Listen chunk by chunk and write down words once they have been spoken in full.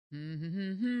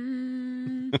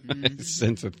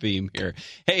Sense of theme here.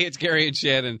 Hey, it's Gary and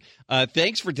Shannon.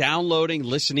 Thanks for downloading,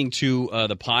 listening to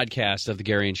the podcast of the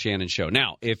Gary and Shannon Show.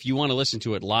 Now, if you want to listen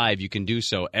to it live, you can do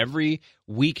so every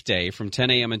weekday from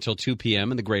 10 a.m. until 2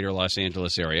 p.m. in the greater Los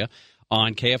Angeles area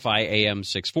on KFI AM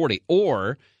 640.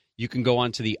 Or you can go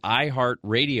onto the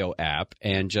iHeartRadio app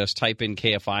and just type in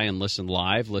KFI and listen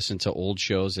live, listen to old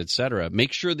shows, etc.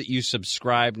 Make sure that you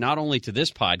subscribe not only to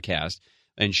this podcast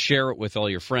and share it with all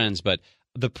your friends, but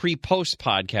the pre-post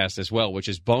podcast as well, which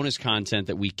is bonus content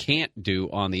that we can't do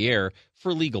on the air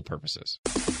for legal purposes.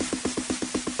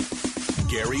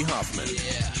 Gary Hoffman.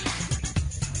 Yeah.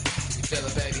 You feel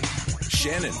it, baby?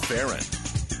 Shannon Farron.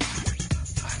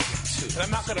 And I'm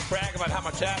not going to brag about how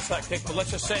much ass I kicked, but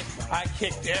let's just say I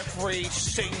kicked every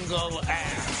single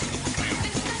ass.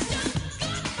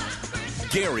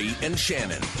 Gary and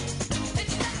Shannon.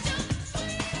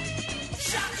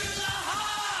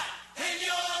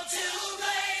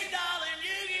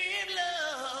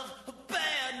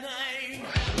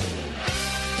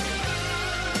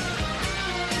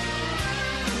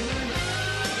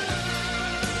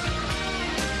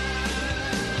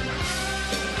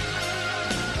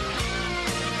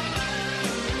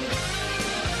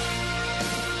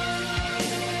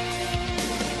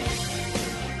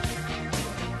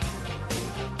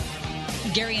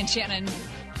 Gary and Shannon,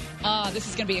 this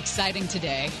is going to be exciting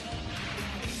today.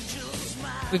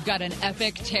 We've got an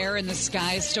epic tear in the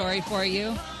Skye story for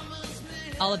you,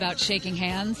 all about shaking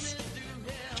hands.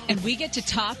 And we get to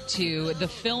talk to the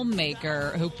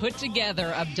filmmaker who put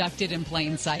together Abducted in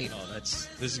Plain Sight. Oh, this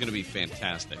is going to be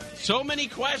fantastic. So many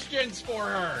questions for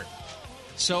her.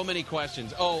 So many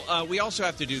questions. Oh, we also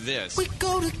have to do this. We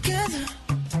go together.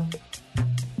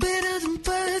 Better than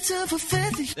birds of a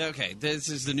feather. Okay, this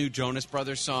is the new Jonas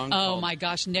Brothers song. Oh my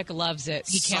gosh, Nick loves it.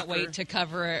 He can't Sucker. wait to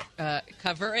cover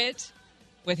it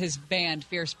with his band,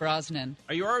 Fierce Brosnan.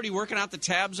 Are you already working out the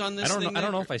tabs on this thing? I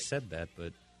don't know if I said that,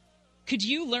 but Could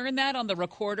you learn that on the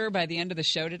recorder by the end of the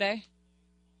show today?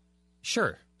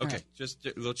 sure. Okay,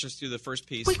 let's just do the first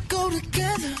piece. We go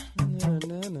together.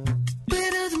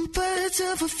 Better than birds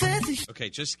of a feather.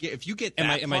 Okay, if you get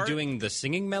that Am I doing the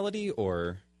singing melody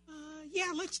or?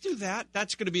 Yeah, let's do that.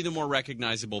 That's going to be the more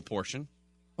recognizable portion.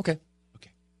 Okay.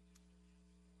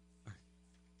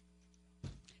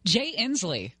 Jay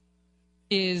Inslee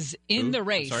is in the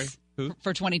race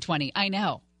for 2020. I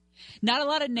know. Not a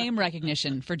lot of name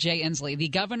recognition for Jay Inslee, the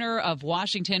governor of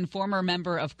Washington, former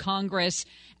member of Congress.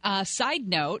 Side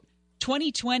note,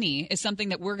 2020 is something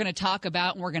that we're going to talk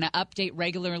about and we're going to update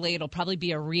regularly. It'll probably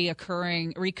be a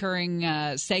recurring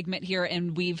segment here,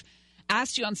 and we've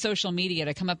asked you on social media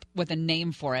to come up with a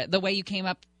name for it, the way you came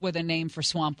up with a name for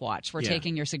Swamp Watch. We're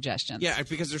taking your suggestions. Yeah,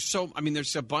 because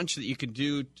there's a bunch that you can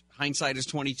do. Hindsight is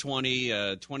 2020,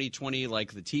 2020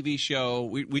 like the TV show.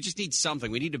 We just need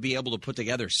something. We need to be able to put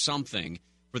together something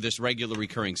for this regular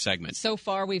recurring segment. So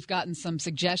far, we've gotten some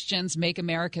suggestions. Make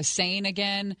America Sane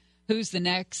Again. Who's the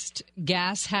next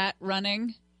gas hat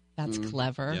running? That's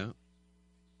clever.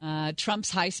 Yeah.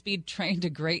 Trump's high-speed train to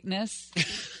greatness.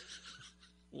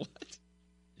 What?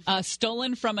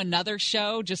 Stolen from another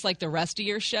show, just like the rest of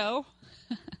your show.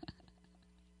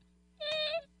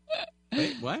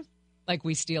 Wait, what? Like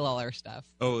we steal all our stuff.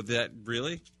 Oh,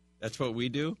 really? That's what we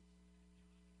do?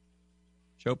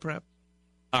 Show prep?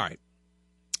 All right.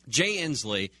 Jay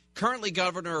Inslee, currently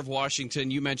governor of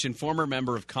Washington, you mentioned former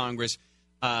member of Congress,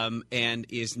 and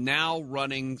is now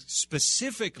running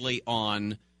specifically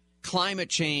on climate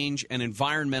change and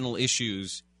environmental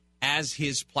issues as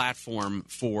his platform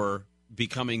for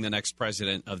becoming the next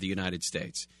president of the United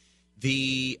States.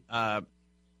 In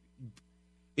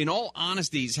all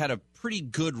honesty, he's had a pretty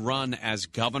good run as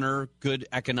governor, good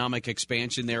economic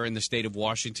expansion there in the state of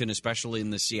Washington, especially in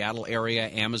the Seattle area.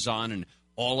 Amazon and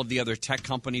all of the other tech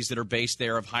companies that are based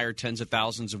there have hired tens of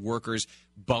thousands of workers.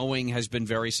 Boeing has been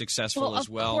very successful as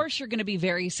well. Of course, you're going to be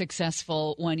very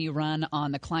successful when you run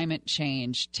on the climate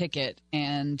change ticket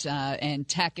and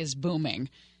tech is booming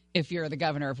if you're the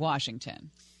governor of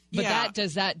Washington. But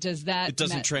does that? It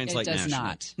doesn't translate It does nationally.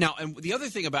 not. Now, and the other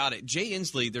thing about it, Jay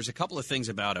Inslee, there's a couple of things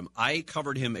about him. I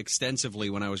covered him extensively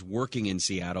when I was working in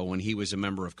Seattle when he was a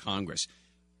member of Congress.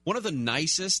 One of the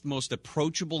nicest, most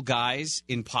approachable guys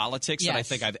in politics that I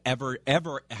think I've ever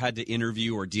had to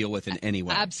interview or deal with in any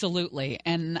way. Absolutely.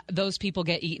 And those people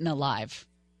get eaten alive.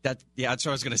 That's what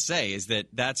I was going to say, is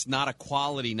that's not a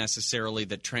quality necessarily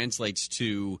that translates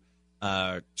to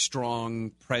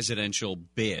strong presidential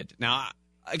bid. Now,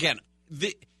 again,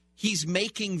 he's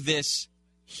making this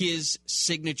his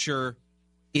signature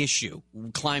issue,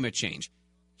 climate change.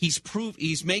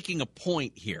 He's making a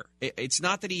point here. It's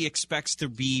not that he expects to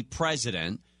be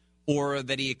president or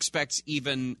that he expects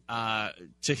even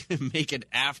to make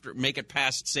it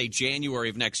past, say, January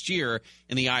of next year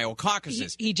in the Iowa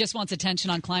caucuses. He just wants attention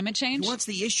on climate change? He wants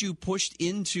the issue pushed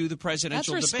into the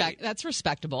presidential debate. That's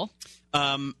respectable.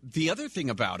 The other thing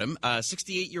about him,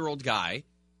 68-year-old guy,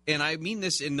 and I mean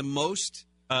this in the most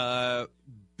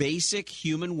basic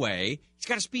human way, he's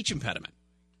got a speech impediment.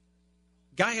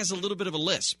 Guy has a little bit of a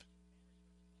lisp.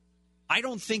 I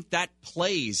don't think that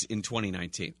plays in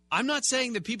 2019. I'm not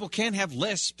saying that people can't have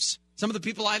lisps. Some of the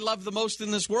people I love the most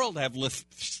in this world have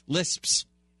lisps.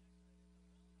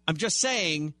 I'm just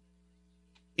saying,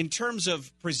 in terms of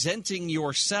presenting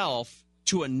yourself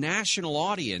to a national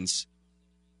audience,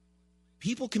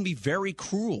 people can be very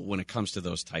cruel when it comes to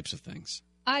those types of things.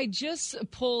 I just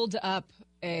pulled up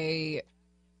a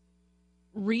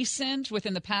recent,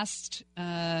 within the past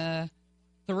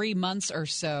 3 months or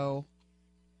so,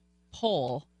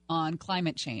 poll on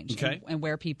climate change and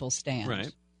where people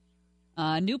stand.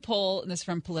 Right. New poll, and this is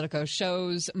from Politico,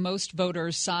 shows most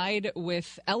voters side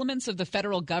with elements of the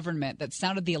federal government that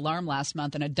sounded the alarm last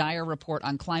month in a dire report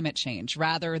on climate change,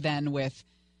 rather than with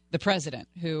the president,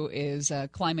 who is a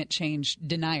climate change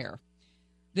denier.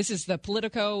 This is the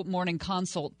Politico Morning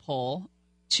Consult poll.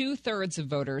 2/3 of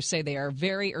voters say they are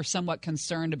very or somewhat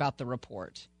concerned about the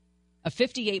report. A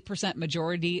 58%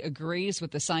 majority agrees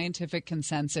with the scientific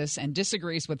consensus and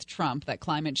disagrees with Trump that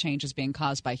climate change is being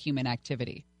caused by human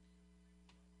activity.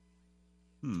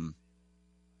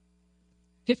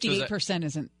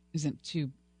 58% isn't too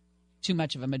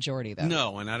much of a majority, though.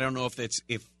 No, and I don't know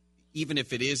even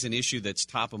if it is an issue that's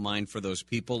top of mind for those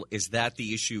people, is that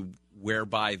the issue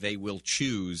whereby they will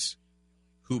choose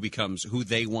who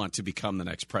they want to become the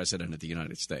next president of the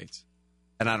United States?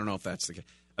 And I don't know if that's the case.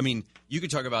 I mean, you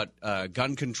could talk about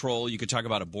gun control, you could talk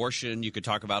about abortion, you could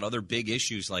talk about other big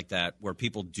issues like that where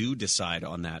people do decide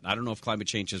on that. I don't know if climate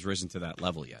change has risen to that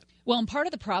level yet. Well, and part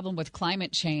of the problem with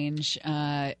climate change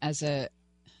part of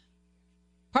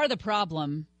the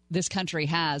problem this country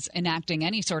has enacting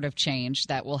any sort of change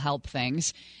that will help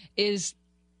things is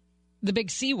the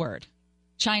big C word,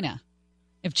 China.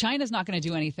 If China's not going to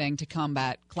do anything to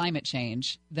combat climate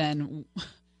change, then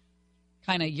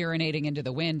kind of urinating into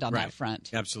the wind on that front.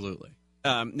 Absolutely.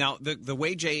 Now, the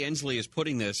way Jay Inslee is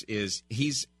putting this is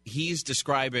he's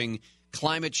describing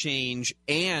climate change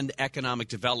and economic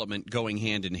development going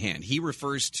hand in hand. He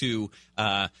refers to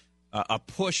a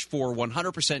push for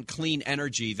 100% clean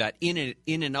energy that in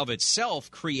and of itself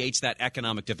creates that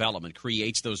economic development,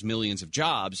 creates those millions of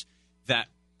jobs that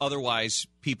otherwise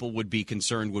people would be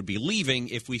concerned would be leaving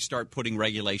if we start putting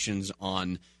regulations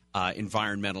on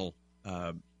environmental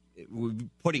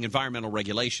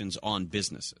regulations on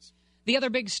businesses. The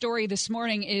other big story this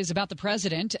morning is about the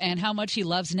president and how much he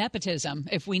loves nepotism.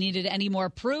 If we needed any more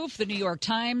proof, the New York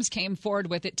Times came forward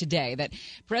with it today that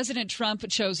President Trump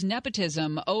chose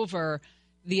nepotism over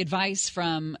the advice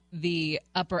from the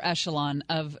upper echelon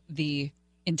of the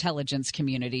intelligence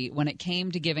community when it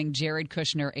came to giving Jared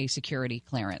Kushner a security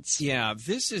clearance. Yeah,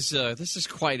 this is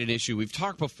quite an issue. We've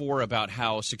talked before about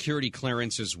how security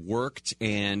clearances worked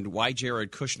and why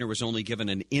Jared Kushner was only given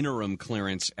an interim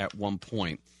clearance at one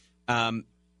point.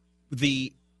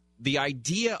 The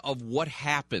idea of what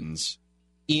happens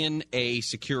in a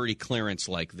security clearance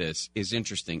like this is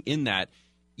interesting in that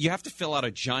you have to fill out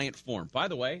a giant form. By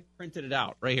the way, printed it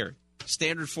out right here.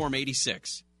 Standard Form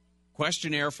 86.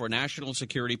 Questionnaire for national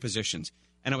security positions.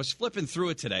 And I was flipping through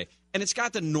it today, and it's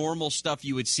got the normal stuff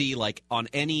you would see like on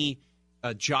any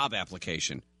job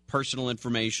application. Personal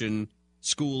information,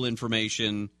 school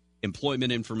information,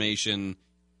 employment information,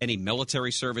 any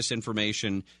military service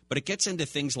information. But it gets into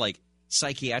things like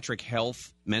psychiatric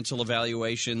health, mental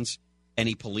evaluations,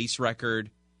 any police record,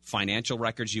 financial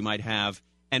records you might have.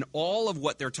 And all of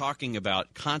what they're talking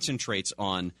about concentrates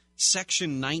on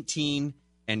Section 19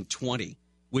 and 20.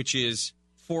 Which is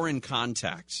foreign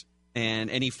contacts and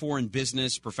any foreign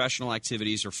business, professional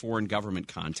activities, or foreign government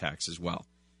contacts as well.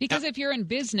 Because if you're in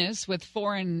business with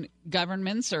foreign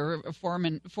governments or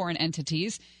foreign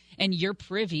entities and you're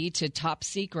privy to top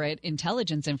secret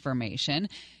intelligence information,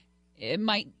 it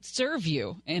might serve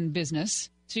you in business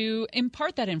to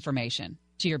impart that information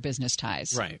to your business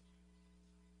ties. Right.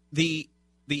 The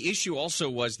issue also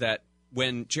was that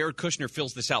when Jared Kushner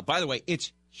fills this out, by the way,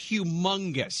 it's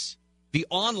humongous. The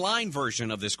online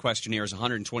version of this questionnaire is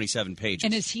 127 pages.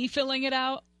 And is he filling it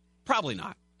out? Probably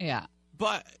not. Yeah.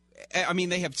 But, I mean,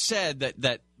 they have said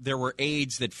that there were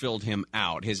aides that filled him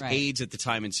out. His aides at the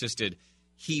time insisted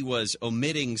he was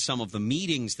omitting some of the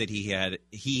meetings that he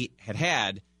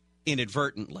had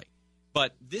inadvertently.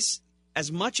 But this,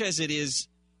 as much as it is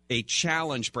a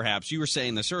challenge, perhaps, you were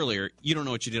saying this earlier, you don't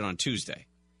know what you did on Tuesday.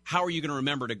 how are you going to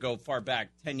remember to go far back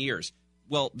 10 years?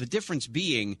 Well, the difference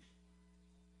being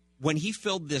when he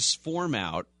filled this form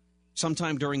out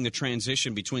sometime during the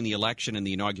transition between the election and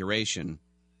the inauguration,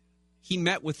 he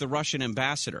met with the Russian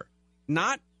ambassador,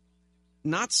 not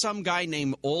some guy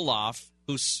named Olaf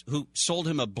who sold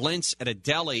him a blintz at a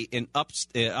deli in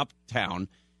uptown.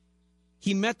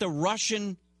 He met the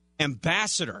Russian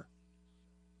ambassador.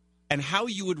 And how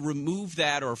you would remove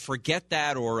that or forget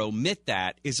that or omit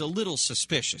that is a little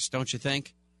suspicious, don't you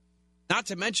think? Not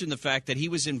to mention the fact that he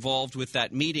was involved with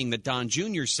that meeting that Don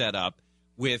Jr. set up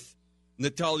with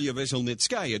Natalia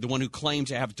Veselnitskaya, the one who claimed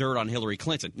to have dirt on Hillary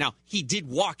Clinton. Now, he did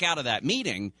walk out of that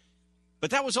meeting,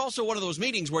 but that was also one of those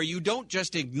meetings where you don't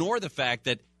just ignore the fact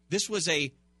that this was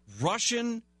a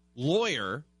Russian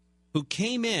lawyer who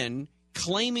came in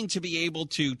claiming to be able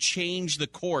to change the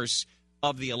course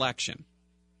of the election.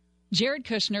 Jared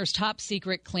Kushner's top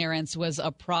secret clearance was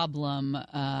a problem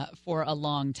for a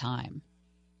long time.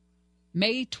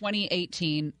 May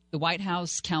 2018, the White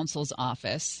House counsel's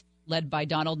office, led by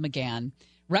Donald McGahn,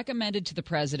 recommended to the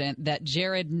president that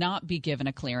Jared not be given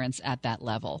a clearance at that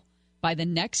level. By the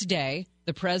next day,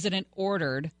 the president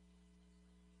ordered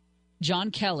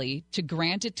John Kelly to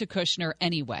grant it to Kushner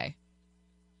anyway.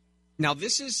 Now,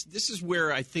 this is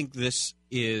where I think this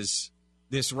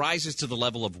rises to the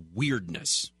level of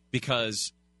weirdness.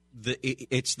 Because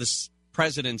it's the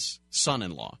president's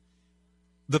son-in-law.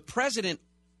 The president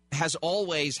has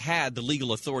always had the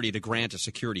legal authority to grant a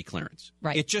security clearance.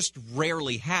 Right. It just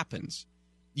rarely happens.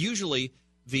 Usually,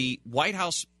 the White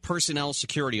House Personnel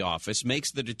Security Office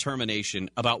makes the determination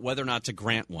about whether or not to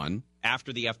grant one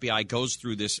after the FBI goes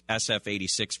through this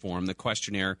SF-86 form, the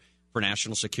questionnaire for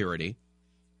national security,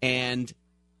 and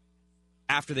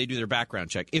after they do their background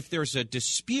check. If there's a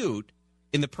dispute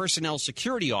in the Personnel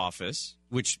Security Office,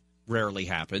 which rarely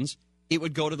happens, it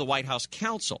would go to the White House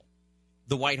counsel.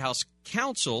 The White House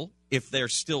counsel, if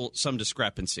there's still some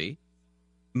discrepancy,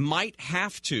 might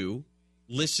have to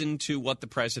listen to what the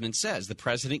president says. The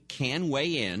president can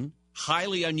weigh in,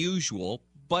 highly unusual,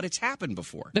 but it's happened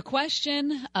before. The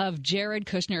question of Jared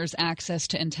Kushner's access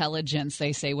to intelligence,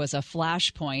 they say, was a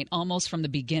flashpoint almost from the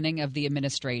beginning of the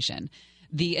administration.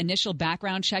 The initial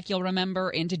background check, you'll remember,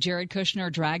 into Jared Kushner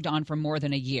dragged on for more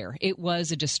than a year. It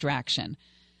was a distraction.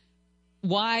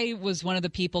 Why was one of the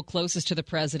people closest to the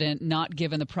president not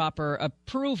given the proper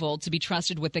approval to be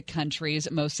trusted with the country's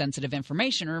most sensitive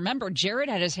information? Remember, Jared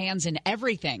had his hands in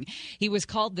everything. He was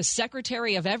called the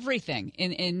secretary of everything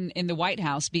in the White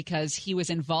House because he was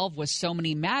involved with so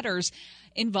many matters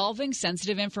involving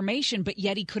sensitive information, but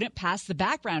yet he couldn't pass the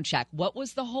background check. What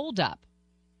was the holdup?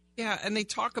 Yeah, and they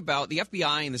talk about the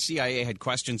FBI and the CIA had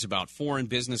questions about foreign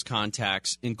business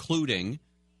contacts, including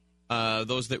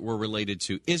those that were related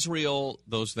to Israel,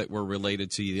 those that were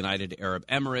related to the United Arab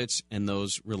Emirates, and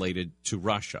those related to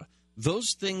Russia.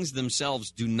 Those things themselves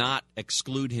do not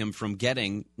exclude him from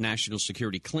getting national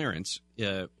security clearance,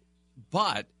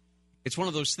 but it's one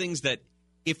of those things that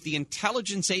if the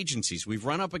intelligence agencies, we've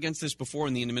run up against this before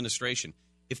in the administration,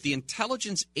 if the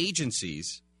intelligence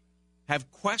agencies have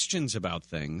questions about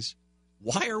things,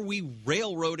 why are we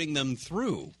railroading them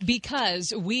through?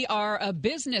 Because we are a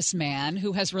businessman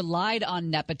who has relied on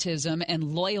nepotism and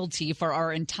loyalty for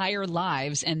our entire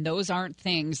lives, and those aren't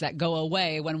things that go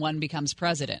away when one becomes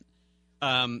president.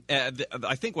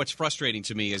 I think what's frustrating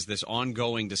to me is this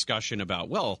ongoing discussion about,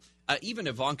 even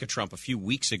Ivanka Trump a few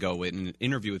weeks ago in an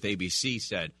interview with ABC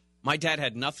said, my dad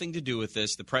had nothing to do with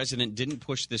this. The president didn't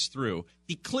push this through.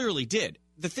 He clearly did.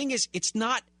 The thing is, it's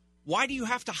not. Why do you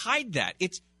have to hide that?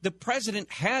 It's the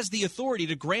president has the authority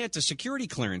to grant a security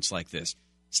clearance like this.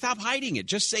 Stop hiding it.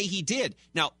 Just say he did.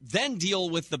 Now, then deal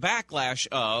with the backlash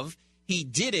of he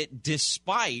did it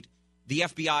despite the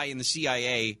FBI and the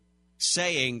CIA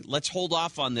saying, let's hold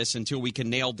off on this until we can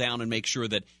nail down and make sure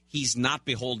that he's not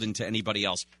beholden to anybody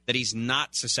else, that he's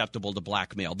not susceptible to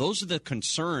blackmail. Those are the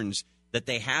concerns that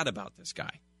they had about this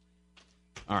guy.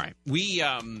 All right. We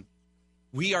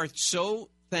are so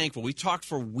thankful. We talked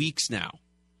for weeks now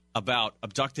about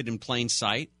Abducted in Plain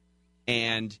Sight,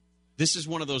 and this is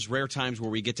one of those rare times where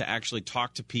we get to actually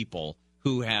talk to people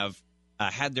who have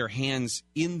had their hands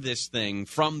in this thing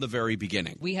from the very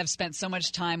beginning. We have spent so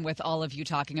much time with all of you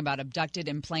talking about Abducted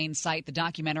in Plain Sight, the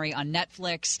documentary on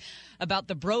Netflix about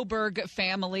the Broberg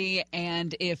family,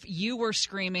 and if you were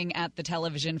screaming at the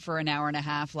television for an hour and a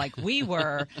half like we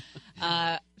were,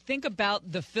 think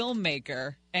about the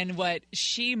filmmaker and what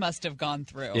she must have gone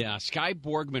through. Yeah, Skye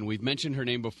Borgman, we've mentioned her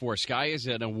name before. Skye is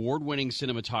an award-winning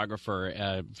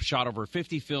cinematographer, shot over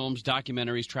 50 films,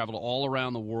 documentaries, traveled all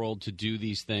around the world to do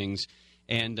these things.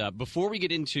 And before we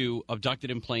get into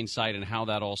Abducted in Plain Sight and how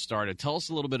that all started, tell us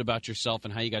a little bit about yourself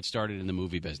and how you got started in the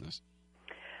movie business.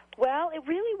 Well, it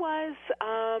really was,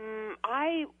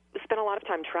 I spent a lot of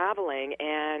time traveling,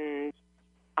 and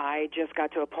I just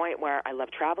got to a point where I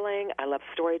love traveling, I love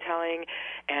storytelling,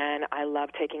 and I love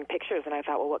taking pictures. And I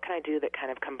thought, well, what can I do that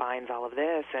kind of combines all of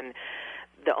this? And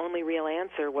the only real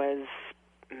answer was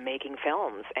making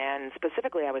films, and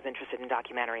specifically I was interested in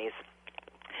documentaries.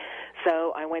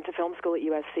 So I went to film school at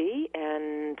USC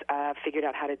and figured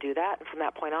out how to do that. And from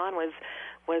that point on was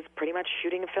pretty much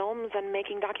shooting films and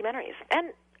making documentaries,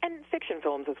 and fiction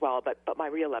films as well, but my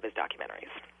real love is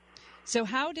documentaries. So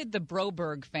how did the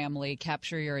Broberg family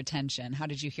capture your attention? How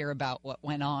did you hear about what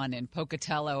went on in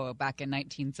Pocatello back in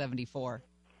 1974?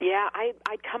 Yeah,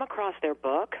 I'd come across their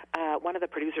book. One of the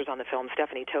producers on the film,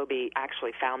 Stephanie Toby,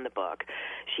 actually found the book.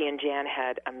 She and Jan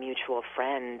had a mutual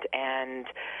friend, and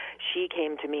she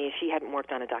came to me. She hadn't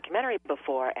worked on a documentary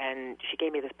before, and she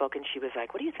gave me this book, and she was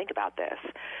like, what do you think about this?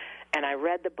 And I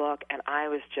read the book, and I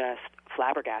was just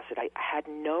flabbergasted. I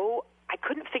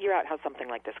couldn't figure out how something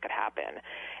like this could happen,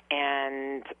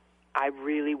 and I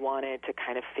really wanted to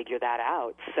kind of figure that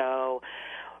out. So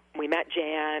we met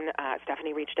Jan.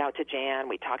 Stephanie reached out to Jan.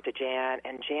 We talked to Jan,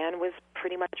 and Jan was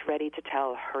pretty much ready to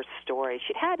tell her story.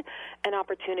 She'd had an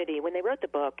opportunity. When they wrote the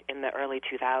book in the early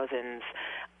 2000s,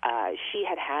 she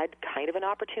had kind of an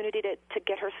opportunity to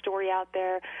get her story out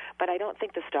there, but I don't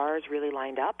think the stars really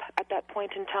lined up at that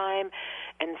point in time.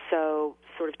 And so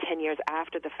sort of 10 years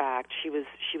after the fact, she was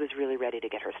really ready to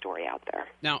get her story out there.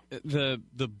 Now, the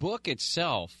book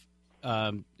itself,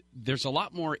 there's a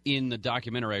lot more in the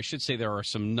documentary. I should say there are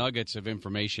some nuggets of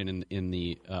information in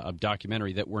the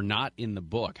documentary that were not in the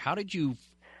book. How did you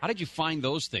find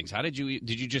those things? Did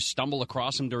you just stumble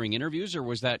across them during interviews, or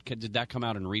did that come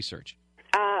out in research?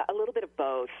 A little bit of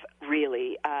both,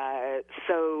 really.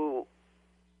 So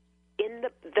in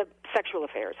the sexual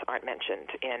affairs aren't mentioned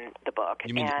in the book.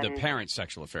 You mean the parents'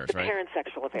 sexual affairs, right? The parents'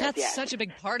 sexual affairs, That's yes. such a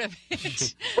big part of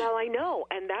it. Well, I know,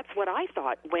 and that's what I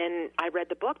thought when I read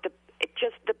the book. The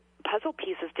puzzle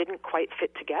pieces didn't quite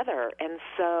fit together. And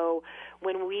so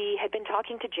when we had been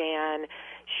talking to Jan,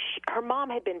 her mom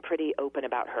had been pretty open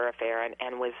about her affair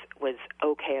and was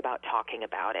okay about talking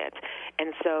about it.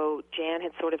 And so Jan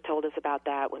had sort of told us about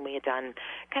that when we had done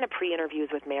kind of pre-interviews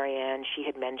with Marianne. She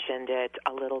had mentioned it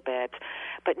a little bit,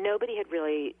 but nobody had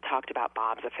really talked about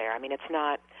Bob's affair. I mean, it's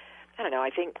not, I don't know, I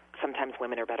think sometimes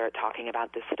women are better at talking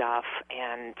about this stuff,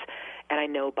 and I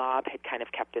know Bob had kind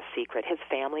of kept this secret. His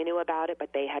family knew about it, but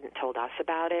they hadn't told us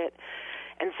about it.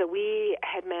 And so we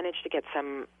had managed to get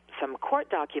some court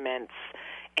documents,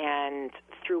 and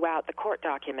throughout the court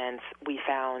documents, we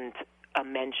found a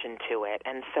mention to it.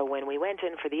 And so when we went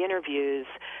in for the interviews,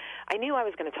 I knew I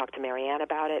was going to talk to Marianne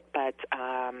about it, but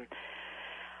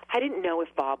I didn't know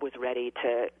if Bob was ready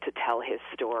to tell his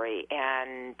story.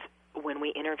 And when we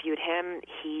interviewed him,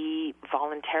 he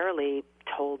voluntarily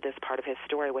told this part of his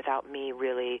story without me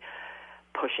really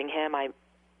pushing him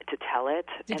to tell it.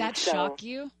 Did that shock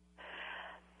you?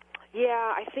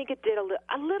 Yeah, I think it did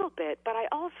a little bit, but I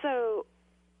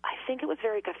think it was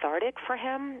very cathartic for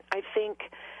him. I think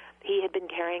he had been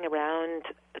carrying around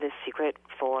this secret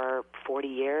for 40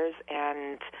 years,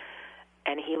 and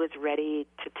he was ready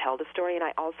to tell the story. And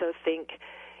I also think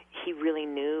he really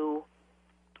knew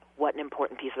what an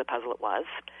important piece of the puzzle it was,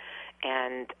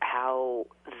 and how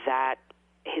that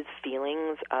his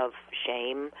feelings of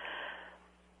shame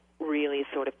really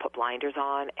sort of put blinders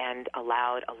on and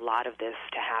allowed a lot of this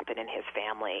to happen in his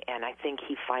family. And I think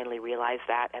he finally realized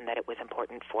that, and that it was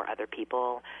important for other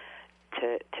people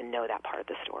to know that part of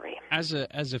the story. As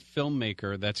a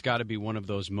filmmaker, that's got to be one of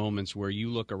those moments where you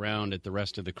look around at the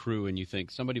rest of the crew and you think,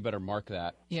 somebody better mark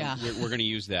that. Yeah. We're going to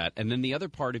use that. And then the other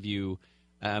part of you,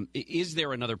 is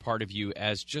there another part of you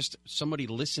as just somebody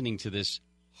listening to this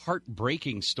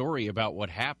heartbreaking story about what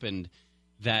happened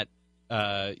that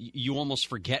you almost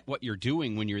forget what you're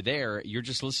doing when you're there? You're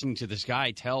just listening to this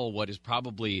guy tell what is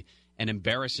probably an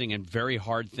embarrassing and very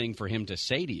hard thing for him to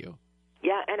say to you.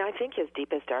 Yeah, and I think his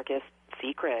deepest, darkest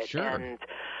secret. Sure. And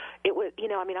it was,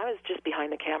 I was just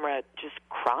behind the camera just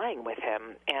crying with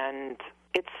him. And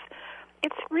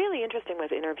it's really interesting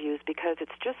with interviews because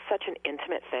it's just such an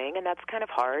intimate thing, and that's kind of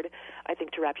hard, I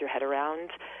think, to wrap your head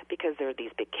around, because there are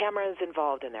these big cameras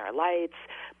involved and there are lights,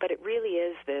 but it really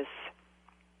is this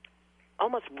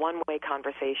almost one-way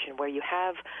conversation where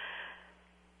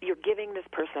you're giving this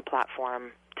person a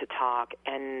platform to talk,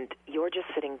 and you're just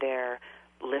sitting there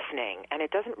listening. And it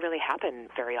doesn't really happen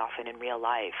very often in real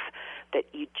life, that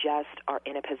you just are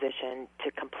in a position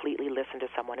to completely listen to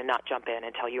someone and not jump in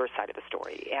and tell your side of the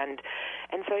story. And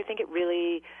so I think it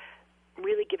really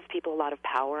really gives people a lot of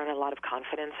power and a lot of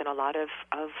confidence and a lot of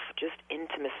just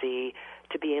intimacy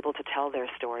to be able to tell their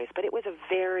stories. But it was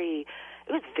very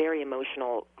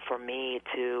emotional for me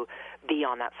to be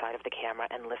on that side of the camera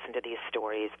and listen to these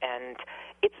stories. And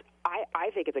I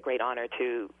think it's a great honor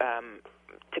to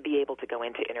be able to go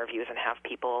into interviews and have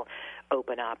people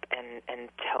open up and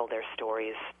tell their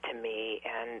stories to me.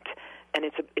 And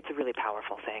it's a really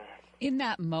powerful thing. In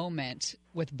that moment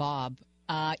with Bob,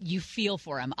 you feel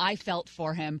for him. I felt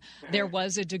for him. There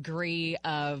was a degree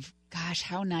of, gosh,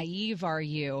 how naive are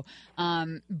you?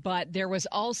 But there was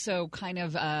also kind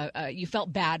of, you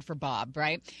felt bad for Bob,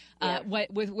 right? Yeah.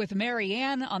 With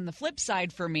Marianne on the flip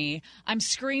side for me, I'm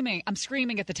screaming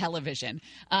at the television.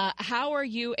 How are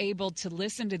you able to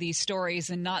listen to these stories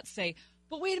and not say,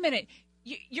 but wait a minute,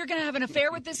 you're going to have an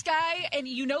affair with this guy and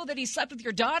you know that he slept with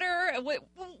your daughter? What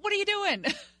are you doing?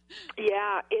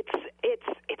 Yeah, it's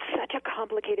such a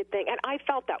complicated thing, and I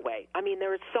felt that way. I mean, there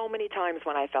were so many times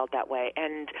when I felt that way,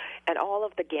 and all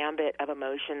of the gambit of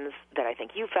emotions that I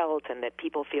think you felt and that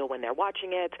people feel when they're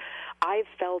watching it, I've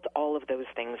felt all of those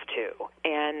things too,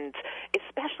 and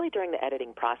especially during the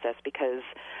editing process, because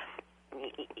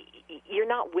you're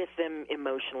not with them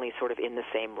emotionally sort of in the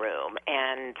same room,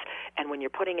 and when you're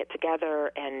putting it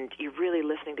together and you're really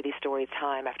listening to these stories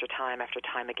time after time after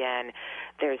time again,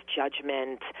 there's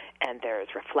judgment and there's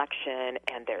reflection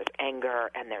and there's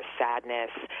anger and there's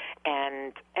sadness,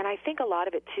 and I think a lot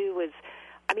of it too was,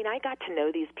 I mean, I got to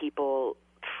know these people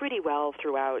pretty well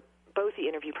throughout both the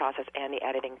interview process and the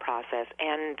editing process,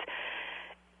 and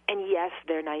yes,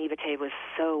 their naivete was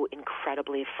so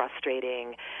incredibly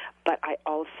frustrating, but I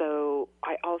also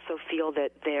feel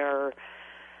that their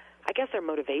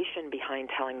motivation behind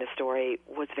telling the story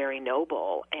was very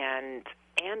noble and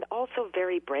also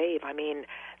very brave. I mean,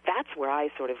 that's where I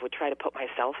sort of would try to put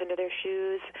myself into their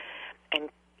shoes and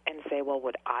say, well,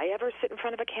 would I ever sit in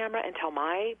front of a camera and tell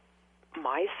my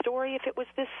story if it was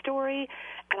this story?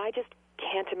 And I just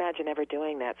can't imagine ever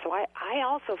doing that. So I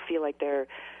also feel like they're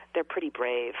pretty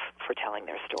brave for telling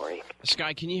their story.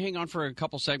 Skye, can you hang on for a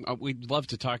couple seconds? We'd love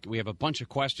to talk. We have a bunch of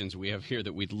questions we have here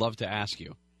that we'd love to ask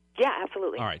you. Yeah,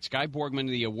 absolutely. All right. Skye Borgman,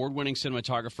 the award-winning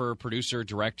cinematographer, producer,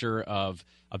 director of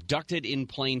Abducted in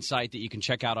Plain Sight that you can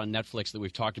check out on Netflix that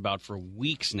we've talked about for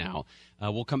weeks now.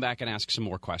 We'll come back and ask some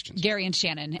more questions. Gary and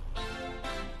Shannon.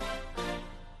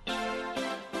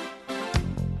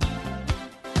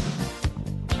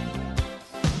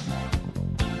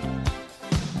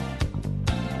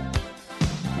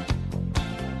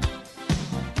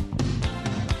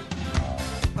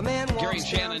 Gary and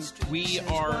Shannon, we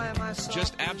are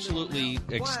just absolutely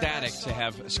ecstatic to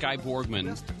have Skye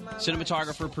Borgman,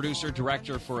 cinematographer, producer,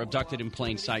 director for Abducted in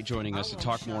Plain Sight, joining us to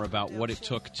talk more about what it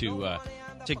took to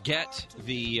get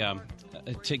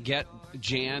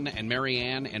Jan and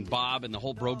Marianne and Bob and the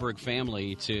whole Broberg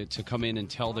family to come in and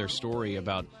tell their story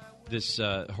about this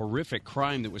horrific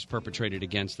crime that was perpetrated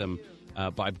against them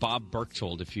by Bob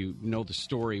Berchtold. If you know the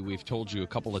story, we've told you a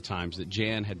couple of times that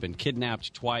Jan had been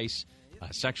kidnapped twice,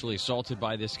 sexually assaulted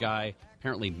by this guy,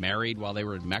 apparently married while they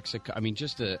were in Mexico. I mean,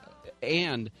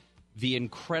 and the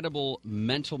incredible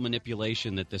mental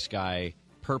manipulation that this guy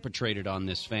perpetrated on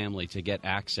this family to get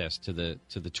access to the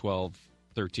 12,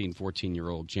 13,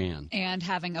 14-year-old Jan. And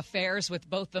having affairs with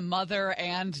both the mother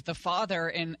and the father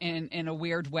in a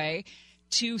weird way,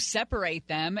 to separate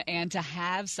them and to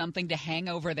have something to hang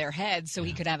over their heads so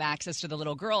he could have access to the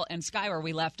little girl. And Skye, where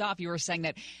we left off, you were saying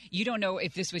that you don't know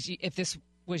if this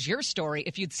was your story,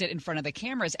 if you'd sit in front of the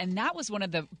cameras. And that was one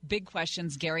of the big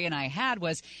questions Gary and I had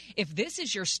was, if this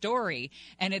is your story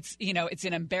and it's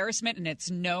an embarrassment and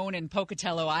it's known in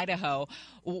Pocatello, Idaho,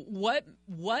 what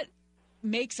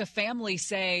makes a family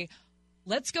say,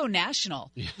 let's go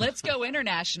national, let's go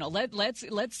international,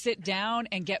 let's sit down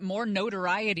and get more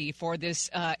notoriety for this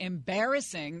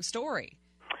embarrassing story?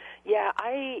 Yeah,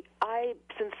 I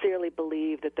sincerely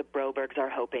believe that the Brobergs are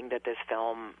hoping that this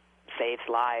film saves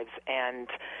lives and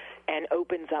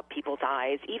opens up people's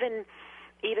eyes, even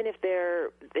if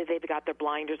they've got their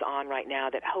blinders on right now,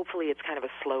 that hopefully it's kind of a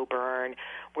slow burn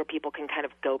where people can kind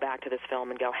of go back to this film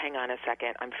and go, hang on a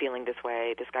second, I'm feeling this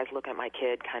way. This guy's looking at my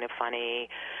kid kind of funny.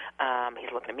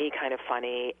 He's looking at me kind of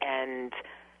funny. And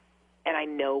I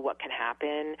know what can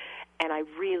happen. And I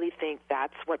really think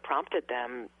that's what prompted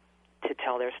them to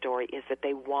tell their story, is that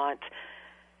they want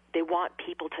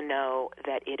people to know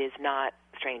that it is not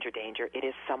stranger danger. It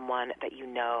is someone that you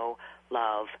know,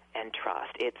 love, and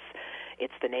trust. It's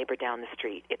the neighbor down the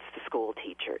street. It's the school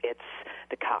teacher. It's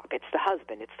the cop. It's the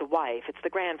husband. It's the wife. It's the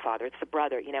grandfather. It's the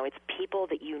brother. It's people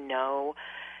that you know.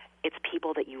 It's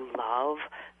people that you love.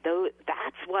 Though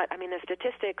that's what, I mean, the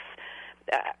statistics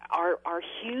are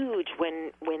huge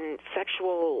when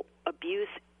sexual abuse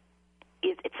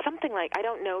is. It's something like, I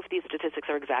don't know if these statistics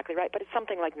are exactly right, but it's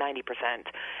something like 90%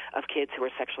 of kids who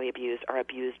are sexually abused are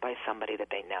abused by somebody that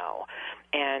they know,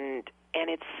 and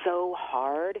it's so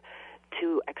hard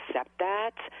to accept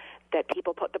that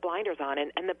people put the blinders on,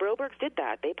 and the Brobergs did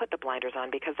that. They put the blinders on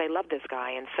because they love this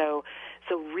guy, and so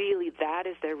really that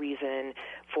is their reason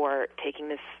for taking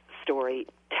this story,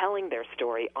 telling their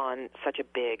story on such a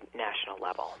big national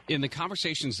level. In the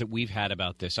conversations that we've had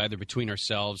about this, either between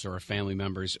ourselves or our family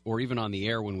members, or even on the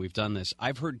air when we've done this,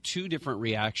 I've heard two different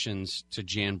reactions to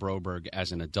Jan Broberg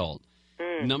as an adult.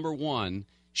 Number one,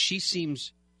 she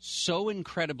seems so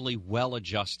incredibly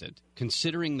well-adjusted,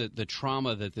 considering the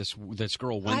trauma that this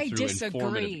girl went through in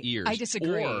formative years. I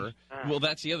disagree. Or, well,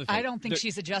 that's the other thing. I don't think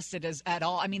she's adjusted at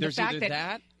all. I mean, the fact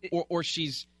that or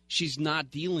she's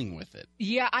not dealing with it.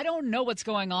 Yeah, I don't know what's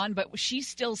going on, but she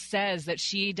still says that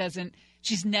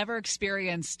she's never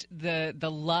experienced the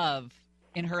love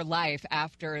in her life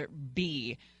after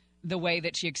B the way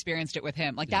that she experienced it with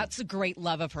him. Like, that's a great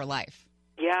love of her life.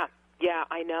 Yeah,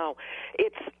 I know.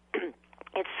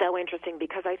 It's so interesting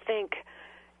because I think,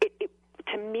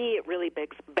 to me, it really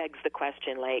begs the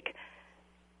question, like,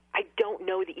 I don't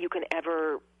know that you can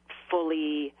ever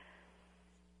fully,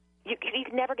 you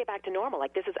can never get back to normal.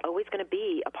 Like, this is always going to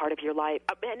be a part of your life.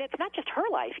 And it's not just her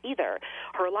life either.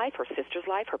 Her life, her sister's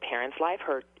life, her parents' life,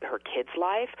 her kids'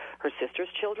 life, her sister's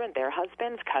children, their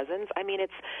husbands, cousins. I mean,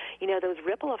 it's, those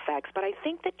ripple effects. But I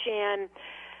think that Jan,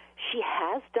 she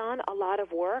has done a lot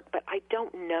of work, but I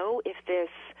don't know if this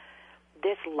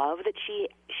love that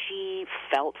she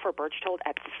felt for Berchtold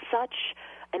at such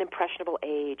an impressionable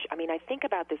age. I mean, I think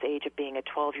about this age of being a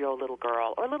 12-year-old little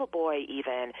girl or little boy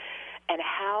even, and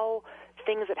how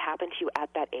things that happen to you at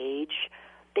that age,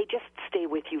 they just stay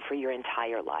with you for your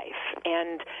entire life.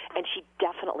 And she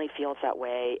definitely feels that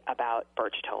way about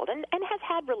Berchtold and has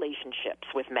had relationships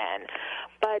with men.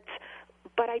 But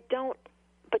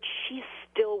she's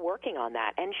still working on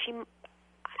that, and she's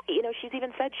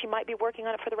even said she might be working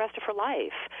on it for the rest of her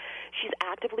life. She's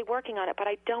actively working on it, but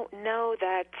I don't know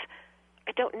that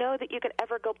you can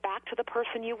ever go back to the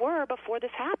person you were before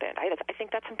this happened. I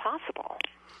think that's impossible.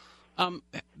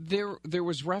 There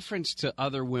was reference to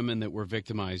other women that were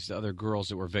victimized, other girls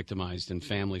that were victimized in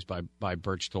families by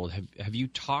Berchtold. Have you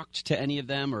talked to any of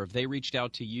them, or have they reached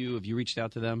out to you? Have you reached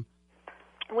out to them?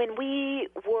 When we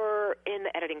were in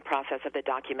the editing process of the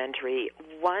documentary,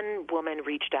 one woman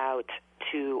reached out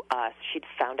to us. She'd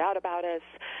found out about us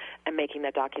and making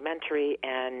the documentary,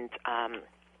 and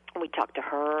we talked to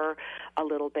her a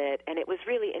little bit. And it was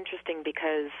really interesting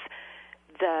because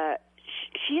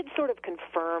she had sort of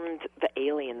confirmed the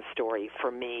alien story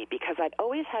for me, because I'd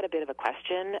always had a bit of a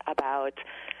question about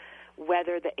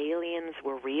whether the aliens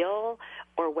were real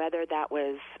or whether that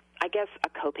was, I guess, a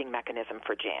coping mechanism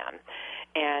for Jan.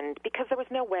 And because there was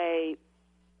no way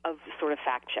of sort of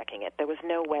fact-checking it. There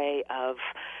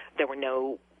were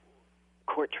no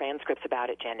court transcripts about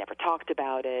it. Jan never talked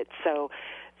about it. So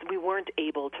we weren't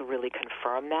able to really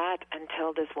confirm that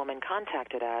until this woman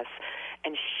contacted us,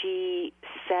 and she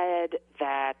said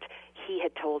that he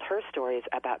had told her stories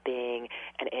about being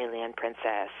an alien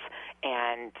princess,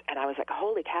 and I was like,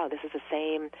 holy cow, this is the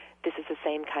same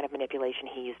kind of manipulation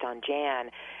he used on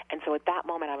Jan. And so at that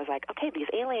moment I was like, okay, these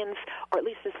aliens, or at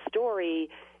least this story,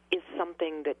 is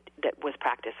something that was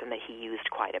practiced and that he used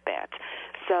quite a bit.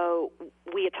 So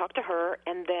we had talked to her,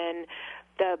 and then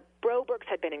the Brobergs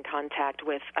had been in contact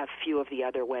with a few of the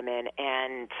other women,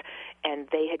 and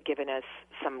they had given us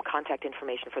some contact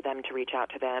information for them to reach out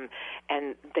to them,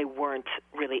 and they weren't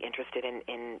really interested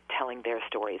in telling their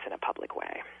stories in a public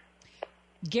way.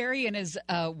 Gary and his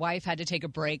wife had to take a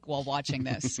break while watching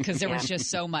this because there was just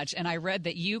so much. And I read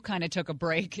that you kind of took a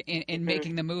break in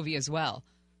making the movie as well.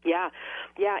 Yeah.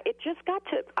 It just got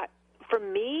to, for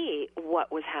me,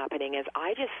 what was happening is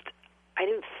I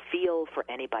didn't feel for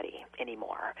anybody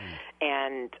anymore.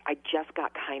 And I just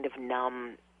got kind of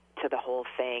numb to the whole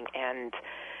thing and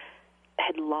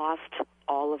had lost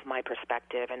all of my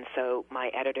perspective. And so my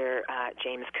editor,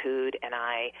 James Cood, and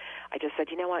I just said,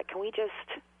 you know what,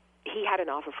 he had an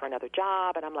offer for another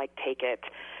job, and I'm like, take it.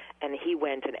 And he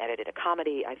went and edited a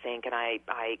comedy, I think, and I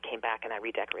came back and I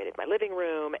redecorated my living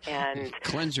room. And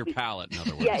cleanse your palate, in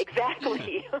other words. Yeah,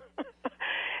 exactly.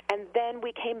 And then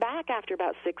we came back after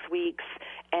about 6 weeks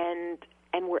and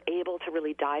were able to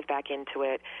really dive back into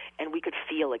it, and we could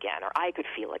feel again, or I could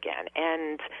feel again.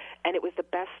 And it was the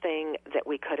best thing that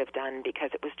we could have done, because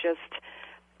it was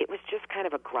just kind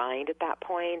of a grind at that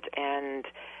point, and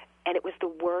it was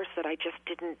the worst that I just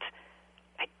didn't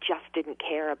I just didn't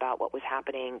care about what was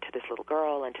happening to this little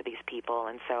girl and to these people,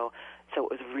 and so it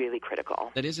was really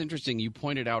critical. That is interesting. You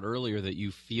pointed out earlier that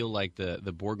you feel like the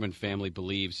Borgman family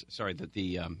believes, that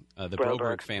the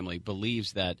Broberg family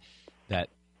believes that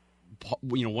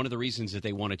one of the reasons that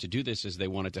they wanted to do this is they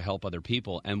wanted to help other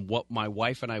people. And what my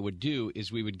wife and I would do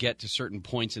is we would get to certain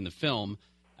points in the film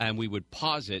and we would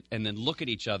pause it and then look at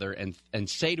each other and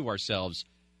say to ourselves,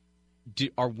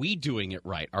 are we doing it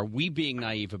right? Are we being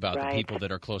naive about the people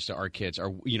that are close to our kids?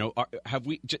 Have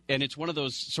we? And it's one of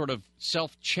those sort of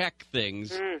self-check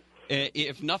things.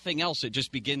 If nothing else, it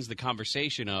just begins the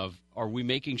conversation of, are we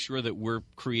making sure that we're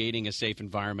creating a safe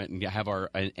environment and have our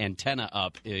antenna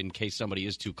up in case somebody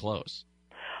is too close?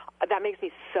 That makes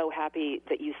me so happy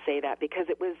that you say that, because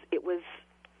it was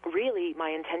really my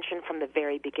intention from the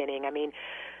very beginning. I mean,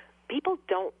 people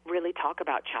don't really talk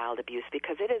about child abuse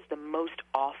because it is the most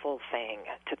awful thing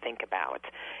to think about.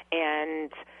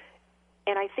 And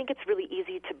I think it's really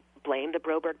easy to blame the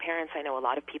Broberg parents. I know a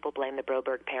lot of people blame the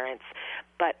Broberg parents,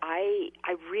 but I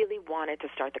really wanted to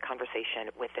start the conversation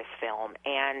with this film,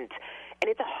 and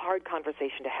it's a hard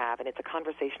conversation to have, and it's a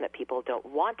conversation that people don't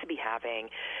want to be having.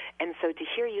 And so to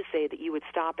hear you say that you would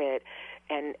stop it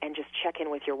and just check in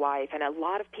with your wife, and a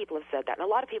lot of people have said that, and a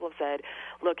lot of people have said,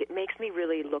 look, it makes me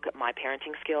really look at my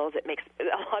parenting skills. A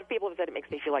lot of people have said it makes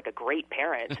me feel like a great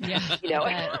parent.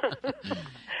 Yeah,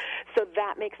 So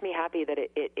that makes me happy that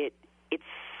it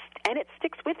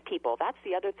sticks with people. That's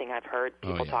the other thing I've heard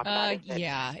people talk about.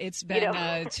 It's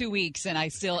been 2 weeks, and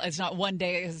it's not one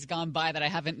day has gone by that I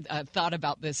haven't thought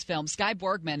about this film. Skye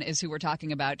Borgman is who we're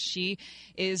talking about. She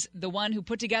is the one who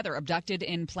put together Abducted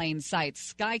in Plain Sight.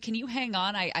 Skye, can you hang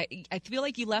on? I feel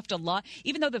like you left a lot.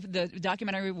 Even though the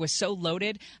documentary was so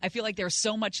loaded, I feel like there's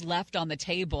so much left on the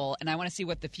table, and I want to see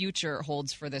what the future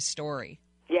holds for this story.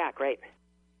 Yeah, great.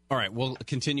 All right, we'll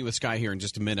continue with Skye here in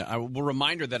just a minute. I will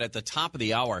remind her that at the top of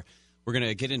the hour, we're going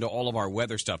to get into all of our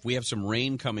weather stuff. We have some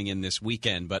rain coming in this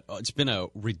weekend, but it's been a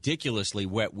ridiculously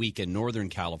wet week in Northern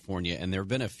California, and there have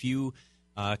been a few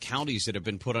counties that have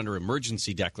been put under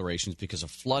emergency declarations because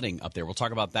of flooding up there. We'll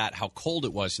talk about that, how cold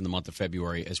it was in the month of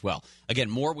February as well. Again,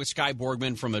 more with Skye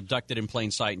Borgman from Abducted in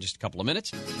Plain Sight in just a couple of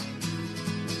minutes.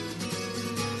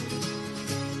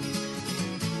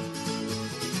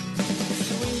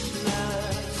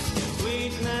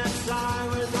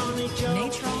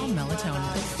 Natron melatonin.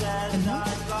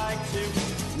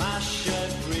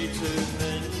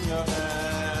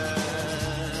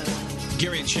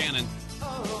 Gary and Shannon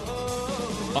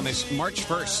on this March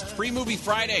 1st. Free Movie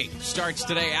Friday starts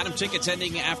today. Atom Tickets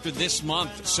ending after this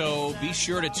month, so be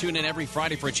sure to tune in every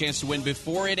Friday for a chance to win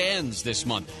before it ends this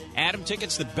month. Atom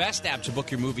Tickets, the best app to book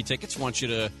your movie tickets. Wants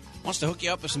to hook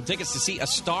you up with some tickets to see A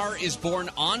Star is Born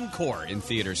Encore in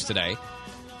theaters today.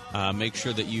 Make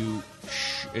sure that you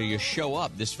show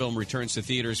up. This film returns to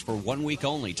theaters for 1 week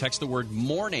only. Text the word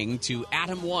morning to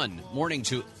Atom1. Morning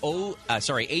to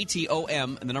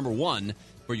ATOM and the number 1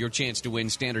 for your chance to win.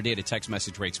 Standard data text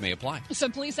message rates may apply.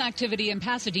 Some police activity in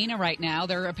Pasadena right now.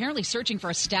 They're apparently searching for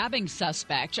a stabbing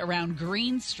suspect around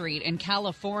Green Street in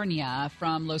California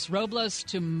from Los Robles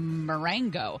to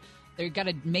Marengo. They've got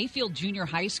a Mayfield Junior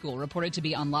High School reported to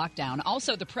be on lockdown.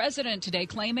 Also, the president today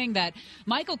claiming that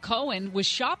Michael Cohen was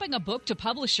shopping a book to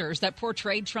publishers that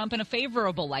portrayed Trump in a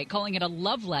favorable light, calling it a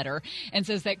love letter, and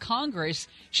says that Congress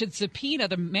should subpoena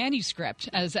the manuscript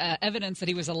as evidence that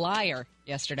he was a liar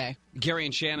yesterday. Gary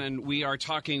and Shannon, we are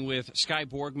talking with Skye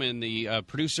Borgman, the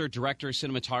producer, director,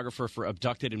 cinematographer for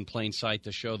Abducted in Plain Sight,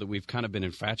 the show that we've kind of been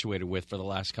infatuated with for the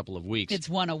last couple of weeks. It's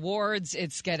won awards.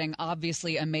 It's getting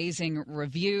obviously amazing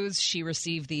reviews. She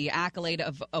received the accolade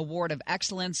of Award of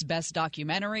Excellence, Best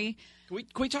Documentary. Can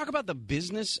we talk about the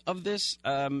business of this?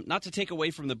 Not to take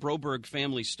away from the Broberg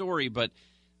family story, but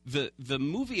the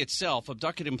movie itself,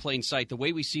 Abducted in Plain Sight, the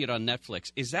way we see it on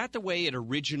Netflix, is that the way it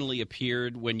originally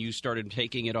appeared when you started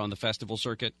taking it on the festival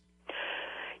circuit?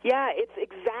 Yeah, it's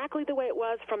exactly the way it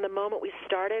was from the moment we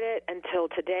started it until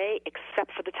today,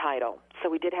 except for the title. So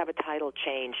we did have a title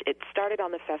change. It started on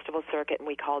the festival circuit, and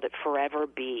we called it Forever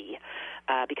Be,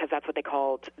 because that's what they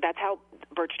called. That's how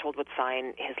Birchtold would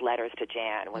sign his letters to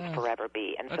Jan, was Forever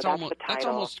Be. And that's so almost, the title. That's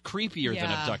almost creepier than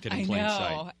Abducted in Plain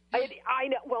Sight. I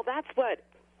know. Well, that's what.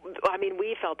 I mean,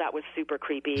 we felt that was super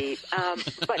creepy.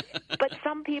 But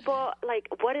some people, like,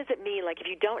 what does it mean? Like, if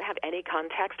you don't have any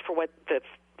context for what the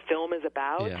film is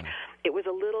about, it was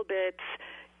a little bit.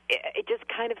 It just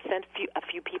kind of sent a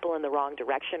few people in the wrong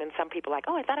direction, and some people like,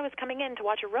 oh, I thought I was coming in to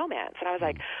watch a romance, and I was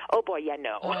like, oh boy, yeah,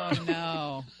 no, oh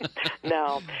no,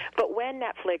 no. But when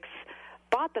Netflix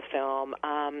bought the film,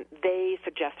 they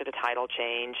suggested a title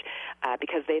change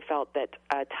because they felt that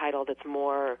a title that's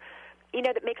more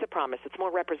that makes a promise. It's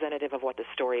more representative of what the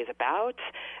story is about.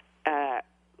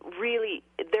 Really,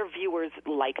 their viewers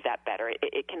like that better.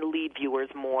 It can lead viewers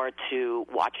more to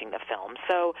watching the film.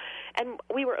 So, and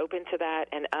we were open to that,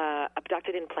 and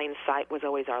Abducted in Plain Sight was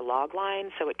always our log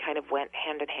line, so it kind of went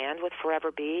hand in hand with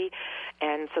Forever Be.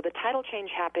 And so the title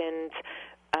change happened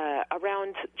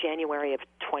around January of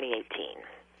 2018.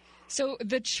 So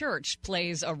the church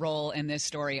plays a role in this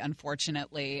story,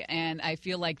 unfortunately, and I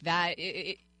feel like that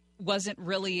it wasn't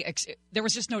really there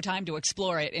was just no time to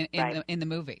explore it in the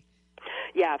movie.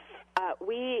 Yeah,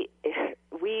 we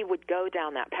would go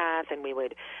down that path, and we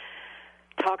would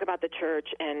talk about the church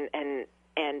and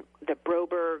the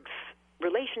Brobergs'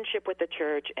 relationship with the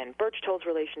church, and Birchtold's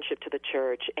relationship to the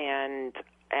church, and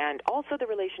also the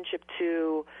relationship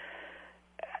to,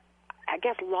 I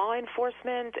guess, law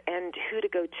enforcement and who to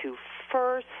go to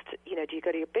first. Do you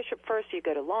go to your bishop first? Do you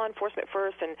go to law enforcement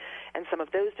first? And some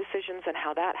of those decisions and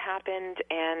how that happened.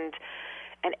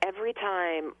 And every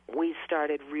time we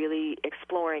started really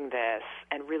exploring this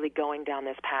and really going down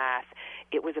this path,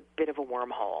 it was a bit of a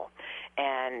wormhole.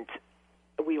 And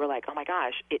we were like, oh my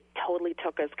gosh, it totally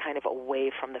took us kind of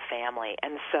away from the family.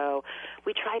 And so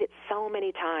we tried it so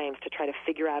many times to try to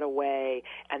figure out a way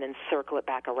and then circle it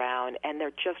back around. And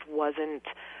there just wasn't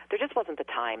the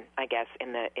time, I guess,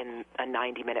 in a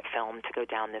 90-minute film to go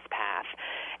down this path.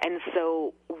 And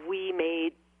so we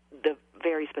made the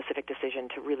very specific decision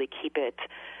to really keep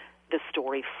the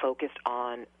story focused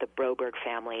on the Broberg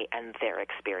family and their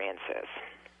experiences.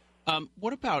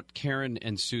 What about Karen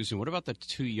and Susan? What about the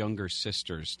two younger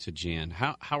sisters to Jan?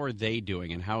 How are they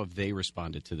doing, and how have they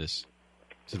responded to this?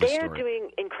 They are doing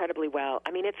incredibly well.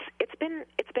 I mean, it's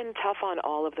been tough on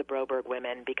all of the Broberg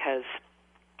women because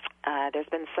there's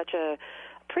been such a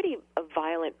pretty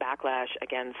violent backlash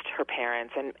against her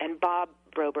parents, and Bob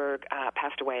Broberg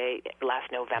passed away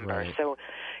last November, right. So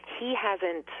he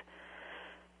hasn't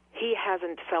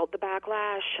felt the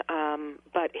backlash,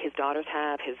 but his daughters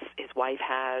have, his wife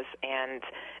has, and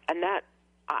that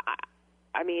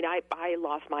I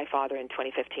lost my father in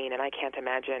 2015, and I can't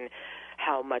imagine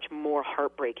how much more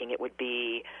heartbreaking it would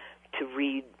be to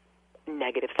read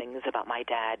negative things about my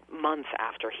dad months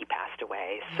after he passed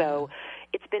away. So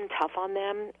it's been tough on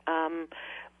them.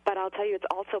 But I'll tell you, it's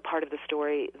also part of the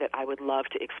story that I would love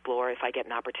to explore if I get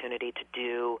an opportunity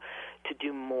to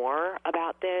do more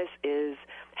about this, is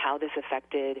how this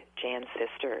affected Jan's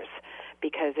sisters,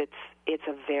 because it's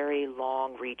a very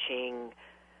long-reaching,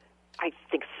 I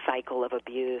think, cycle of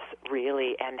abuse,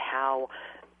 really, and how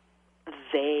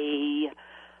they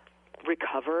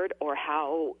recovered, or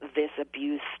how this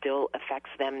abuse still affects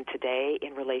them today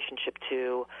in relationship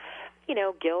to,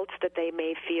 guilt that they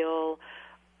may feel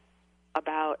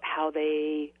about how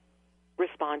they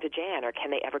respond to Jan, or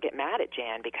can they ever get mad at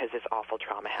Jan because this awful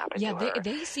trauma happened to her. Yeah,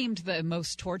 they seemed the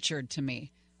most tortured to me,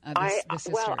 the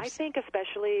sisters. Well, I think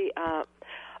especially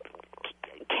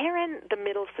Karen, the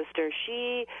middle sister,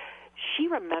 she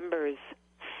remembers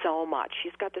so much.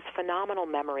 She's got this phenomenal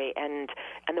memory, and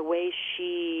the way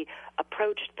she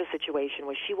approached the situation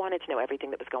was she wanted to know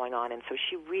everything that was going on, and so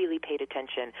she really paid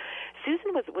attention.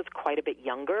 Susan was quite a bit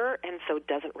younger, and so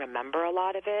doesn't remember a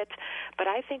lot of it. But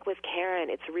I think with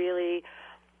Karen, it's really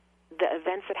the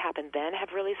events that happened then have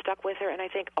really stuck with her, and I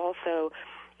think also,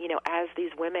 as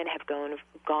these women have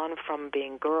gone from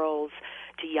being girls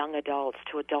to young adults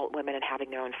to adult women and having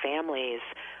their own families,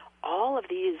 all of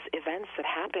these events that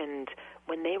happened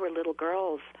when they were little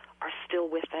girls are still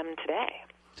with them today.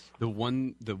 The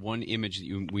one image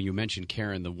that when you mentioned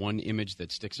Karen, the one image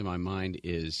that sticks in my mind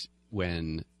is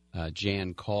when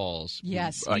Jan calls.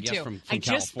 Yes, me too. From I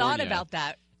just thought California. about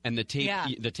that. And the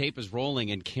tape is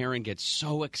rolling, and Karen gets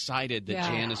so excited that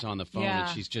Jan is on the phone, and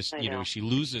she's just, she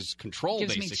loses control.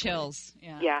 Gives basically. me chills.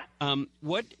 Yeah.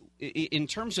 What, in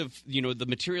terms of the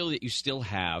material that you still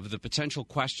have, the potential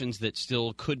questions that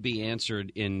still could be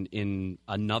answered in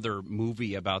another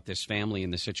movie about this family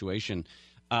and the situation,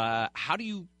 how do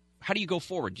you go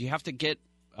forward? Do you have to get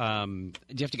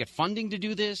funding to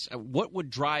do this? What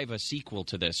would drive a sequel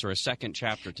to this or a second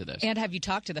chapter to this? And have you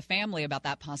talked to the family about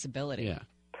that possibility? Yeah.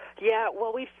 Yeah,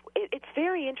 well, it's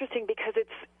very interesting because it's,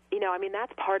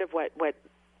 that's part of what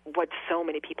so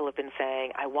many people have been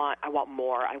saying. I want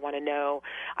more. I want to know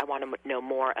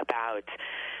more about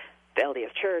the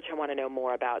LDS Church. I want to know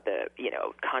more about the,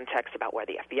 context about where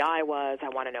the FBI was. I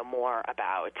want to know more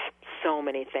about so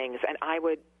many things, and I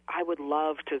would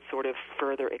love to sort of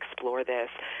further explore this.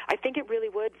 I think it really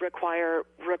would require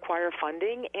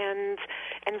funding and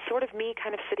sort of me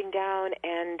kind of sitting down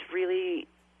and really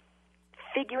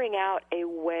figuring out a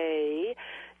way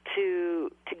to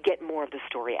get more of the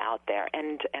story out there,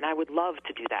 and I would love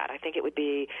to do that. I think it would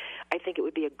be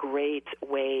a great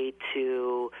way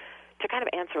to kind of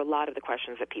answer a lot of the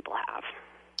questions that people have.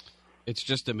 It's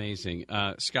just amazing.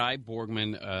 Skye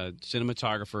Borgman,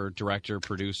 cinematographer, director,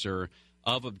 producer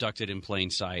of Abducted in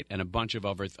Plain Sight, and a bunch of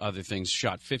other things,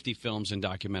 shot 50 films and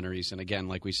documentaries, and again,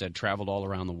 like we said, traveled all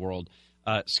around the world.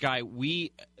 Skye,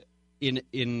 we, I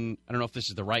don't know if this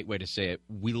is the right way to say it,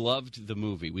 we loved the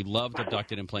movie. We loved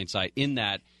Abducted in Plain Sight in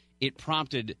that it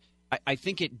prompted, I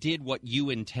think it did what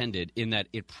you intended, in that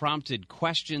it prompted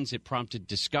questions, it prompted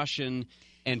discussion,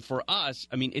 and for us,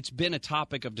 I mean, it's been a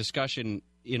topic of discussion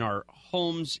in our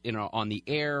homes, on the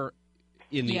air,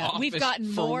 in the office. We've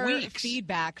gotten for more weeks.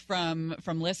 feedback from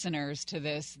listeners to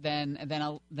this than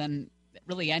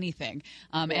really anything.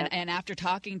 And after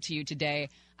talking to you today,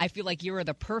 I feel like you are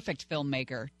the perfect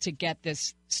filmmaker to get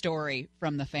this story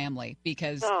from the family,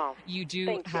 because you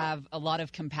do have a lot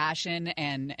of compassion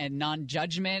and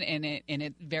non-judgment, and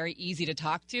it's very easy to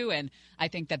talk to. And I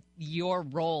think that your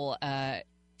role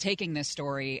taking this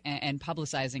story and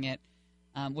publicizing it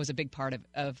was a big part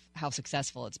of how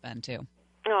successful it's been, too.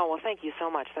 Oh, well, thank you so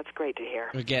much. That's great to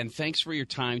hear. Again, thanks for your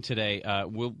time today.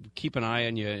 We'll keep an eye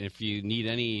on you if you need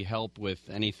any help with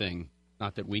anything.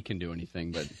 Not that we can do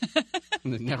anything, but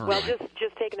never mind. Well,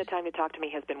 just taking the time to talk to me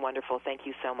has been wonderful. Thank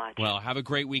you so much. Well, have a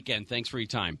great weekend. Thanks for your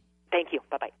time. Thank you.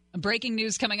 Bye-bye. Breaking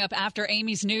news coming up after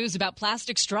Amy's news about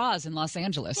plastic straws in Los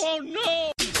Angeles. Oh,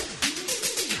 no!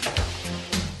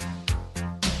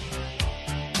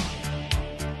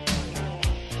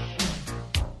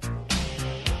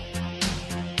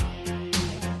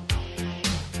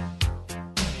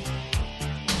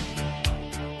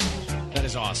 That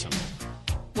is awesome.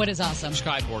 What is awesome?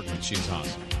 Skye Borgman, she's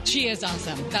awesome. She is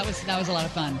awesome. That was a lot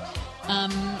of fun.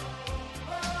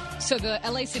 So the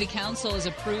LA City Council has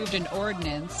approved an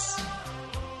ordinance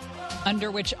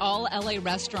under which all LA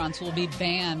restaurants will be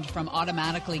banned from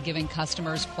automatically giving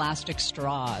customers plastic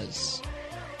straws.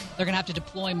 They're going to have to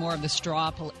deploy more of the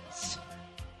straw police.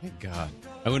 Thank God.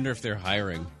 I wonder if they're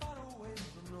hiring.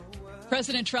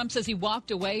 President Trump says he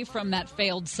walked away from that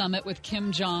failed summit with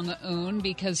Kim Jong-un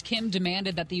because Kim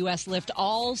demanded that the U.S. lift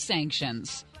all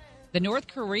sanctions. The North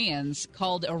Koreans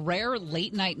called a rare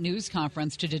late-night news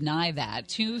conference to deny that.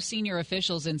 Two senior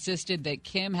officials insisted that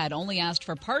Kim had only asked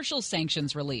for partial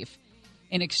sanctions relief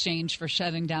in exchange for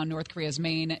shutting down North Korea's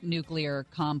main nuclear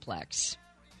complex.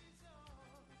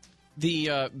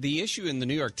 The issue in the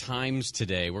New York Times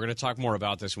today, we're going to talk more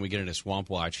about this when we get into Swamp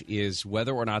Watch, is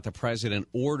whether or not the president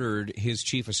ordered his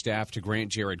chief of staff to grant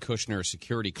Jared Kushner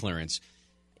security clearance,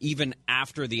 even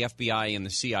after the FBI and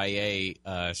the CIA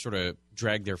sort of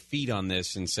dragged their feet on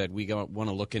this and said, we want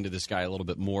to look into this guy a little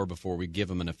bit more before we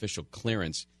give him an official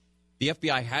clearance. The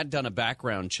FBI had done a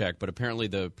background check, but apparently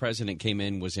the president came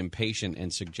in, was impatient,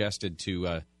 and suggested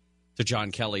to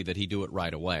John Kelly that he do it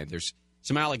right away. There's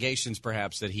some allegations,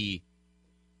 perhaps, that he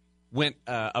went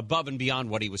above and beyond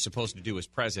what he was supposed to do as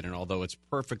president, although it's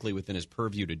perfectly within his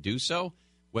purview to do so.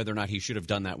 Whether or not he should have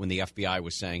done that when the FBI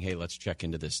was saying, hey, let's check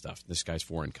into this stuff. This guy's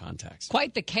foreign contacts.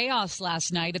 Quite the chaos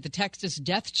last night at the Texas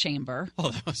death chamber.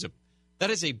 Oh, that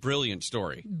is a brilliant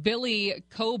story. Billy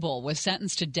Coble was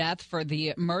sentenced to death for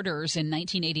the murders in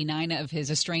 1989 of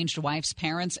his estranged wife's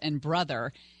parents and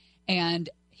brother. And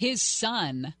his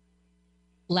son,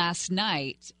 last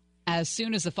night, as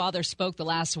soon as the father spoke the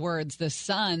last words, the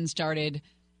son started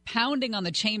pounding on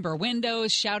the chamber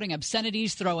windows, shouting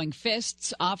obscenities, throwing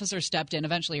fists. Officers stepped in,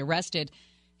 eventually arrested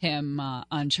him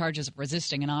on charges of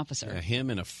resisting an officer. Yeah, him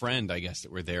and a friend, I guess,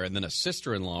 that were there. And then a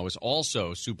sister-in-law was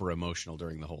also super emotional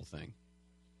during the whole thing.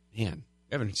 Man,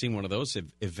 I haven't seen one of those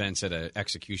events at an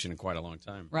execution in quite a long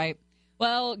time. Right.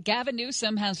 Well, Gavin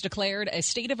Newsom has declared a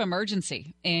state of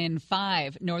emergency in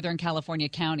 5 Northern California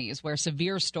counties where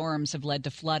severe storms have led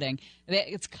to flooding.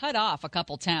 It's cut off a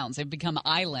couple towns. They've become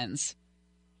islands.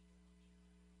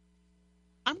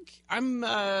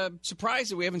 I'm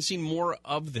surprised that we haven't seen more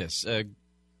of this.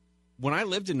 When I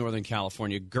lived in Northern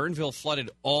California, Guerneville flooded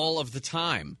all of the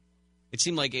time. It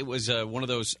seemed like it was one of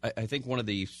those, I think one of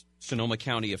the Sonoma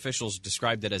County officials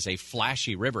described it as a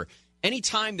flashy river.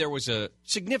 Anytime there was a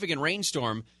significant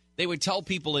rainstorm, they would tell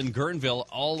people in Guerneville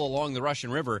all along the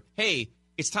Russian River, hey,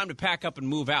 it's time to pack up and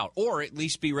move out, or at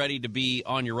least be ready to be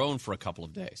on your own for a couple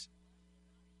of days.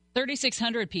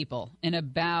 3,600 people in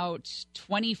about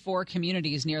 24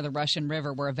 communities near the Russian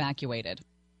River were evacuated.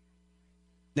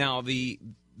 Now,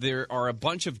 there are a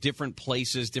bunch of different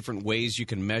places, different ways you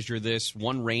can measure this.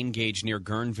 One rain gauge near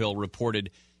Guerneville reported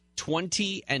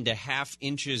 20.5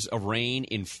 inches of rain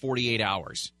in 48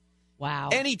 hours. Wow.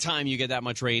 Anytime you get that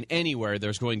much rain anywhere,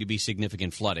 there's going to be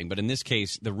significant flooding. But in this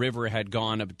case, the river had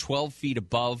gone up 12 feet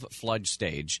above flood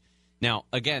stage. Now,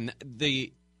 again,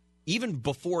 even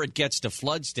before it gets to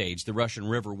flood stage, the Russian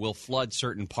River will flood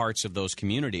certain parts of those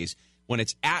communities. When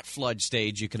it's at flood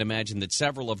stage, you can imagine that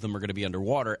several of them are going to be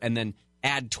underwater, and then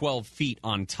add 12 feet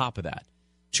on top of that.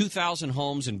 2,000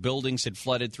 homes and buildings had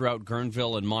flooded throughout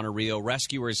Guerneville and Monterey.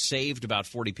 Rescuers saved about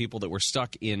 40 people that were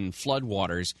stuck in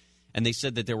floodwaters. And they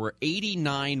said that there were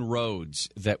 89 roads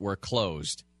that were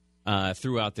closed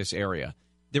throughout this area.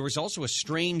 There was also a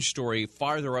strange story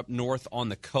farther up north on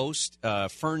the coast,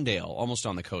 Ferndale, almost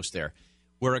on the coast there,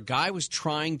 where a guy was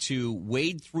trying to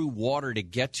wade through water to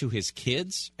get to his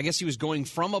kids. I guess he was going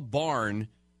from a barn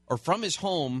or from his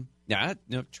home. Try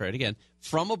it again.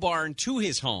 From a barn to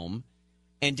his home.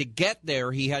 And to get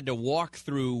there, he had to walk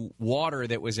through water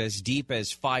that was as deep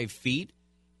as 5 feet.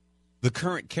 The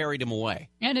current carried him away.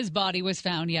 And his body was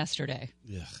found yesterday.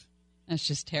 Ugh. That's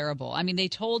just terrible. I mean, they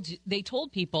told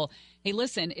people, hey,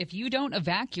 listen, if you don't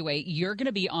evacuate, you're going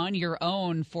to be on your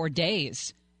own for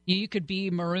days. You could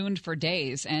be marooned for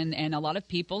days. And a lot of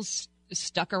people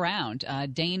stuck around.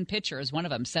 Dane Pitcher is one of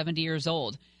them, 70 years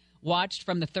old. Watched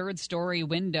from the third-story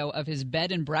window of his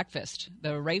bed and breakfast, the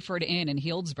Rayford Inn in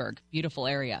Healdsburg, beautiful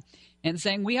area, and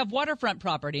saying, we have waterfront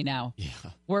property now. Yeah.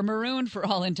 We're marooned for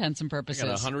all intents and purposes. I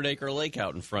got a 100-acre lake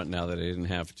out in front now that I didn't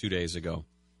have 2 days ago.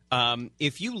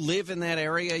 If you live in that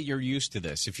area, you're used to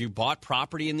this. If you bought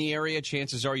property in the area,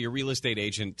 chances are your real estate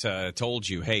agent told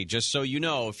you, hey, just so you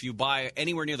know, if you buy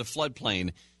anywhere near the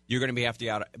floodplain, you're going to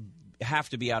have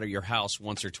to be out of your house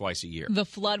once or twice a year. The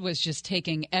flood was just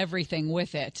taking everything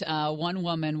with it. One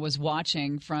woman was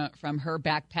watching from her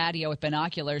back patio with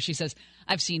binoculars. She says,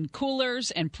 I've seen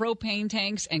coolers and propane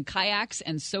tanks and kayaks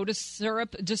and soda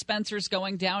syrup dispensers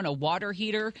going down, a water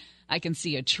heater. I can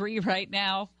see a tree right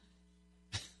now.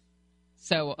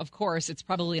 So, of course, it's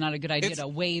probably not a good idea to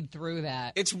wade through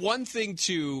that. It's one thing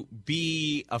to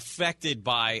be affected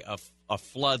by a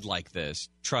flood like this.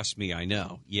 Trust me, I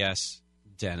know. Yes.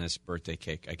 Dennis, birthday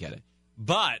cake, I get it.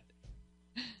 But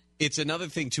it's another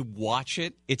thing to watch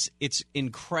it. It's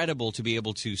incredible to be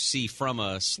able to see from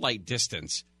a slight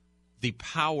distance the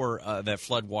power that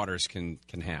floodwaters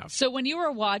can have. So when you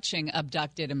were watching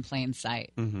Abducted in plain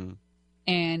sight,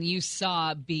 and you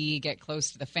saw B get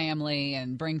close to the family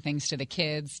and bring things to the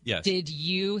kids, yes. Did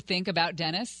you think about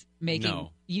Dennis?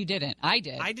 No. You didn't. I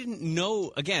did. I didn't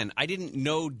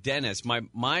know Dennis.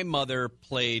 My mother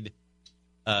played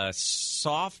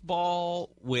softball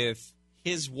with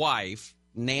his wife,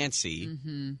 Nancy.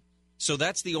 Mm-hmm. So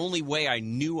that's the only way I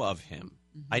knew of him.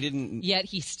 Mm-hmm. I didn't. Yet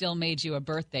he still made you a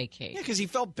birthday cake. Yeah, because he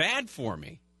felt bad for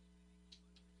me.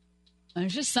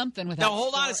 There's just something with that. Now,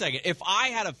 hold on a second. If I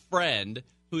had a friend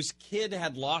whose kid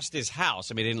had lost his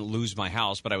house, I mean, I didn't lose my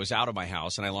house, but I was out of my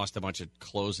house and I lost a bunch of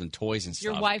clothes and toys and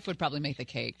stuff. Your wife would probably make the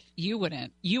cake. You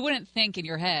wouldn't. You wouldn't think in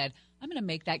your head, I'm going to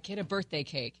make that kid a birthday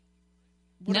cake.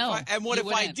 What if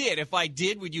I did? If I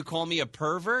did, would you call me a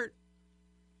pervert?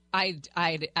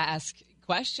 I'd ask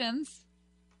questions.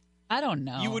 I don't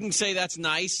know. You wouldn't say that's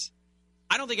nice?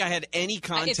 I don't think I had any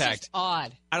contact. It's just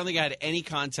odd. I don't think I had any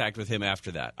contact with him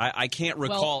after that. I can't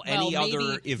recall any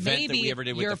other event that we ever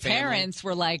did with the family. Your parents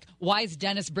were like, why is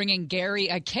Dennis bringing Gary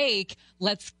a cake?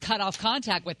 Let's cut off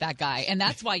contact with that guy. And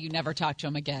that's why you never talked to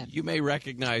him again. You may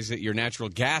recognize that your natural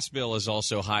gas bill is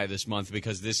also high this month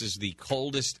because this is the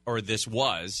coldest, or this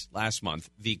was last month,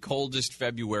 the coldest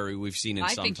February we've seen in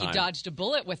some time. I think you dodged a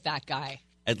bullet with that guy.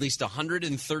 At least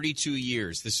 132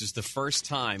 years, this is the first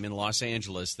time in Los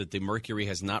Angeles that the mercury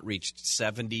has not reached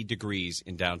 70 degrees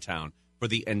in downtown for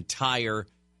the entire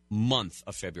month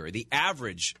of February. The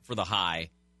average for the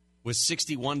high was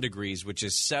 61 degrees, which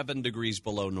is 7 degrees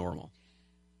below normal.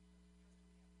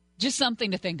 Just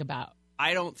something to think about.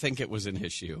 I don't think it was an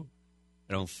issue.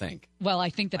 I don't think. Well,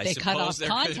 I think that they cut off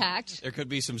contact. There could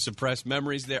be some suppressed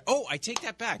memories there. Oh, I take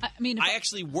that back. I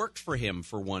actually worked for him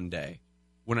for one day.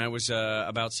 When I was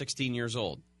about 16 years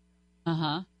old.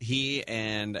 Uh-huh. He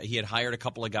had hired a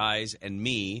couple of guys and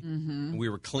me. Mm-hmm. We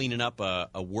were cleaning up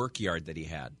a work yard that he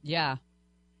had. Yeah.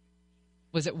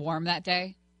 Was it warm that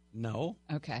day? No.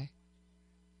 Okay.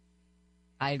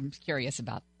 I'm curious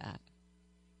about that.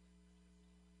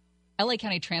 LA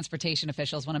County transportation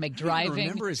officials want to make driving, I don't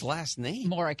remember his last name,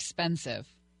 more expensive.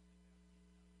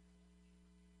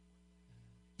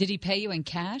 Did he pay you in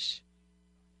cash?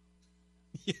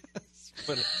 Yes.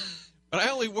 But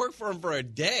I only worked for him for a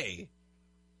day.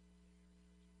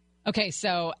 Okay,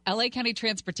 so LA County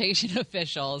transportation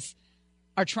officials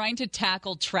are trying to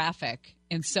tackle traffic,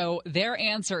 and so their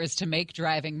answer is to make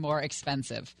driving more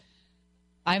expensive.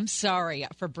 I'm sorry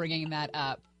for bringing that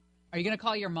up. Are you going to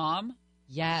call your mom?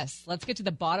 Yes. Let's get to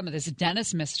the bottom of this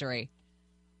dentist mystery.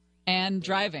 And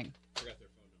driving.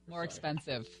 More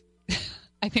expensive.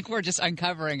 I think we're just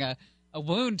uncovering a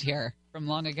wound here from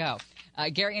long ago.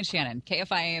 Gary and Shannon,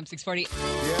 KFI AM 640.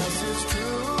 Yes, it's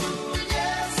true.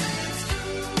 Yes, it's true.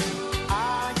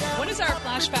 What is our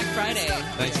Flashback Friday?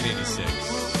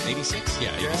 1986. 86?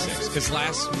 Yeah, 86. Because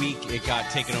last week it got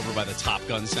taken over by the Top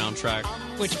Gun soundtrack.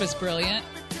 Which was brilliant.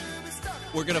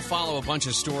 We're going to follow a bunch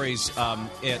of stories. At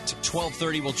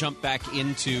 12:30, we'll jump back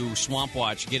into Swamp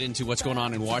Watch, get into what's going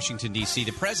on in Washington, D.C.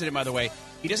 The president, by the way,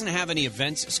 he doesn't have any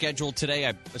events scheduled today.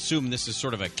 I assume this is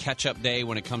sort of a catch-up day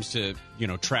when it comes to,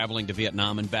 traveling to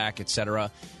Vietnam and back, et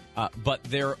cetera. But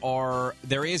there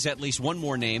is at least one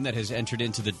more name that has entered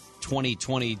into the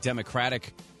 2020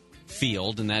 Democratic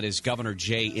field, and that is Governor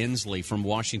Jay Inslee from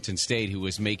Washington State, who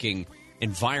is making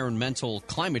environmental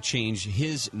climate change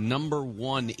his number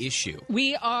one issue.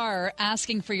 We are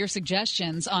asking for your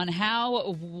suggestions on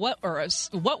what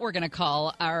we're going to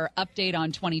call our update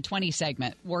on 2020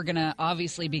 segment. We're going to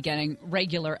obviously be getting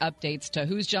regular updates to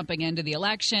who's jumping into the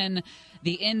election,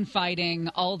 the infighting,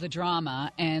 all the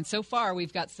drama. And so far,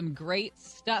 we've got some great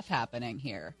stuff happening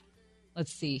here.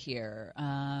 Let's see here.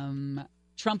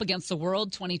 Trump against the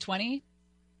world 2020.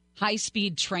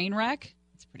 High-speed train wreck.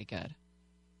 That's pretty good.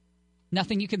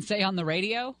 Nothing you can say on the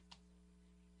radio?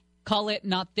 Call it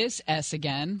Not This S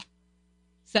Again.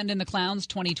 Send in the Clowns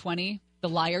 2020. The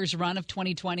Liar's Run of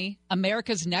 2020.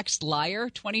 America's Next Liar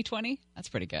 2020. That's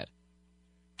pretty good.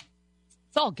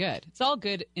 It's all good. It's all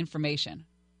good information.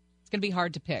 It's going to be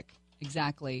hard to pick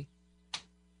exactly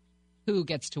who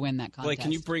gets to win that contest. Blake,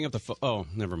 can you bring up the phone? Oh,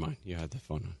 never mind. You had the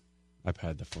phone on. I've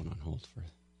had the phone on hold for. Do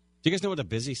you guys know what a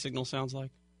busy signal sounds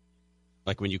like?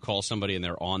 Like when you call somebody and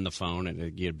they're on the phone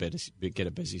and you get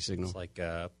a busy signal? It's like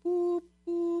boop,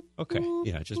 boop. Okay. Boop,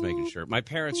 yeah, just making sure. My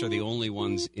parents are the only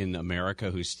ones in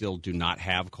America who still do not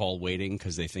have call waiting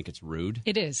because they think it's rude.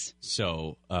 It is.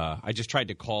 So I just tried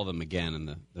to call them again and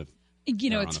the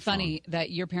it's funny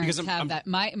that your parents have that.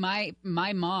 My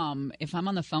mom, if I'm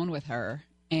on the phone with her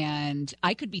and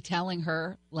I could be telling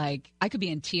her, like, I could be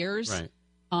in tears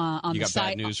on the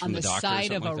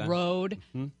side of a road.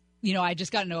 Mm-hmm. I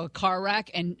just got into a car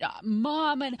wreck, and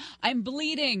Mom, and I'm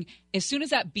bleeding. As soon as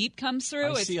that beep comes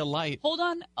through, I see a light. Hold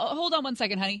on 1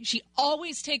 second, honey. She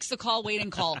always takes the call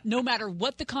waiting call, no matter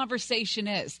what the conversation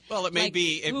is. Well, it may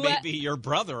be your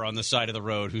brother on the side of the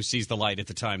road who sees the light at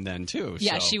the time then, too.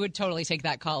 Yeah, so. She would totally take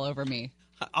that call over me.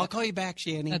 I'll call you back,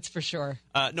 Shanny. That's for sure.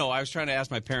 No, I was trying to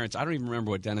ask my parents. I don't even remember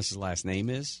what Dennis's last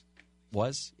name is.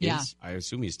 Yeah. I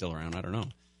assume he's still around. I don't know.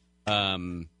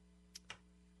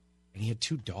 And he had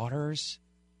 2 daughters,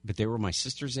 but they were my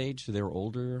sister's age, so they were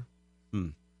older.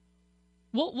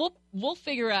 We'll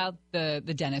figure out the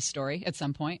dentist story at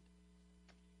some point.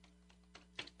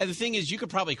 And the thing is, you could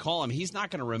probably call him. He's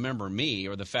not going to remember me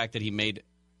or the fact that he made.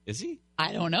 Is he?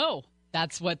 I don't know.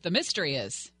 That's what the mystery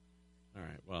is. All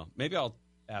right. Well, maybe I'll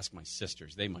ask my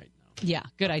sisters. They might know. Yeah,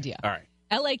 good idea. All right.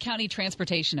 L.A. County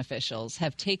transportation officials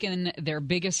have taken their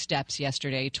biggest steps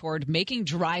yesterday toward making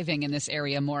driving in this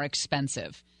area more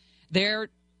expensive. They're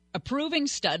approving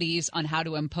studies on how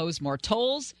to impose more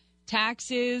tolls,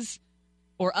 taxes,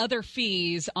 or other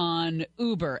fees on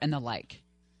Uber and the like.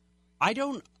 I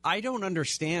don't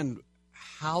understand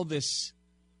how this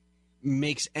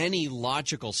makes any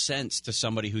logical sense to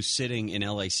somebody who's sitting in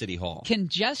L.A. City Hall.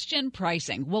 Congestion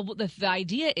pricing. Well, the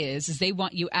idea is they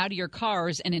want you out of your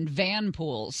cars and in van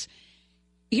pools.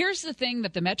 Here's the thing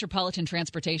that the Metropolitan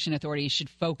Transportation Authority should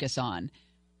focus on.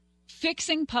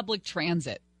 Fixing public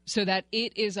transit so that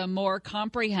it is a more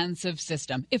comprehensive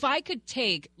system. If I could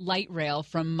take light rail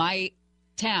from my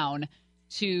town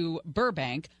to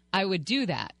Burbank, I would do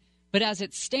that. But as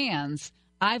it stands,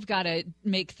 I've got to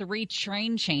make 3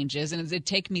 train changes, and it'd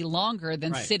take me longer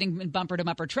than sitting in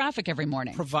bumper-to-bumper traffic every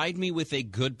morning. Provide me with a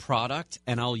good product,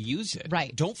 and I'll use it.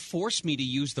 Right. Don't force me to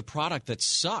use the product that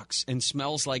sucks and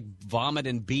smells like vomit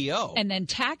and BO. And then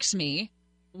tax me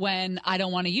when I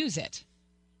don't want to use it.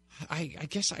 I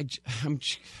guess I'm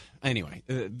anyway,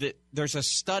 there's a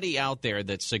study out there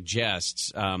that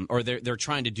suggests, or they're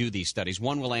trying to do these studies.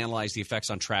 One will analyze the effects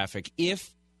on traffic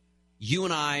if you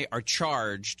and I are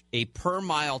charged a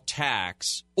per-mile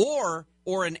tax or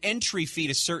an entry fee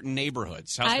to certain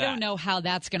neighborhoods. How's that? I don't know how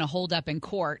that's going to hold up in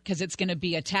court because it's going to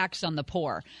be a tax on the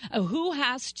poor. Who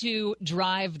has to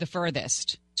drive the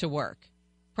furthest to work?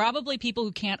 Probably people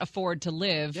who can't afford to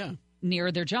live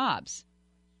near their jobs.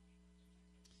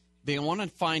 They want to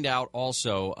find out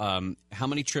also how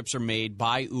many trips are made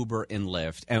by Uber and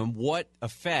Lyft and what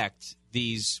effect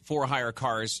these for-hire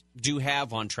cars do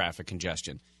have on traffic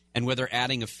congestion. and whether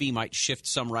adding a fee might shift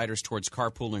some riders towards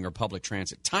carpooling or public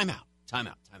transit. Time out.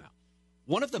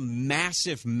 One of the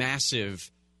massive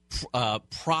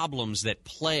problems that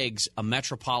plagues a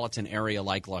metropolitan area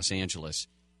like Los Angeles,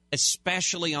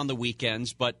 especially on the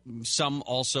weekends, but some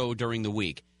also during the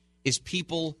week, is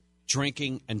people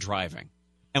drinking and driving.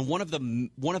 And one of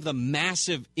the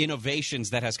massive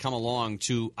innovations that has come along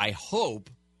to, I hope,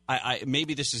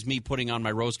 maybe this is me putting on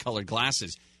my rose-colored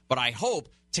glasses, but I hope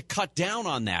to cut down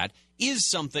on that is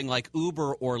something like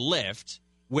Uber or Lyft,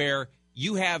 where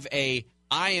you have I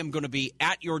am going to be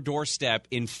at your doorstep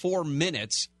in 4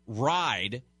 minutes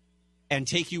ride and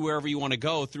take you wherever you want to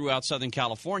go throughout Southern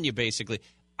California, basically.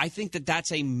 I think that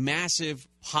that's a massive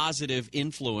positive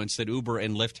influence that Uber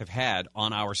and Lyft have had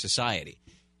on our society.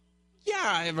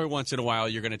 Yeah, every once in a while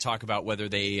you're going to talk about whether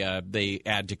they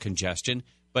add to congestion,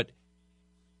 but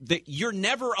you're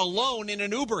never alone in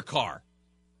an Uber car.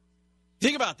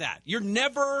 Think about that. You're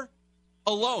never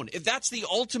alone. If that's the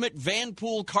ultimate van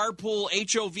pool, carpool,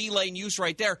 HOV lane use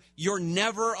right there, you're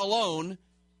never alone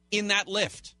in that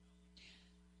Lyft.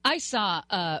 I saw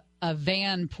a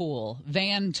van pool,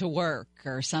 van to work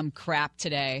or some crap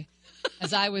today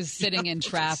as I was sitting in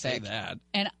traffic. Say that.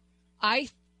 And I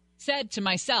said to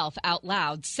myself out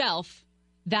loud,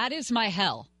 that is my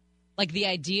hell. Like the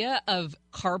idea of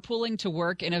carpooling to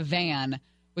work in a van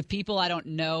with people I don't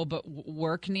know but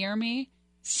work near me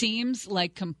seems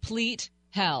like complete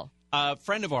hell. A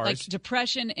friend of ours. Like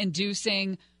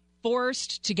depression-inducing,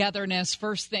 forced togetherness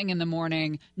first thing in the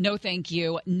morning. No, thank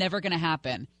you. Never going to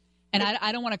happen. And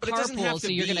I don't want to carpool, so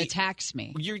you're going to tax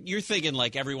me. You're thinking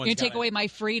like everyone's going to take away my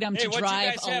freedom to drive alone. Hey, what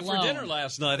you guys have for dinner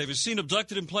last night? Have you seen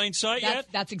Abducted in Plain Sight yet?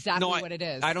 That's exactly what it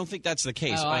is. I don't think that's the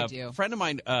case. Oh, I do. A friend of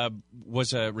mine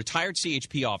was a retired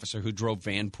CHP officer who drove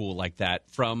van pool like that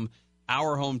from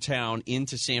our hometown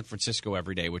into San Francisco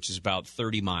every day, which is about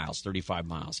 35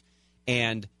 miles,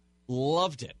 and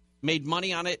loved it. Made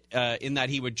money on it in that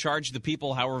he would charge the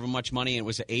people however much money, and it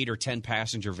was an 8 or 10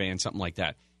 passenger van, something like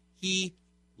that. He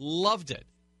loved it.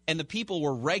 And the people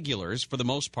were regulars for the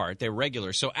most part. They were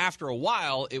regulars. So after a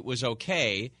while, it was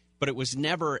okay, but it was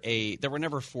never there were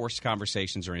never forced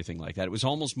conversations or anything like that. It was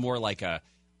almost more like a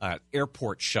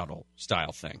airport shuttle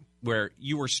style thing where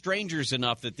you were strangers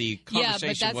enough that the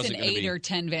conversation wasn't going to be. Yeah, but that's an 8 or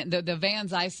 10 van. The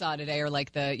vans I saw today are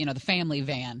like the family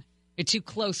van. You're too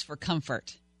close for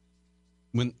comfort.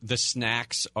 When the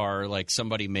snacks are like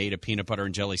somebody made a peanut butter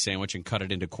and jelly sandwich and cut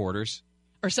it into quarters.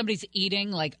 Or somebody's eating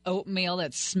like oatmeal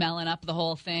that's smelling up the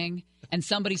whole thing, and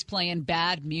somebody's playing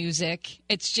bad music.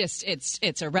 It's just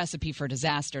it's a recipe for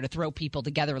disaster to throw people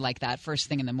together like that first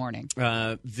thing in the morning.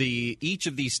 Each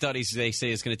of these studies, they say,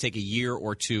 is going to take a year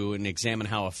or two and examine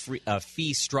how a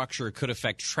fee structure could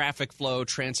affect traffic flow,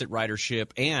 transit ridership,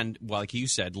 and, like you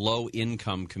said,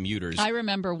 low-income commuters. I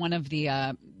remember one of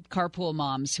the carpool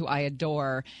moms who I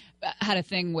adore had a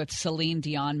thing with Celine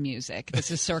Dion music. This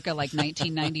is circa like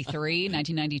 1993,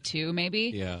 1992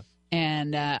 maybe. Yeah.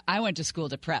 And I went to school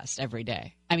depressed every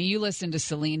day. I mean, you listen to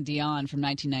Celine Dion from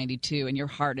 1992 and your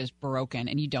heart is broken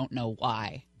and you don't know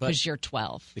why because you're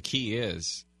 12. The key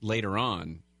is later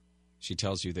on, she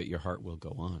tells you that your heart will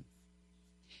go on.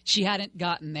 She hadn't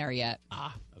gotten there yet.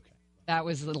 Ah, okay. That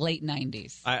was the late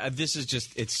 90s. This is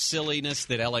just, it's silliness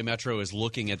that LA Metro is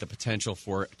looking at the potential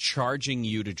for charging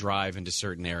you to drive into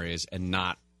certain areas and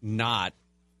not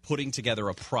putting together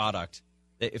a product.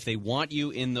 If they want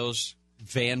you in those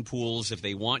van pools, if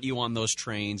they want you on those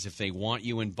trains, if they want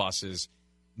you in buses,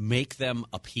 make them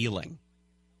appealing.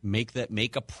 Make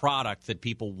a product that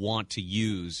people want to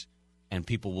use and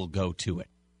people will go to it.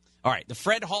 All right, the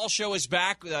Fred Hall Show is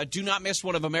back. Do not miss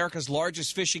one of America's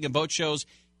largest fishing and boat shows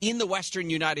in the western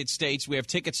United States. We have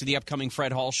tickets to the upcoming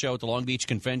Fred Hall Show at the Long Beach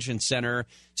Convention Center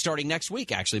starting next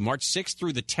week, actually, March 6th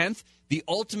through the 10th. The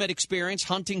ultimate experience,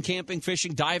 hunting, camping,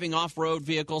 fishing, diving, off-road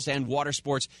vehicles, and water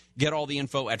sports. Get all the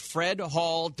info at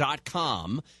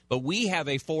fredhall.com. But we have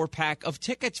a 4-pack of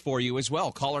tickets for you as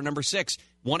well. Caller number 6,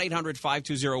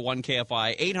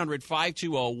 1-800-520-1KFI,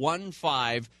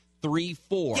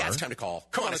 800-520-1534. Yeah, it's time to call.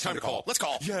 Come on, it's time to call. Let's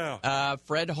call. Yeah.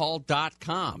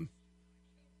 fredhall.com.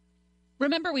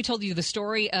 Remember we told you the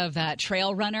story of that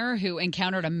trail runner who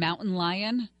encountered a mountain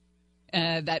lion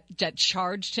that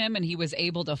charged him and he was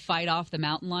able to fight off the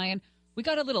mountain lion? We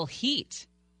got a little heat.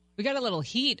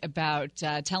 About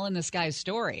telling this guy's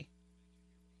story.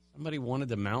 Somebody wanted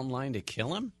the mountain lion to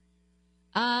kill him?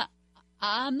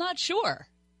 I'm not sure.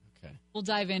 Okay. We'll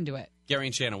dive into it. Gary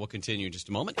and Shannon will continue in just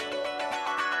a moment.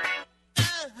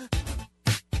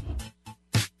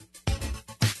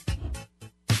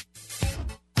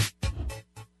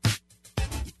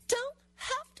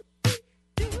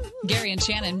 Gary and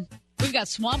Shannon, we've We've got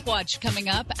Swamp Watch coming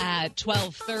up at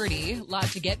 12:30. A lot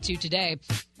to get to today.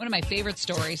 One of my favorite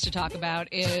stories to talk about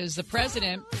is the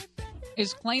president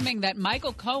is claiming that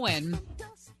Michael Cohen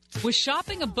was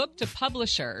shopping a book to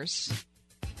publishers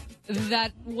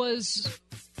that was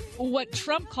what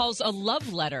Trump calls a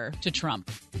love letter to Trump.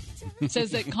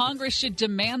 Says that Congress should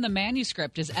demand the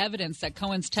manuscript as evidence that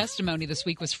Cohen's testimony this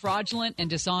week was fraudulent and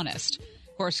dishonest.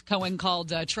 Of course, Cohen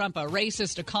called Trump a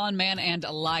racist, a con man, and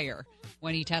a liar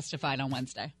when he testified on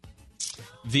Wednesday.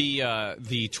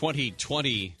 The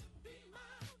 2020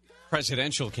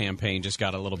 presidential campaign just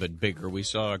got a little bit bigger. We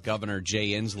saw Governor Jay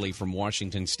Inslee from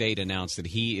Washington State announce that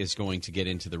he is going to get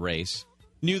into the race.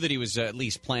 Knew that he was at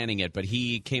least planning it, but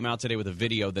he came out today with a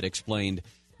video that explained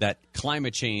that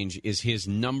climate change is his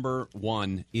number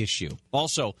one issue.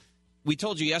 Also, we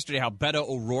told you yesterday how Beto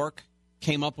O'Rourke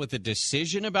came up with a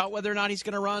decision about whether or not he's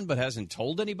going to run, but hasn't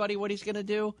told anybody what he's going to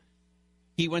do.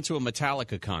 He went to a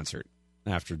Metallica concert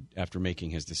after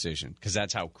making his decision, because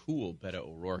that's how cool Beto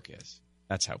O'Rourke is.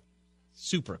 That's how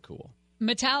super cool.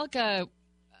 Metallica,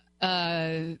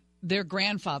 they're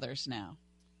grandfathers now,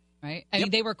 right? I mean,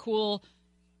 they were cool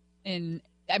in...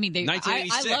 I mean, I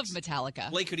love Metallica.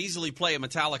 Blake could easily play a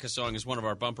Metallica song as one of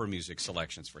our bumper music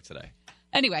selections for today.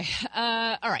 Anyway,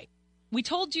 all right. We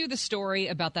told you the story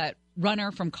about that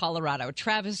runner from Colorado,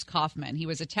 Travis Kaufman. He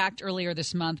was attacked earlier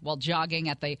this month while jogging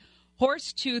at the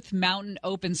Horsetooth Mountain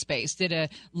Open Space. Did a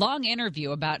long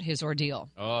interview about his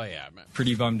ordeal. Oh, yeah.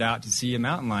 Pretty bummed out to see a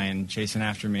mountain lion chasing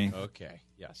after me. Okay,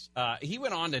 yes. He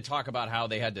went on to talk about how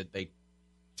they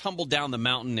tumbled down the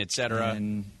mountain, etc.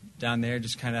 And down there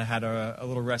just kind of had a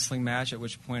little wrestling match, at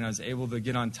which point I was able to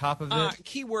get on top of it.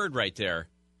 Key word right there,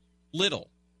 little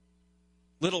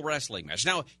wrestling match.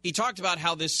 Now, he talked about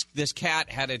how this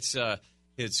cat had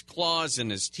its claws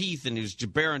and his teeth, and he was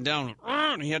bearing down,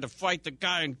 and he had to fight the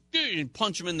guy and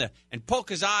punch him and poke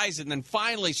his eyes, and then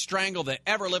finally strangle the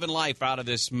ever-living life out of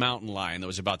this mountain lion that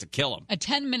was about to kill him. A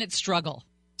 10-minute struggle.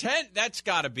 That's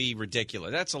got to be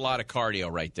ridiculous. That's a lot of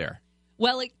cardio right there.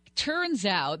 Well, it turns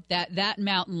out that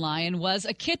mountain lion was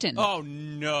a kitten. Oh,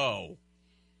 no.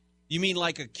 You mean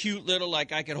like a cute little,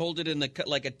 like I could hold it in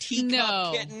like a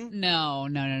teacup kitten? No.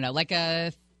 Like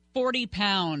a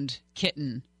 40-pound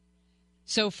kitten.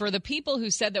 So for the people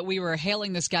who said that we were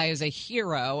hailing this guy as a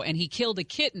hero and he killed a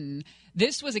kitten,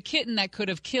 this was a kitten that could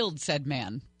have killed said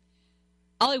man.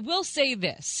 I will say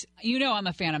this. You know I'm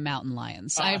a fan of mountain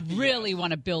lions. I really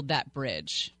want to build that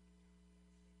bridge.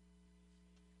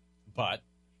 But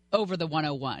over the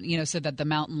 101, so that the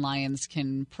mountain lions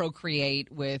can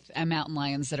procreate with mountain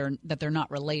lions that they're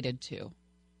not related to.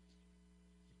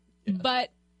 Yeah.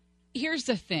 But here's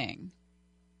the thing.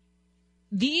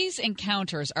 These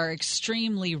encounters are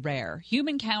extremely rare.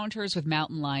 Human encounters with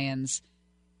mountain lions,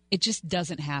 it just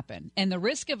doesn't happen. And the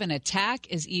risk of an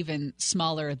attack is even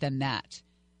smaller than that.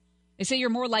 They say you're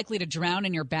more likely to drown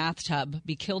in your bathtub,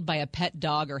 be killed by a pet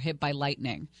dog, or hit by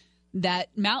lightning. That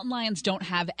mountain lions don't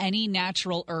have any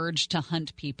natural urge to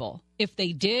hunt people. If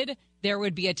they did, there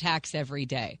would be attacks every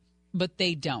day. But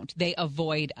they don't. They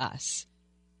avoid us.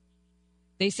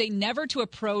 They say never to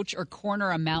approach or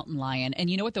corner a mountain lion. And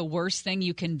you know what the worst thing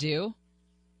you can do?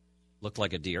 Look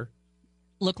like a deer?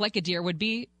 Look like a deer would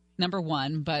be number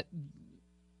one. But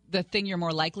the thing you're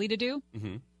more likely to do?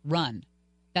 Mm-hmm. Run.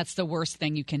 That's the worst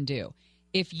thing you can do.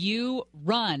 If you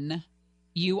run,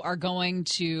 you are going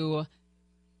to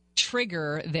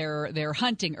trigger their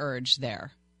hunting urge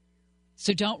there.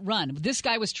 So don't run. This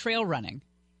guy was trail running.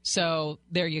 So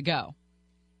there you go.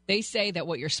 They say that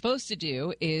what you're supposed to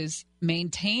do is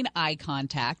maintain eye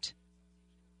contact,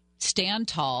 stand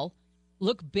tall,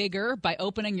 look bigger by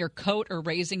opening your coat or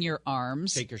raising your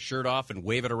arms. Take your shirt off and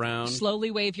wave it around.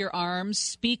 Slowly wave your arms,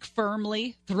 speak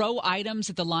firmly, throw items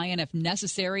at the lion if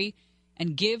necessary,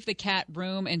 and give the cat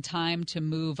room and time to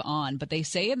move on. But they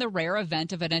say in the rare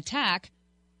event of an attack,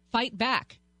 fight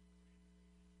back.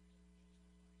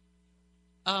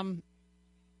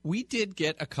 We did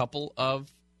get a couple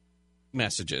of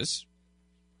messages.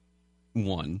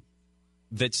 One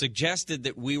that suggested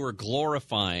that we were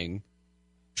glorifying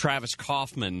Travis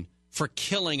Kaufman for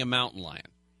killing a mountain lion.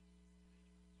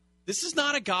 This is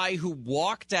not a guy who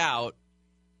walked out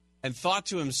and thought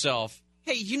to himself,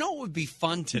 hey, you know what would be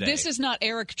fun today? This is not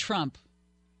Eric Trump.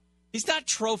 He's not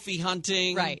trophy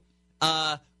hunting. Right.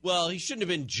 Well, he shouldn't have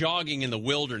been jogging in the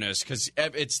wilderness because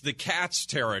it's the cat's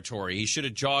territory. He should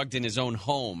have jogged in his own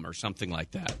home or something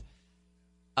like that.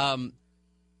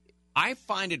 I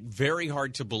find it very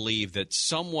hard to believe that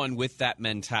someone with that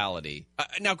mentality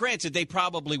now, granted, they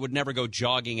probably would never go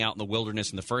jogging out in the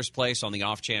wilderness in the first place on the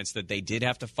off chance that they did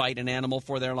have to fight an animal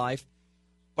for their life.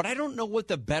 But I don't know what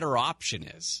the better option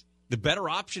is. The better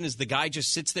option is the guy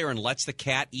just sits there and lets the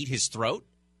cat eat his throat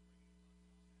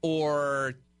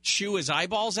or chew his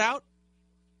eyeballs out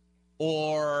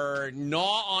or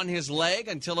gnaw on his leg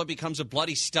until it becomes a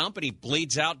bloody stump and he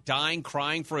bleeds out, dying,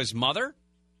 crying for his mother.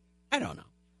 I don't know.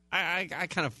 I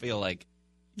kind of feel like,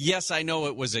 yes, I know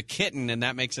it was a kitten and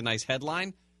that makes a nice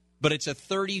headline, but it's a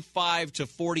 35 to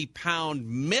 40-pound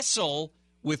missile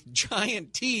with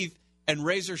giant teeth and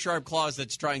razor-sharp claws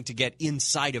that's trying to get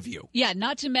inside of you. Yeah,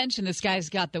 not to mention this guy's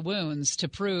got the wounds to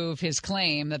prove his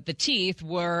claim that the teeth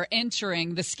were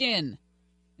entering the skin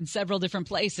in several different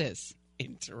places.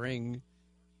 Entering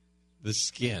the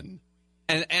skin.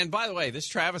 And by the way, this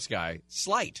Travis guy,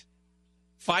 slight.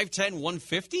 5'10",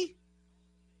 150?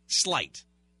 Slight.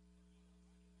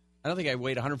 I don't think I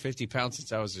weighed 150 pounds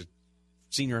since I was a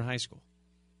senior in high school.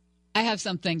 I have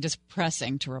something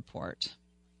depressing to report.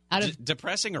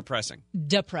 Depressing or pressing?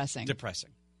 Depressing.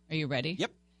 Depressing. Are you ready?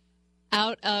 Yep.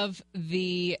 Out of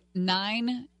the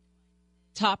 9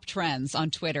 top trends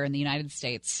on Twitter in the United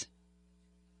States,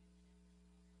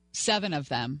 7 of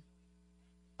them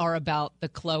are about the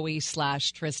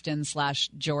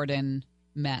Chloe/Tristan/Jordan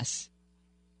mess.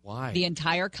 Why? The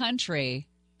entire country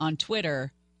on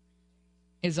Twitter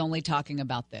is only talking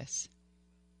about this.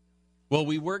 Well,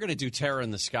 we were going to do Terror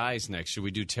in the Skies next. Should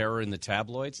we do Terror in the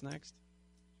Tabloids next?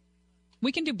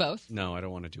 We can do both. No, I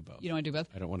don't want to do both. You don't want to do both?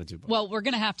 I don't want to do both. Well, we're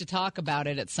going to have to talk about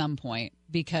it at some point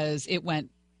because it went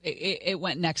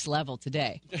next level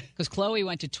today. Because Chloe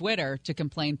went to Twitter to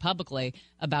complain publicly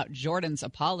about Jordan's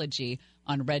apology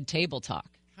on Red Table Talk.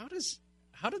 How do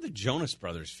the Jonas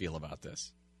Brothers feel about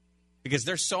this? Because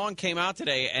their song came out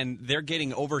today and they're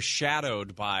getting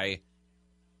overshadowed by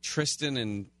Tristan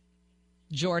and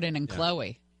Jordan and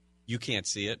Chloe. You can't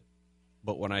see it,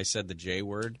 but when I said the J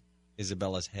word,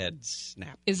 Isabella's head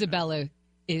snapped. Isabella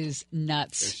is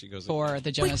nuts she goes for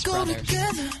the Jonas Brothers.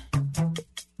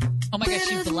 Oh my gosh,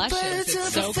 she blushes.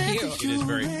 It's so cute. It is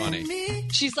very funny.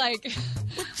 She's like,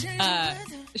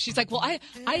 well,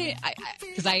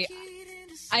 because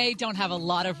I don't have a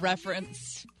lot of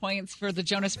reference points for the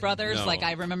Jonas Brothers. No. Like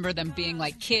I remember them being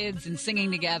like kids and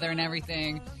singing together and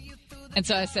everything. And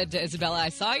so I said to Isabella, I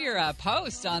saw your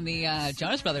post on the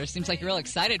Jonas Brothers. Seems like you're real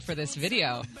excited for this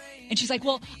video. And she's like,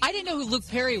 well, I didn't know who Luke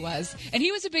Perry was, and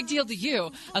he was a big deal to you.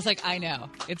 I was like, I know.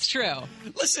 It's true.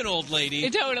 Listen, old lady.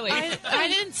 Totally. I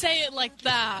didn't say it like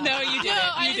that. No, you didn't. No,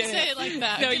 I didn't say it like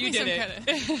that. No, Give you me some didn't.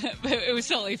 credit. But it was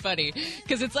totally funny.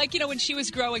 Because it's like, when she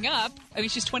was growing up, I mean,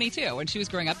 she's 22. When she was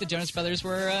growing up, the Jonas Brothers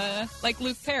were like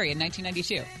Luke Perry in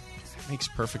 1992. Makes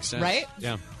perfect sense. Right?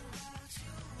 Yeah.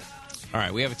 All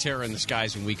right, we have a Terror in the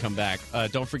Skies when we come back.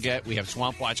 Don't forget, we have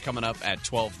Swamp Watch coming up at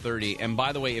 12:30. And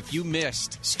by the way, if you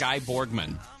missed Skye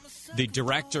Borgman, the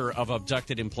director of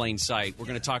Abducted in Plain Sight, we're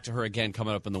going to talk to her again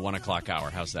coming up in the 1 o'clock hour.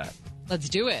 How's that? Let's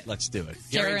do it. Let's do it.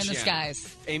 Terror Gary in the Shannon,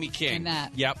 Skies. Amy King. And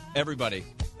that. Yep, everybody.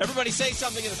 Everybody say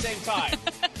something at the same time.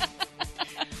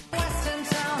 Western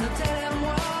town, a dead end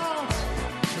world.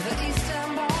 The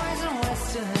Eastern boys and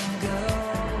Western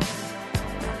girls.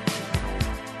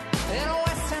 In a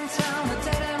Western town, a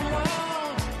dead end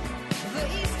world. The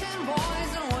Eastern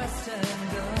boys and Western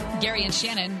girls. Gary and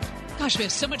Shannon, gosh, we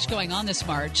have so much going on this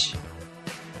March.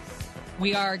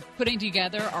 We are putting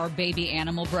together our baby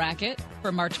animal bracket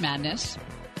for March Madness,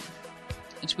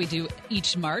 which we do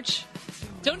each March.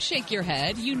 Don't shake your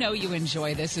head. You know you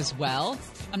enjoy this as well.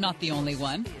 I'm not the only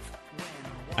one.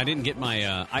 I didn't get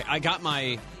my I got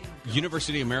my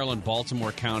University of Maryland,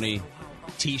 Baltimore County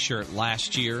T-shirt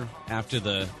last year after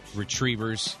the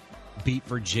Retrievers beat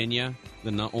Virginia,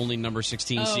 the only number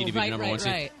 16 seed to be the number 1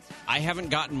 seed. Right. I haven't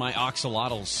gotten my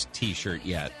Oxalotls T-shirt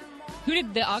yet. Who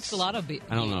did the Oxalotl beat?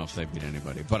 I don't know if they beat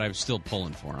anybody, but I'm still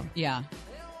pulling for them. Yeah.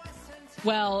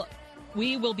 Well,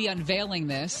 we will be unveiling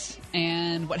this,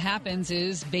 and what happens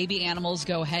is baby animals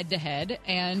go head-to-head,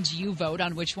 and you vote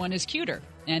on which one is cuter.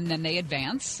 And then they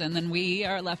advance, and then we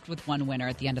are left with one winner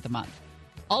at the end of the month.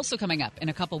 Also coming up in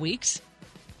a couple weeks,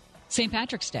 St.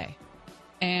 Patrick's Day.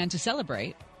 And to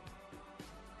celebrate,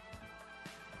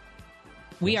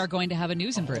 we are going to have a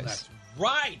News and Brews. That's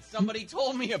right. Somebody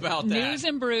told me about that. News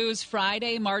and Brews,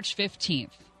 Friday, March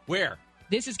 15th. Where?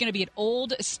 This is going to be at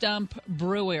Old Stump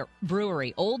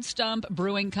Brewery, Old Stump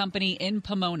Brewing Company in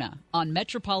Pomona on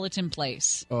Metropolitan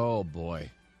Place. Oh, boy.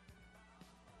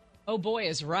 Oh, boy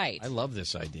is right. I love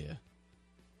this idea.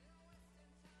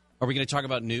 Are we going to talk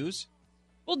about news?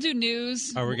 We'll do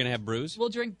news. Are we going to have brews? We'll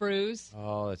drink brews.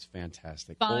 Oh, that's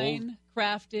fantastic. Fine,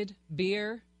 crafted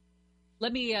beer.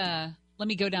 Let me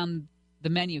go down the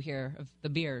menu here of the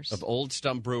beers. Of Old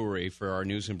Stump Brewery for our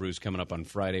News and Brews coming up on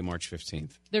Friday, March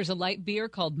 15th. There's a light beer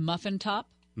called Muffin Top.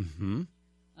 Mm-hmm.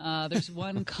 There's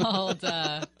one called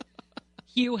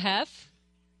Hugh Hef.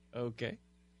 Okay.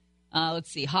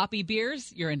 Let's see. Hoppy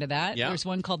beers. You're into that. Yeah. There's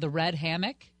one called the Red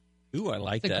Hammock. Ooh, I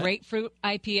like The that. grapefruit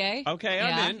IPA. Okay,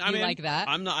 Yeah, I'm you in. like that?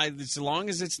 I'm not. As long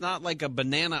as it's not like a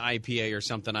banana IPA or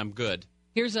something, I'm good.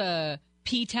 Here's a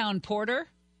P-Town Porter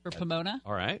for Pomona.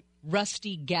 All right.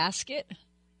 Rusty Gasket.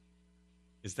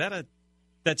 Is that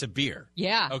that's a beer?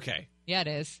 Yeah. Okay. Yeah, it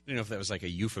is. I didn't know if that was like a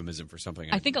euphemism for something.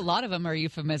 I think a lot of them are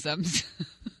euphemisms.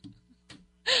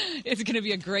 It's going to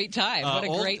be a great time. What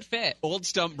a great fit. Old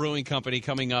Stump Brewing Company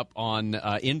coming up on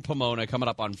in Pomona, coming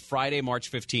up on Friday,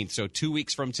 March 15th. So 2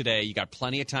 weeks from today, you got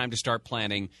plenty of time to start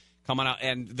planning. Come on out.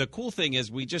 And the cool thing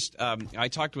is we just I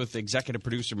talked with executive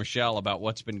producer Michelle about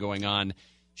what's been going on.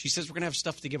 She says we're going to have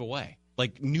stuff to give away,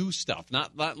 like new stuff,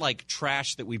 not like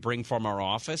trash that we bring from our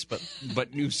office, but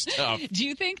new stuff. Do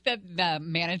you think that the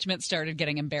management started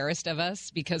getting embarrassed of us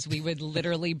because we would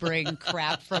literally bring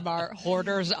crap from our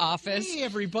hoarder's office? Hey,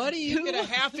 everybody, you get a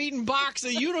half-eaten box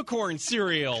of unicorn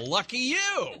cereal. Lucky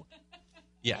you.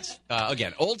 Yes.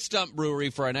 Again, Old Stump Brewery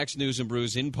for our next News and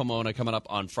Brews in Pomona coming up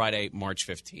on Friday, March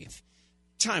 15th.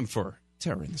 Time for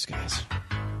Terror in the Skies.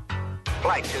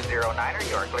 Flight 209er,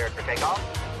 you are cleared for takeoff.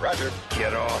 Roger.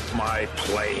 Get off my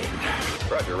plane.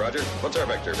 Roger, Roger. What's our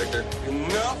vector, Victor?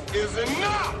 Enough is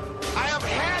enough! I have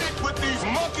had it with these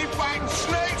monkey-fighting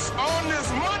snakes on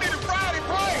this Monday to Friday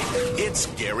plane! It's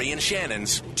Gary and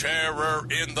Shannon's Terror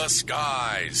in the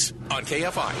Skies on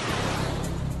KFI.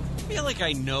 I feel like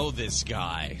I know this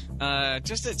guy.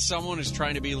 Just that someone is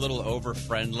trying to be a little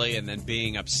over-friendly and then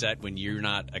being upset when you're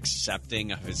not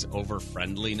accepting of his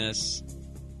over-friendliness.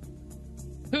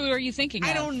 Who are you thinking of?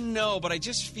 I don't know, but I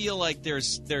just feel like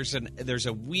there's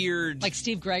a weird... Like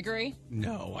Steve Gregory?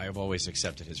 No, I have always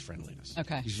accepted his friendliness.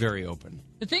 Okay. He's very open.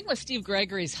 The thing with Steve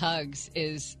Gregory's hugs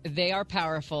is they are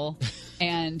powerful,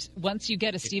 and once you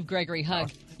get a Steve Gregory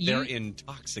hug, they're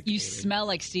intoxicating. You smell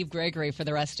like Steve Gregory for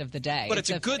the rest of the day. But it's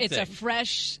a good thing. It's a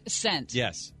fresh scent.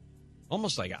 Yes.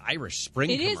 Almost like an Irish Spring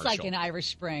It commercial. is like an Irish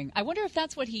Spring. I wonder if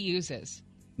that's what he uses.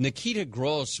 Nikita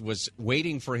Gross was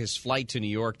waiting for his flight to New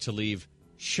York to leave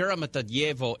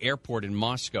Sheremetyevo Airport in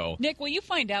Moscow. Nick, will you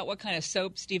find out what kind of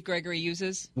soap Steve Gregory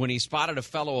uses? When he spotted a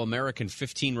fellow American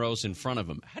 15 rows in front of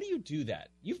him. How do you do that?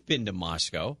 You've been to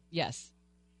Moscow. Yes.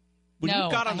 When no,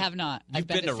 you got I have not. You've I've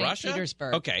been to St. Russia?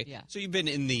 Petersburg. Okay. Yeah. So you've been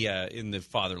in the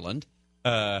fatherland.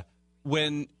 Or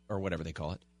whatever they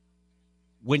call it.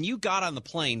 When you got on the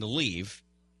plane to leave,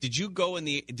 did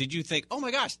you think, oh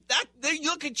my gosh,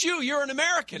 look at you, you're an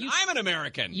American. I'm an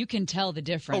American. You can tell the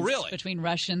difference between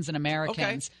Russians and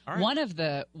Americans. Okay. All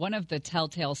right. One of the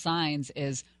telltale signs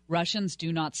is Russians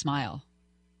do not smile.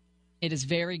 It is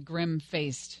very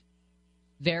grim-faced.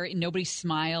 Nobody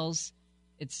smiles.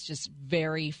 It's just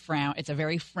it's a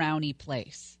very frowny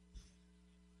place.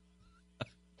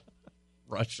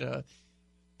 Russia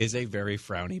is a very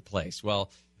frowny place.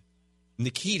 Well,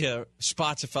 Nikita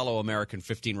spots a fellow American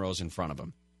 15 rows in front of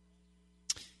him.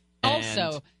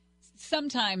 Also,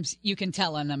 sometimes you can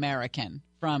tell an American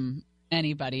from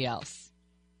anybody else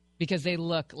because they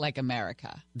look like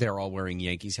America. They're all wearing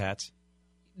Yankees hats?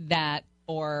 That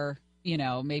or,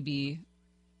 maybe...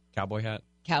 Cowboy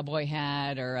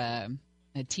hat or a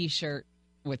T-shirt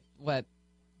with what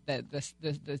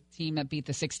the team that beat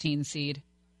the 16 seed.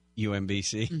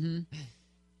 UMBC.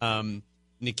 Mm-hmm.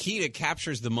 Nikita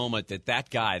captures the moment that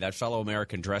guy, that fellow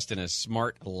American dressed in a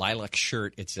smart lilac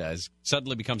shirt, it says,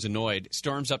 suddenly becomes annoyed,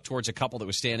 storms up towards a couple that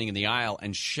was standing in the aisle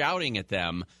and shouting at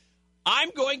them, "I'm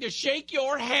going to shake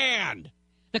your hand!"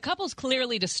 The couple's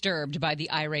clearly disturbed by the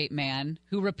irate man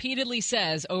who repeatedly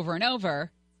says over and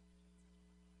over,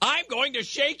 "I'm going to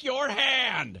shake your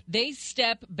hand!" They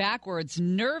step backwards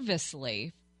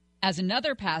nervously as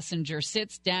another passenger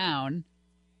sits down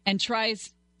and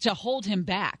tries to hold him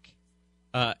back.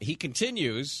 He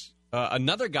continues.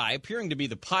 Another guy, appearing to be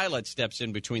the pilot, steps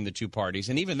in between the two parties,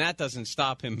 and even that doesn't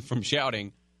stop him from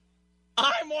shouting,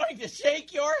 "I'm going to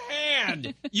shake your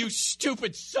hand, you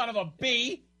stupid son of a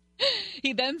bee!"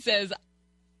 He then says,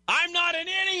 "I'm not an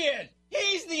idiot.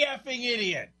 He's the effing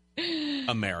idiot."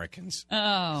 Americans.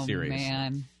 Oh, Seriously.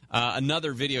 man.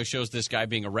 Another video shows this guy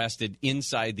being arrested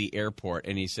inside the airport,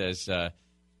 and he says,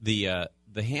 the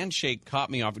handshake caught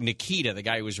me off. Nikita, the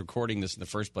guy who was recording this in the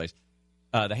first place,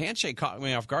 the handshake caught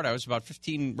me off guard. I was about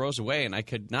 15 rows away, and I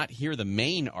could not hear the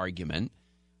main argument.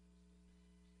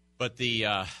 But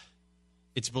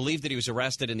it's believed that he was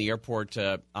arrested in the airport.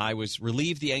 I was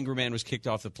relieved the angry man was kicked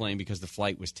off the plane because the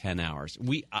flight was 10 hours.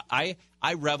 I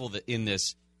revel in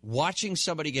this, watching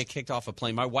somebody get kicked off a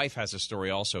plane. My wife has a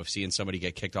story also of seeing somebody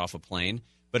get kicked off a plane,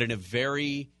 but in a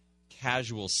very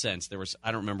casual sense.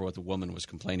 I don't remember what the woman was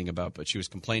complaining about, but she was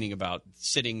complaining about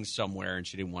sitting somewhere, and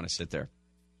she didn't want to sit there.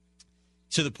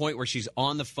 to the point where she's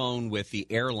on the phone with the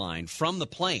airline from the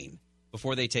plane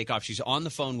before they take off. She's on the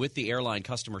phone with the airline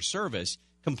customer service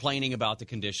complaining about the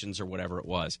conditions or whatever it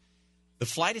was. The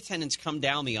flight attendants come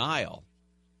down the aisle,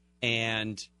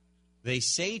 and they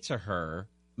say to her,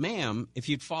 ma'am, if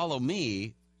you'd follow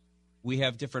me, we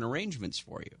have different arrangements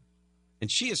for you. And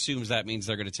she assumes that means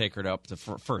they're going to take her up to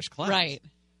first class. Right.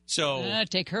 So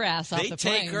take her ass off the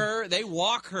plane. They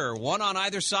walk her, one on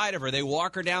either side of her. They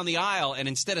walk her down the aisle, and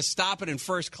instead of stopping in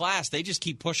first class, they just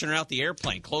keep pushing her out the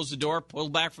airplane. Close the door, pull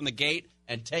back from the gate,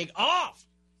 and take off.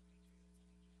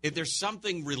 If there's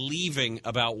something relieving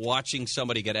about watching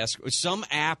somebody get escorted, some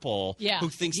Apple who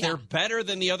thinks they're better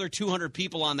than the other 200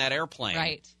 people on that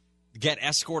airplane get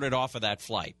escorted off of that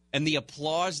flight. And the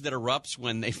applause that erupts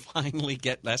when they finally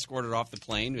get escorted off the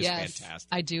plane is fantastic.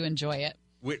 I do enjoy it.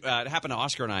 It happened to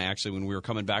Oscar and I, actually, when we were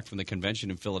coming back from the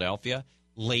convention in Philadelphia,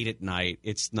 late at night.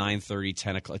 It's 9:30,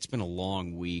 10 o'clock. It's been a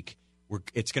long week.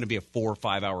 It's going to be a 4 or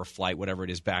 5 hour flight, whatever it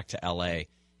is, back to L.A.,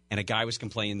 and a guy was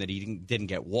complaining that he didn't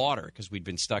get water because we'd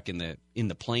been stuck in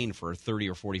the plane for 30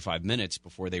 or 45 minutes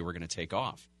before they were going to take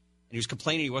off. And he was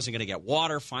complaining he wasn't going to get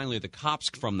water. Finally, the cops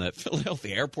from the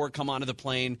Philadelphia airport come onto the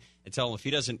plane and tell him if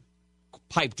he doesn't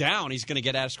pipe down, he's going to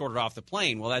get escorted off the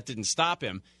plane. Well, that didn't stop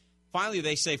him. Finally,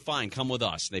 they say, fine, come with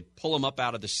us. They pull him up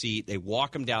out of the seat. They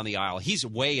walk him down the aisle. He's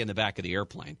way in the back of the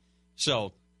airplane.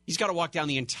 So he's got to walk down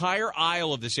the entire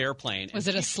aisle of this airplane. Was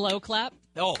it a slow clap?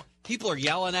 Oh, people are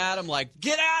yelling at him like,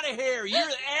 get out of here. You're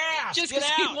the ass. Just because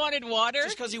he wanted water?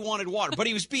 Just because he wanted water. But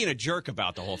he was being a jerk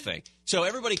about the whole thing. So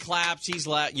everybody claps. He's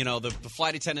the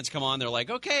flight attendants come on. They're like,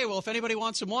 okay, well, if anybody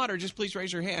wants some water, just please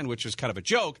raise your hand, which was kind of a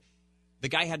joke. The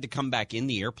guy had to come back in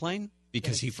the airplane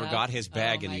because he forgot his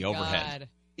bag in the overhead. God.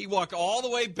 He walked all the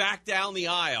way back down the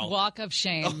aisle. Walk of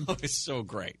shame. Oh, it's so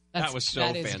great. That was so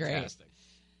fantastic. Great.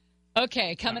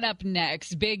 Okay, coming up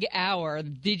next, big hour.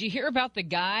 Did you hear about the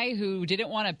guy who didn't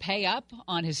want to pay up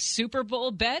on his Super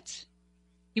Bowl bet?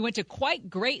 He went to quite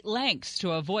great lengths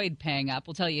to avoid paying up.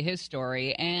 We'll tell you his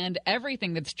story and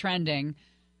everything that's trending,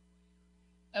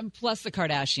 plus the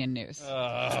Kardashian news.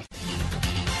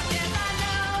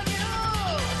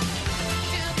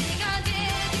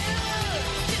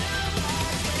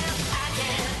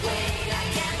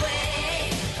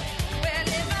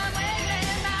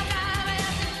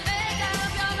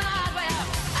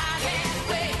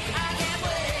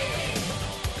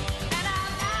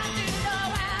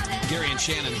 Gary and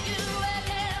Shannon.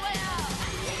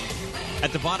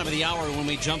 At the bottom of the hour, when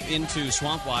we jump into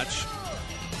Swamp Watch,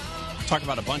 talk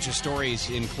about a bunch of stories,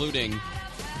 including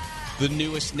the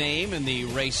newest name in the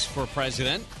race for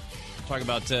president. Talk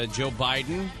about Joe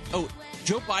Biden. Oh,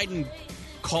 Joe Biden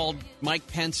called Mike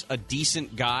Pence a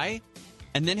decent guy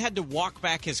and then had to walk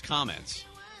back his comments.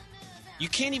 You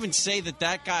can't even say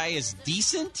that guy is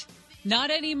decent?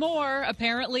 Not anymore.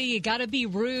 Apparently, you got to be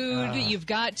rude. You've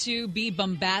got to be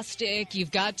bombastic. You've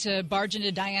got to barge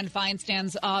into Dianne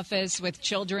Feinstein's office with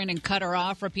children and cut her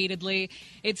off repeatedly.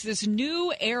 It's this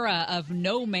new era of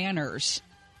no manners.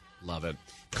 Love it.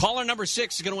 Caller number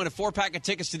 6 is going to win a 4-pack of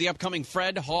tickets to the upcoming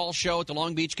Fred Hall show at the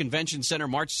Long Beach Convention Center,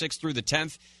 March 6th through the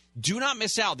 10th. Do not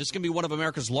miss out. This is going to be one of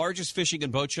America's largest fishing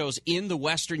and boat shows in the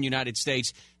western United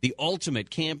States. The ultimate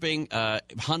camping,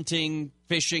 hunting,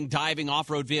 fishing, diving,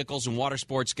 off-road vehicles, and water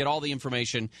sports. Get all the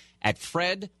information at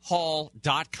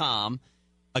fredhall.com.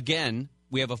 Again,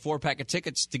 we have a 4-pack of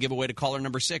tickets to give away to caller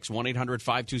number 6,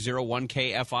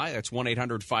 1-800-520-1KFI. That's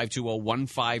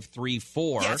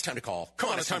 1-800-520-1534. Yeah, it's time to call.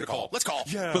 Come on, it's time to call. Let's call.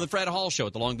 For the Fred Hall show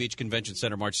at the Long Beach Convention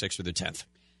Center, March 6th through the 10th.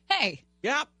 Hey.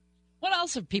 Yep. What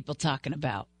else are people talking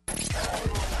about?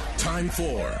 Time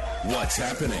for What's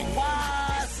Happening.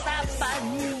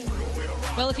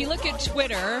 Well, if you look at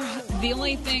Twitter, the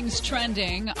only things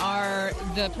trending are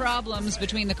the problems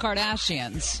between the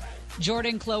Kardashians.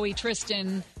 Jordan, Khloe,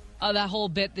 Tristan, that whole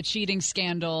bit, the cheating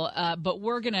scandal. But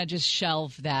we're going to just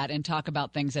shelve that and talk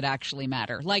about things that actually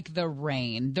matter, like the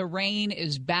rain. The rain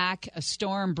is back, a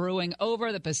storm brewing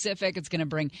over the Pacific. It's going to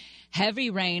bring heavy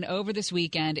rain over this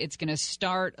weekend. It's going to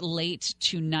start late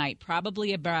tonight,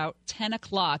 probably about 10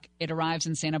 o'clock. It arrives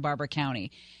in Santa Barbara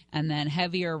County. And then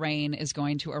heavier rain is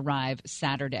going to arrive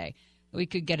Saturday. We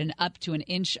could get up to an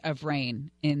inch of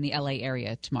rain in the L.A.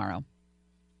 area tomorrow.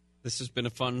 This has been a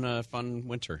fun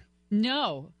winter.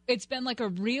 No, it's been like a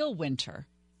real winter,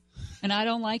 and I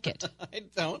don't like it. I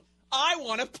don't. I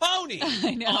want a pony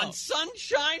I know. On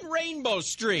Sunshine Rainbow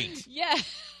Street. Yes,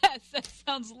 that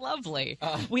sounds lovely.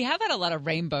 We have had a lot of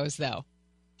rainbows, though,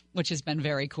 which has been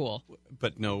very cool.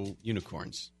 But no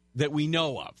unicorns that we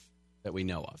know of.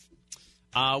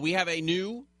 We have a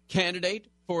new candidate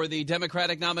for the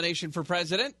Democratic nomination for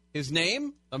president. His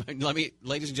name, let me,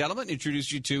 ladies and gentlemen,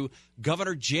 introduce you to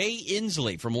Governor Jay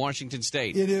Inslee from Washington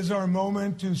State. It is our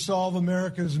moment to solve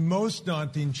America's most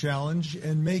daunting challenge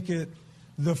and make it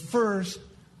the first,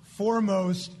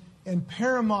 foremost, and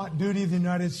paramount duty of the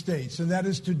United States, and that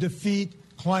is to defeat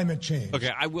climate change. Okay,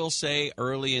 I will say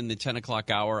early in the 10 o'clock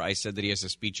hour, I said that he has a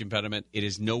speech impediment. It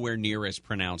is nowhere near as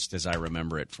pronounced as I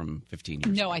remember it from 15 years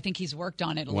ago. No, I think he's worked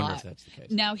on it a I wonder lot. if that's the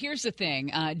case. Now, here's the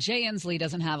thing. Jay Inslee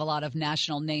doesn't have a lot of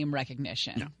national name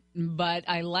recognition, but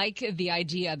I like the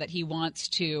idea that he wants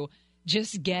to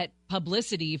just get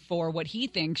publicity for what he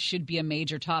thinks should be a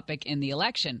major topic in the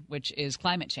election, which is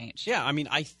climate change. Yeah, I mean,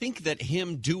 I think that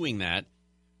him doing that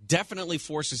definitely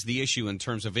forces the issue in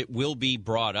terms of it will be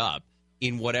brought up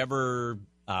in whatever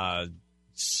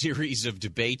series of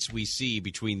debates we see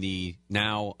between the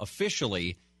now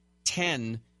officially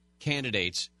 10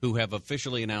 candidates who have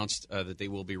officially announced that they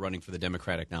will be running for the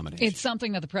Democratic nomination. It's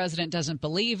something that the president doesn't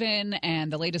believe in,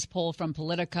 and the latest poll from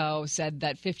Politico said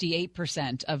that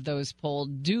 58% of those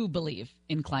polled do believe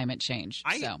in climate change.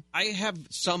 I have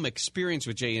some experience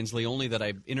with Jay Inslee, only that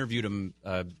I interviewed him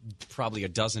probably a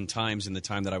dozen times in the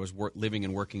time that I was living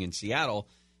and working in Seattle.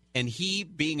 And he,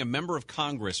 being a member of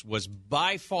Congress, was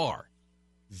by far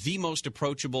the most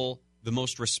approachable, the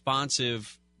most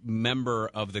responsive member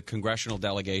of the congressional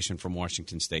delegation from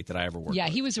Washington State that I ever worked with. Yeah,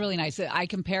 he was really nice. I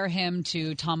compare him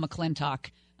to Tom McClintock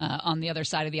on the other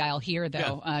side of the aisle here,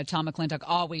 though. Yeah. Tom McClintock,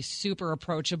 always super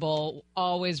approachable,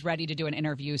 always ready to do an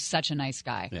interview. Such a nice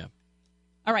guy. Yeah.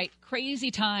 All right, crazy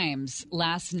times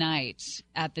last night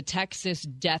at the Texas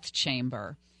death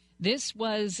chamber. This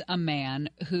was a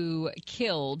man who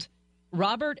killed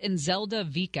Robert and Zelda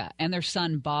Vika and their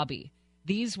son Bobby.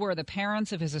 These were the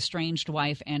parents of his estranged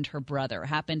wife and her brother.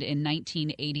 Happened in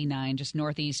 1989, just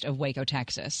northeast of Waco,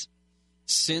 Texas.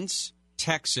 Since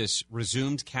Texas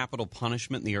resumed capital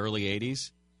punishment in the early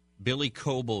 80s, Billy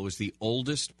Coble was the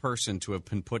oldest person to have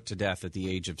been put to death at the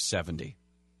age of 70.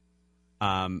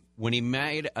 When he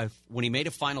made a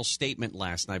final statement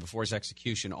last night before his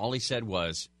execution, all he said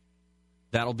was,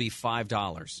 "That'll be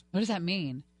 $5." What does that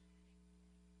mean?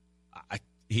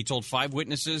 He told 5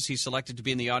 witnesses he selected to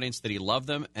be in the audience that he loved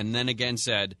them, and then again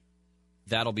said,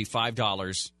 "That'll be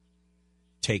 $5.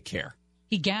 Take care."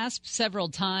 He gasped several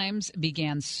times,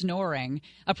 began snoring.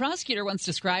 A prosecutor once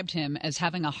described him as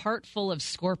having a heart full of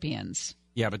scorpions.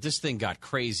 Yeah, but this thing got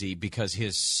crazy because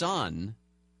his son,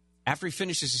 after he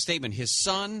finishes his statement, his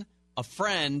son, a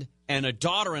friend, and a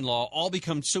daughter-in-law all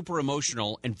become super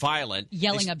emotional and violent.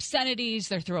 Yelling obscenities,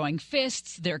 they're throwing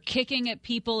fists, they're kicking at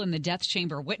people in the death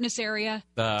chamber witness area.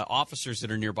 The officers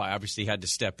that are nearby obviously had to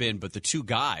step in, but the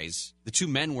two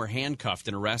men were handcuffed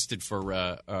and arrested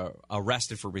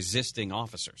for resisting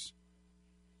officers.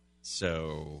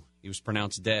 So he was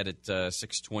pronounced dead at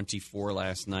 6:24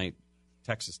 last night,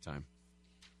 Texas time.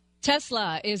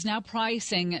 Tesla is now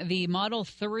pricing the Model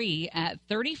 3 at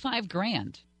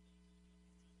 $35,000.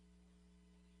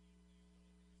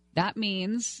 That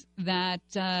means that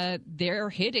they're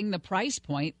hitting the price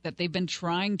point that they've been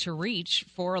trying to reach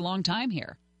for a long time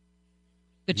here.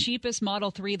 The cheapest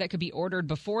Model 3 that could be ordered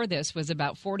before this was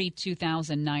about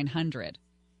 $42,900.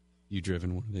 You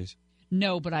driven one of these?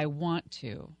 No, but I want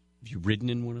to. Have you ridden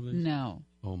in one of these? No.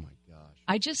 Oh, my gosh.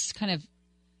 I just kind of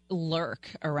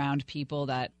lurk around people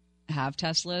that have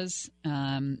Teslas,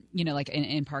 like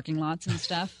in parking lots and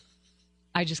stuff.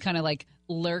 I just kind of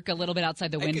lurk a little bit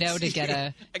outside the window to get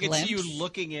a I can glimpse. see you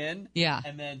looking in,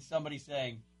 and then somebody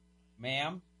saying,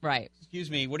 "Ma'am, right? Excuse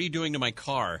me, what are you doing to my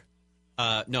car?"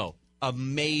 No,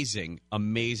 amazing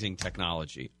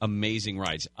technology, amazing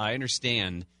rides. I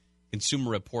understand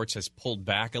Consumer Reports has pulled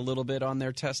back a little bit on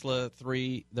their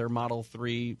their Model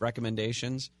 3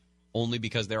 recommendations, only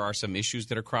because there are some issues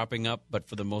that are cropping up. But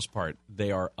for the most part,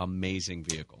 they are amazing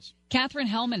vehicles. Katherine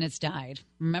Hellman has died.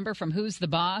 Remember from Who's the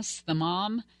Boss, the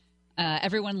mom?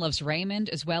 Everyone Loves Raymond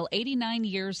as well. 89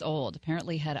 years old.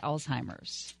 Apparently had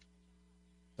Alzheimer's.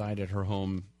 Died at her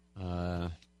home.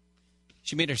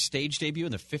 She made her stage debut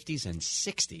in the 50s and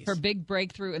 60s. Her big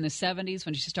breakthrough in the 70s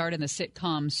when she starred in the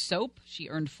sitcom Soap. She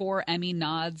earned 4 Emmy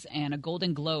nods and a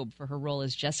Golden Globe for her role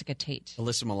as Jessica Tate.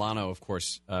 Alyssa Milano, of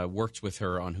course, worked with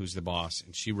her on Who's the Boss,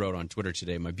 and she wrote on Twitter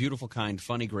today, "My beautiful, kind,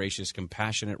 funny, gracious,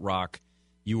 compassionate rock.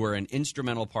 You were an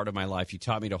instrumental part of my life. You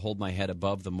taught me to hold my head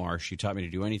above the marsh. You taught me to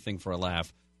do anything for a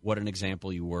laugh. What an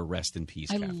example you were. Rest in peace,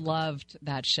 Catherine." Loved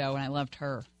that show, and I loved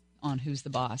her on Who's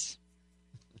the Boss.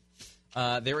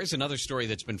 There is another story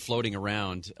that's been floating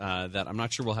around that I'm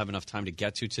not sure we'll have enough time to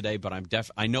get to today, but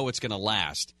I know it's going to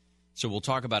last, so we'll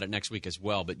talk about it next week as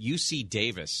well. But UC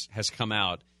Davis has come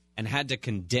out and had to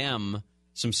condemn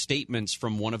some statements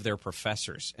from one of their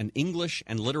professors. An English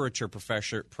and literature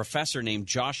professor named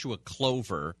Joshua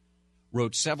Clover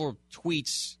wrote several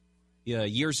tweets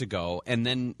years ago and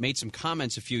then made some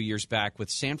comments a few years back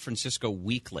with San Francisco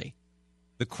Weekly.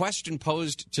 The question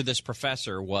posed to this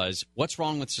professor was, what's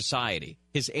wrong with society?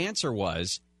 His answer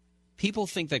was, people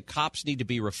think that cops need to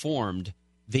be reformed.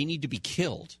 They need to be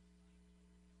killed.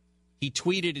 He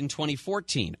tweeted in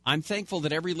 2014, I'm thankful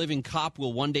that every living cop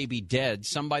will one day be dead,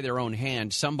 some by their own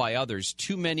hand, some by others,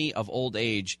 too many of old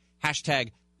age.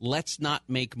 Hashtag, let's not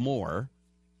make more.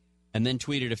 And then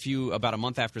tweeted about a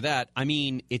month after that, I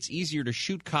mean, it's easier to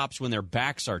shoot cops when their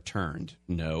backs are turned.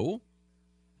 No.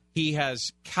 He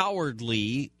has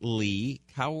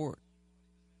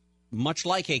much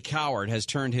like a coward, has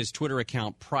turned his Twitter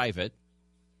account private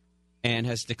and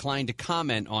has declined to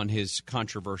comment on his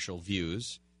controversial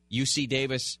views. UC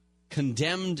Davis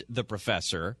condemned the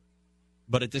professor,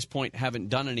 but at this point haven't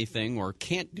done anything or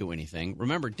can't do anything.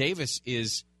 Remember, Davis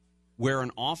is where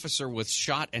an officer was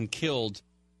shot and killed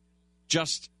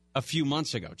just a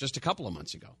couple of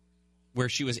months ago, where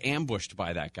she was ambushed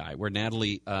by that guy, where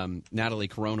Natalie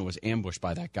Corona was ambushed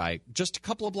by that guy just a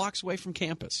couple of blocks away from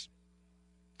campus.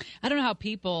 I don't know how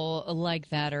people like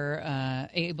that are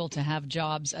able to have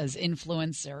jobs as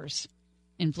influencers,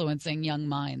 influencing young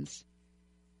minds.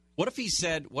 What if he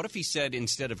said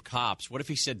instead of cops, what if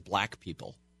he said black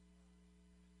people?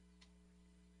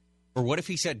 Or what if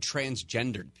he said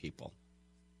transgendered people?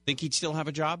 Think he'd still have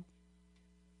a job?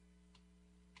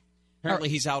 Apparently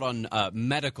he's out on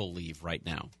medical leave right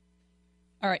now.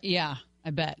 All right, yeah,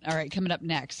 I bet. All right, coming up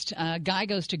next. Guy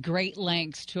goes to great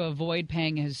lengths to avoid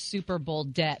paying his Super Bowl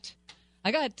debt.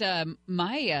 I got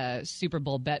my Super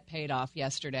Bowl bet paid off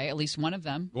yesterday, at least one of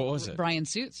them. What was it? Brian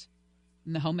Suits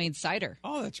and the homemade cider.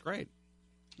 Oh, that's great.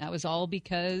 That was all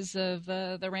because of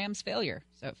the Rams' failure,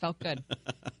 so it felt good.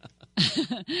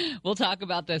 We'll talk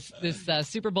about this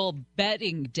Super Bowl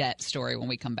betting debt story when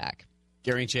we come back.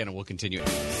 Gary and Shannon will continue.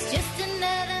 It's just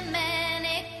another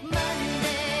manic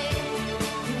Monday.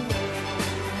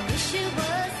 Wish it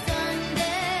was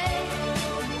Sunday.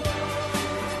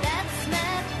 That's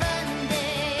my fun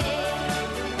day.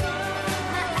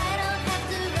 I don't have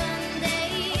to run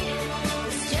day.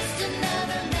 It's just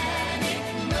another manic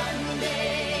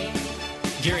Monday.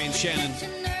 Gary and Shannon.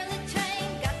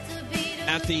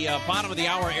 At the bottom of the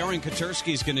hour, Aaron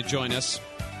Kotursky is going to join us.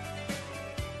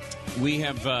 We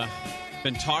have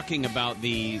been talking about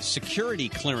the security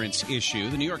clearance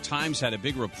issue. The New York Times had a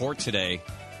big report today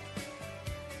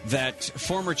that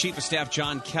former Chief of Staff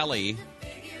John Kelly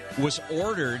was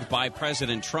ordered by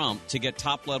President Trump to get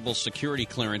top-level security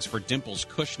clearance for Dimples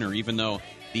Kushner, even though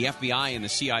the FBI and the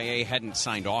CIA hadn't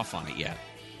signed off on it yet.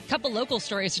 Couple local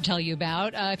stories to tell you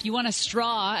about. If you want a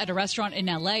straw at a restaurant in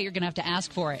L.A., you're going to have to ask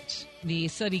for it. The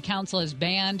city council has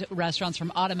banned restaurants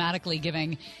from automatically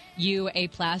giving you a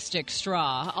plastic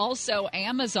straw. Also,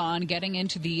 Amazon getting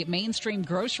into the mainstream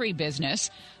grocery business.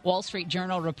 Wall Street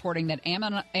Journal reporting that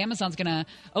Amazon's going to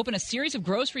open a series of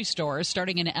grocery stores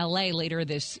starting in L.A. later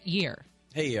this year.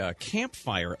 Hey,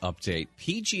 campfire update.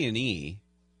 PG&E,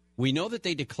 we know that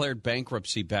they declared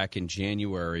bankruptcy back in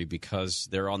January because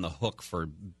they're on the hook for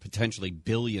potentially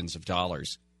billions of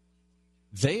dollars.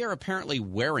 They are apparently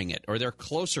wearing it, or they're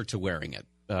closer to wearing it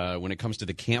when it comes to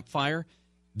the campfire.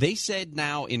 They said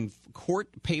now in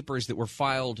court papers that were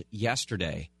filed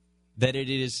yesterday that it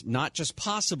is not just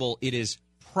possible, it is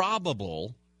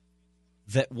probable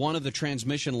that one of the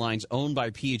transmission lines owned by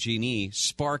PG&E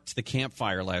sparked the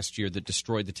campfire last year that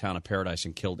destroyed the town of Paradise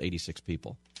and killed 86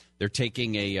 people. They're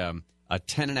taking a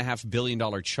 $10.5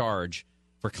 billion charge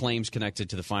for claims connected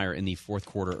to the fire in the fourth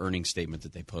quarter earnings statement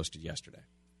that they posted yesterday.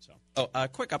 So, a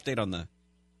quick update on the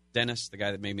Dennis, the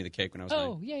guy that made me the cake when I was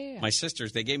 9. Yeah. My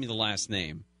sisters, they gave me the last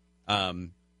name,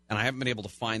 and I haven't been able to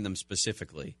find them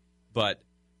specifically. But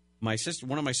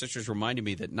one of my sisters reminded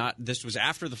me that this was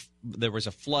after there was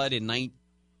a flood in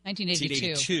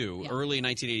 1982, early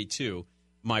 1982.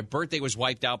 My birthday was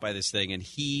wiped out by this thing, and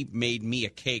he made me a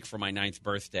cake for my 9th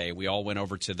birthday. We all went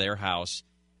over to their house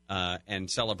and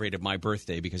celebrated my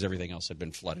birthday because everything else had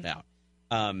been flooded out.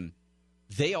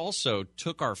 They also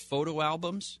took our photo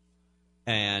albums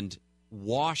and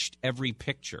washed every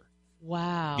picture.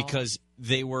 Wow. Because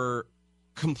they were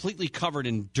completely covered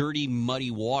in dirty,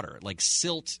 muddy water, like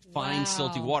fine,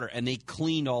 silty water, and they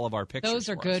cleaned all of our pictures. Those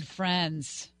are good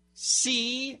friends.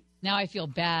 See? Now I feel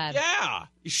bad. Yeah,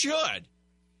 you should.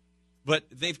 But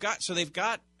they've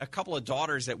got a couple of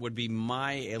daughters that would be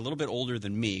a little bit older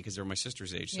than me because they're my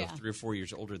sister's age, so 3 or 4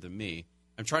 years older than me.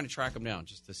 I'm trying to track them down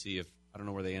just to see if I don't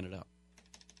know where they ended up.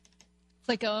 It's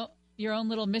like your own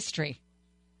little mystery.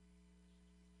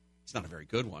 It's not a very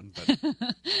good one. But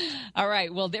All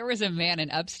right. Well, there was a man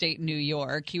in upstate New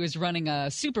York. He was running a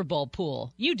Super Bowl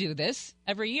pool. You do this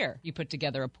every year. You put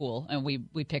together a pool, and we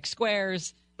pick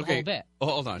squares, the whole bit. Oh,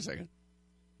 hold on a second.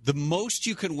 The most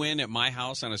you can win at my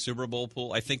house on a Super Bowl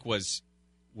pool, I think, was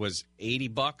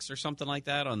 $80 or something like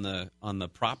that on the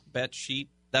prop bet sheet.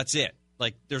 That's it.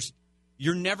 Like,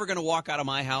 you're never going to walk out of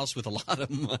my house with a lot of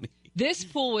money. This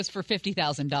pool was for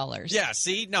 $50,000. Yeah,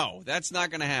 see? No, that's not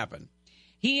going to happen.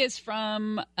 He is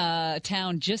from a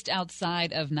town just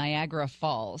outside of Niagara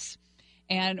Falls.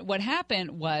 And what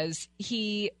happened was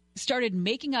he started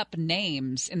making up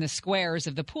names in the squares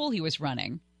of the pool he was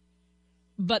running.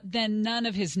 But then none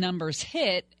of his numbers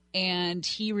hit, and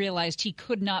he realized he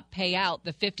could not pay out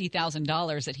the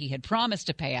 $50,000 that he had promised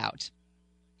to pay out.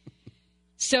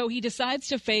 So he decides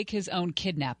to fake his own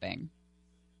kidnapping.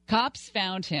 Cops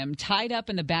found him tied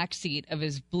up in the back seat of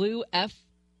his blue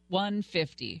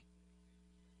F-150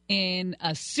 in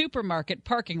a supermarket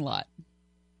parking lot.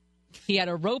 He had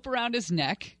a rope around his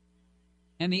neck,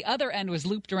 and the other end was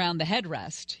looped around the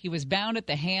headrest. He was bound at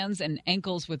the hands and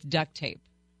ankles with duct tape.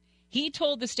 He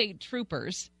told the state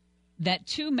troopers that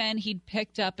two men he'd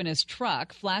picked up in his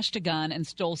truck flashed a gun and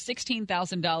stole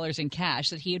 $16,000 in cash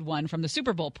that he had won from the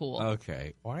Super Bowl pool.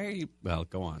 Okay. Why are you... Well,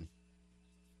 go on.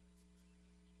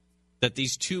 That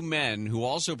these two men who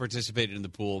also participated in the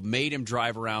pool made him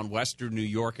drive around Western New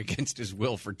York against his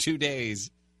will for 2 days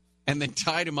and then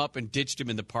tied him up and ditched him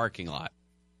in the parking lot.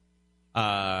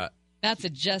 That's a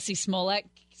Jussie Smollett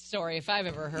story if I've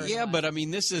ever heard Yeah, one. but I mean,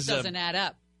 this is doesn't add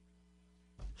up.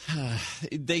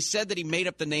 They said that he made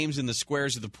up the names in the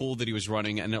squares of the pool that he was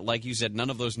running, and that, like you said,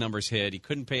 none of those numbers hit. He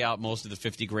couldn't pay out most of the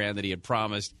 $50,000 that he had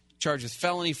promised. Charged with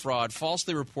felony fraud,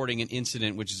 falsely reporting an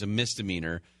incident, which is a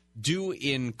misdemeanor, due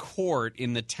in court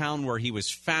in the town where he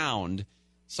was found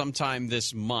sometime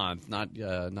this month.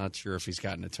 Not sure if he's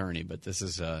got an attorney, but this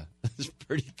is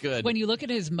pretty good. When you look at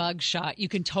his mug shot, you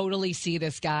can totally see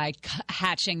this guy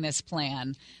hatching this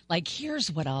plan. Like,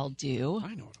 here's what I'll do.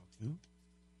 I know what I'll do.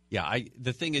 Yeah,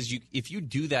 the thing is, if you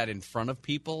do that in front of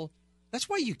people, that's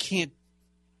why you can't.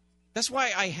 That's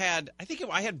why I had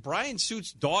Brian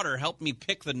Suit's daughter help me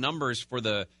pick the numbers for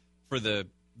the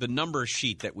number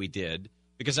sheet that we did,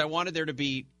 because I wanted there to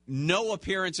be no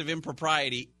appearance of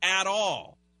impropriety at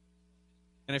all.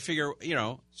 And I figure,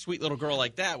 sweet little girl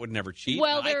like that would never cheat.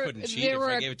 Well, I couldn't cheat if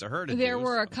I gave it to her to do. There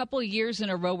were a couple years in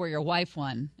a row where your wife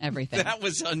won everything. That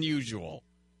was unusual.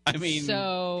 I mean,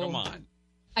 come on.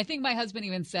 I think my husband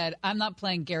even said, I'm not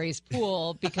playing Gary's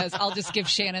pool because I'll just give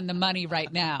Shannon the money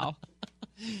right now.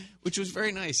 Which was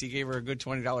very nice. He gave her a good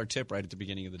 $20 tip right at the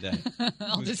beginning of the day.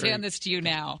 I'll just hand this to you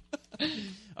now.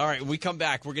 All right, when we come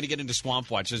back, we're going to get into Swamp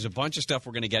Watch. There's a bunch of stuff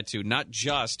we're going to get to, not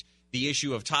just the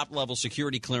issue of top-level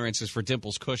security clearances for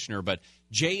Dimples Kushner, but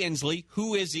Jay Inslee,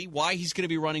 who is he, why he's going to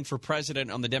be running for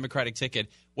president on the Democratic ticket,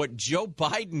 what Joe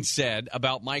Biden said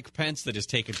about Mike Pence that has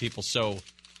taken people so...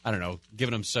 I don't know,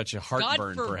 giving them such a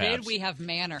heartburn, perhaps. God forbid we have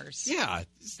manners. Yeah.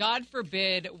 God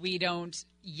forbid we don't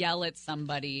yell at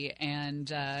somebody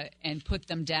and put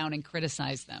them down and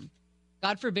criticize them.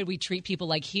 God forbid we treat people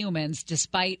like humans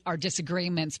despite our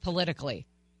disagreements politically.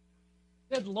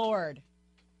 Good Lord.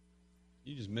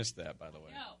 You just missed that, by the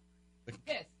way. No.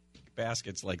 The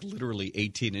basket's like literally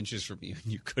 18 inches from you,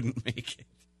 and you couldn't make it.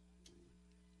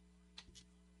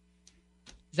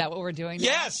 Is that what we're doing now?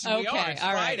 Yes, we are. It's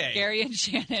all Friday. Right. Gary and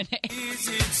Shannon. Is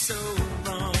it so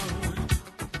wrong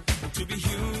to be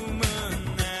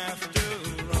human after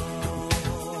all?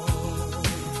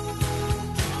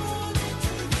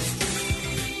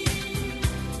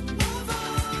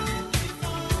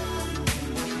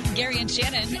 Gary and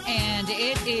Shannon, and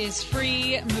it is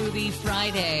Free Movie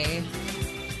Friday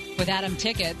with Adam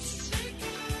Tickets.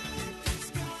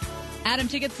 Adam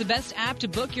Tickets, the best app to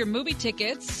book your movie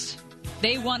tickets.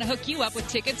 They want to hook you up with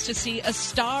tickets to see A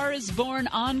Star is Born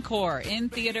Encore in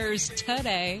theaters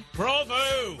today.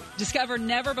 Bravo! Discover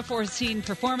never-before-seen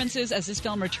performances as this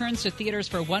film returns to theaters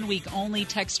for 1 week only.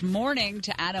 Text MORNING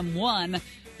to Adam1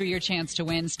 for your chance to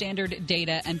win. Standard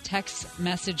data and text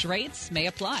message rates may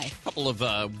apply. A couple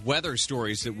of weather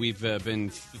stories that we've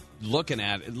been looking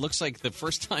at. It looks like the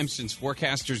first time since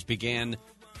forecasters began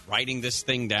writing this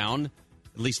thing down,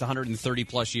 at least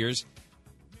 130-plus years,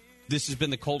 this has been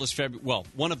the coldest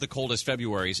one of the coldest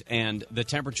Februaries, and the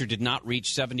temperature did not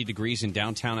reach 70 degrees in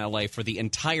downtown L.A. for the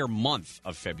entire month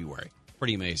of February.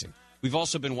 Pretty amazing. We've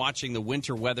also been watching the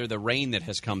winter weather, the rain that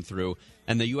has come through,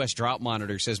 and the U.S. Drought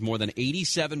Monitor says more than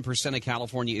 87% of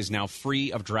California is now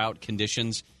free of drought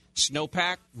conditions.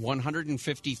 Snowpack,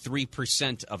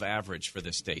 153% of average for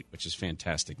this state, which is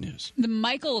fantastic news. The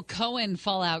Michael Cohen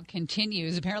fallout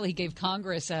continues. Apparently he gave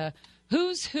Congress a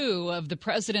who's who of the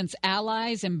president's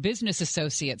allies and business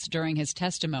associates during his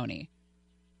testimony.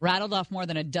 Rattled off more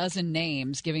than a dozen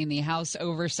names, giving the House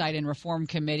Oversight and Reform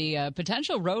Committee a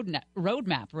potential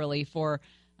roadmap, really, for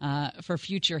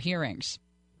future hearings.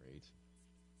 Great.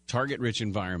 Target-rich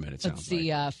environment, it sounds like.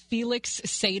 Let's see, Felix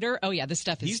Sater. Oh, yeah, this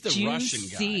stuff is He's the juicy.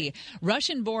 Russian guy.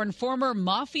 Russian-born former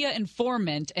mafia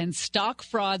informant and stock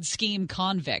fraud scheme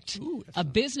convict. Ooh, a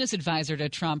business advisor to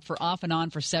Trump for off and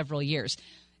on for several years.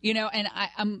 You know, and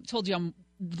I'm told you I'm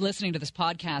listening to this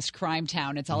podcast, Crime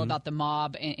Town. It's all about the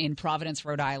mob in Providence,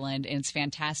 Rhode Island, and it's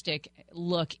fantastic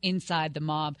look inside the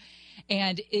mob.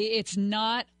 And it's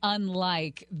not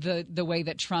unlike the way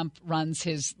that Trump runs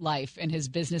his life and his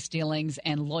business dealings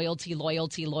and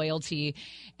loyalty,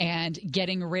 and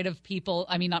getting rid of people.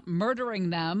 I mean, not murdering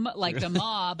them like the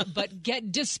mob, but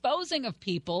disposing of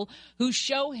people who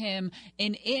show him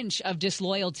an inch of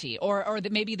disloyalty or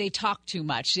that maybe they talk too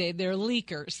much. They're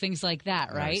leakers, things like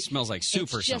that, right? It smells like soup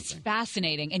or something. It's just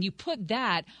fascinating. And you put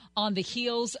that on the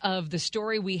heels of the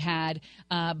story we had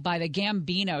by the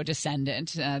Gambino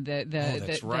descendant,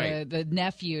 the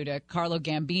nephew to Carlo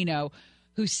Gambino,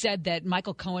 who said that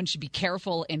Michael Cohen should be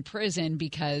careful in prison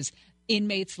because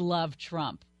inmates love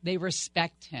Trump. They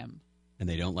respect him. And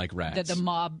they don't like rats. The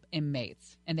mob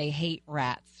inmates. And they hate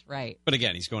rats, right. But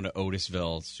again, he's going to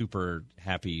Otisville. Super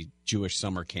happy Jewish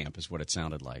summer camp is what it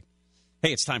sounded like.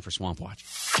 Hey, it's time for Swamp Watch.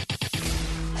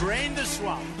 Drain the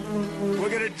swamp. We're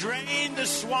going to drain the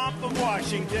swamp of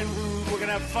Washington. We're going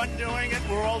to have fun doing it.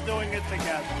 We're all doing it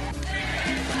together.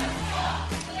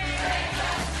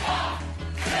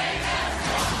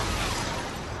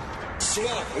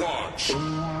 Swamp Watch.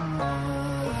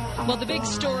 Well, the big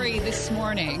story this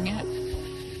morning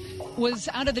was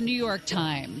out of the New York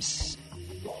Times.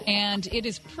 And it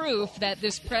is proof that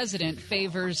this president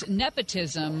favors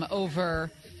nepotism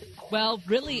over, well,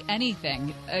 really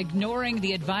anything, ignoring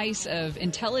the advice of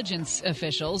intelligence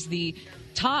officials, the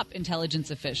top intelligence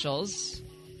officials,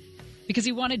 because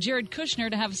he wanted Jared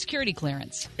Kushner to have a security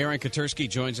clearance. Aaron Katersky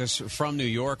joins us from New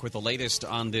York with the latest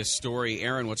on this story.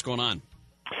 Aaron, what's going on?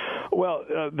 Well,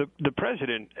 the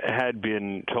president had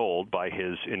been told by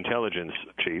his intelligence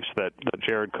chiefs that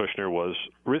Jared Kushner was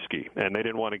risky, and they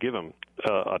didn't want to give him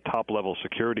a top-level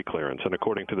security clearance. And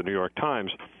according to the New York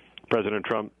Times, President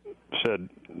Trump said,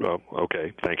 well,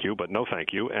 okay, thank you, but no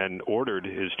thank you, and ordered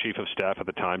his chief of staff at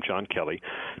the time, John Kelly,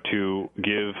 to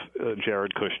give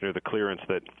Jared Kushner the clearance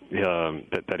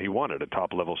that he wanted, a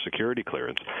top-level security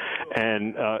clearance.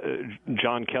 And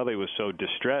John Kelly was so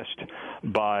distressed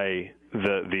by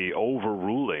the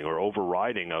overruling or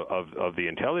overriding of the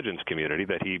intelligence community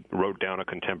that he wrote down a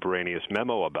contemporaneous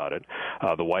memo about it.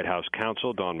 The White House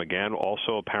counsel, Don McGahn,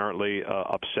 also apparently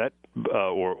upset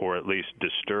or at least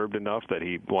disturbed enough that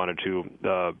he wanted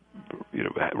to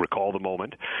recall the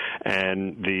moment.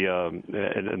 And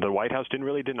the White House didn't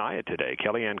really deny it today.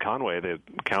 Kellyanne Conway, the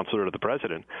counselor to the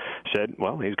president, said,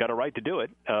 well, he's got a right to do it,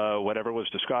 whatever was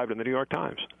described in the New York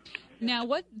Times. Now,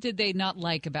 what did they not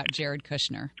like about Jared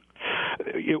Kushner?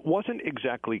 It wasn't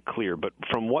exactly clear, but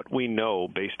from what we know,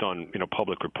 based on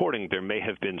public reporting, there may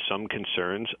have been some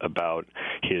concerns about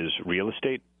his real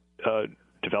estate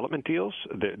development deals.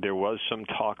 There was some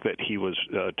talk that he was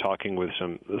talking with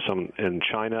some in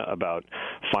China about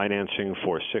financing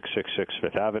for 666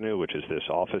 Fifth Avenue, which is this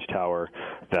office tower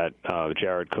that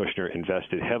Jared Kushner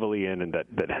invested heavily in, and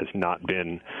that has not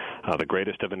been the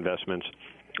greatest of investments.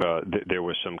 There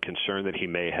was some concern that he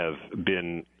may have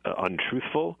been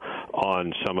untruthful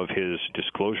on some of his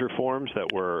disclosure forms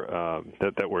that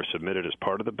were submitted as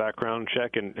part of the background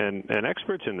check, and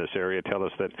experts in this area tell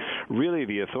us that really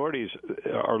the authorities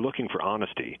are looking for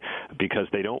honesty because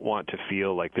they don't want to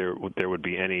feel like there would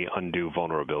be any undue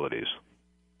vulnerabilities.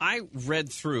 I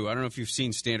read through, I don't know if you've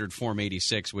seen Standard Form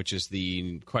 86, which is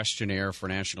the questionnaire for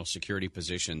national security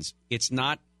positions. It's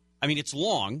not, I mean, it's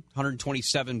long,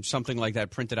 127, something like that,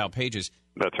 printed out pages.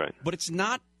 That's right. But it's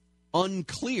not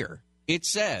unclear. It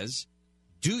says,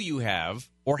 do you have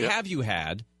or have you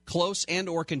had close and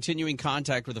or continuing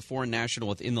contact with a foreign national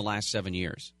within the last 7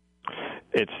 years?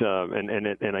 It's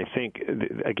and I think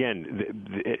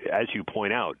again, as you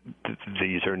point out,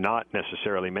 these are not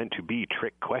necessarily meant to be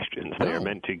trick questions. They are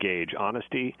meant to gauge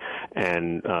honesty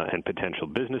and potential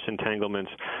business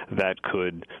entanglements that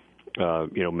could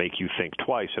make you think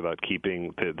twice about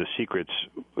keeping the secrets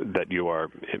that you are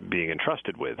being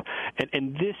entrusted with.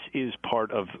 And this is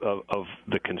part of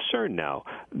the concern now.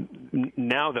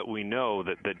 Now that we know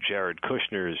that Jared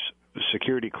Kushner's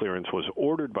security clearance was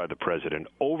ordered by the president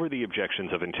over the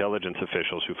objections of intelligence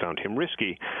officials who found him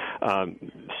risky.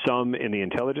 Some in the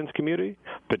intelligence community,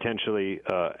 potentially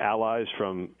allies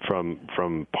from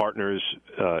partners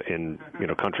in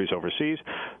countries overseas,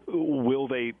 will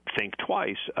they think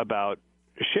twice about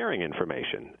sharing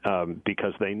information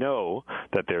because they know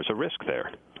that there's a risk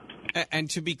there? And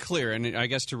to be clear, and I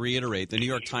guess to reiterate, the New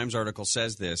York Times article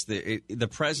says this, the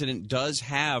president does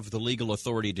have the legal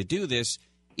authority to do this.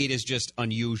 It is just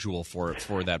unusual for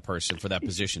that person, for that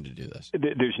position to do this.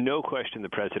 There's no question the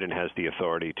president has the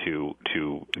authority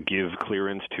to give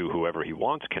clearance to whoever he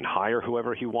wants, can hire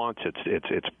whoever he wants.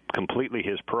 It's completely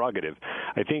his prerogative.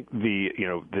 I think the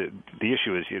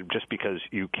issue is just because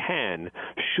you can,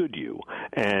 should you?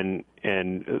 And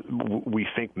we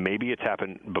think maybe it's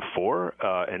happened before,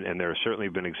 and there have certainly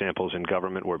been examples in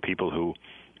government where people who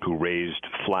raised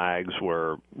flags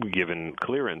were given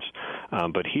clearance.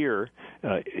 But here,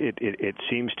 it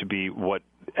seems to be what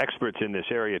experts in this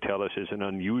area tell us is an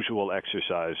unusual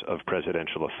exercise of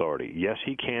presidential authority. Yes,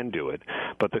 he can do it,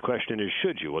 but the question is,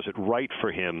 should you? Was it right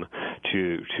for him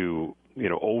to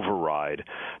override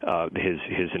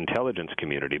his intelligence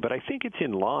community? But I think it's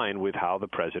in line with how the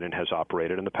president has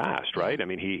operated in the past, right? I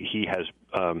mean, he has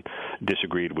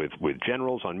disagreed with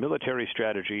generals on military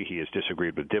strategy. He has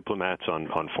disagreed with diplomats on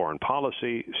foreign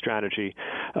policy strategy,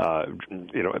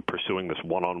 pursuing this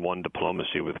one-on-one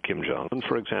diplomacy with Kim Jong-un,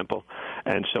 for example.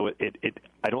 And so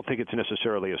I don't think it's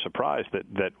necessarily a surprise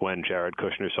that when Jared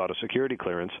Kushner sought a security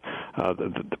clearance,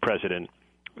 the president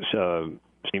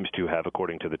seems to have,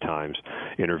 according to the Times,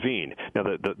 intervened. Now,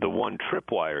 the one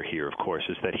tripwire here, of course,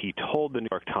 is that he told the New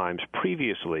York Times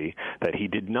previously that he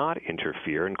did not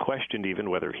interfere and questioned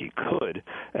even whether he could.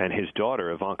 And his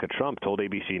daughter, Ivanka Trump, told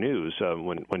ABC News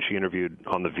when she interviewed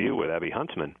on The View with Abby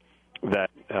Huntsman that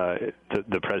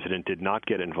the president did not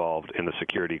get involved in the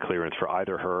security clearance for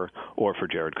either her or for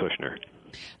Jared Kushner.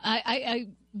 I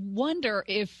wonder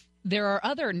if there are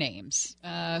other names.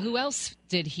 Who else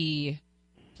did he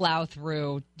plow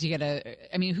through to get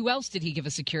who else did he give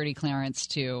a security clearance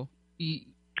to?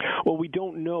 Well, we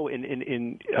don't know.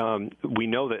 We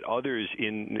know that others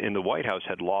in the White House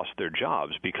had lost their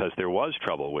jobs because there was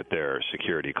trouble with their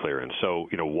security clearance. So,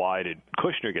 why did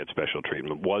Kushner get special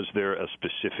treatment? Was there a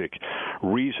specific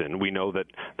reason? We know that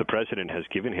the president has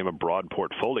given him a broad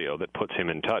portfolio that puts him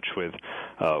in touch with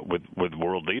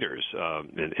world leaders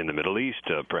in the Middle East,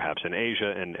 perhaps in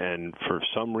Asia, and for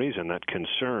some reason that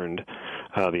concerned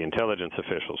the intelligence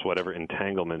officials, whatever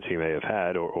entanglements he may have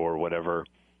had or whatever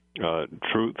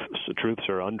truths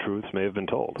or untruths may have been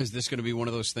told. Is this going to be one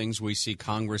of those things we see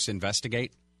Congress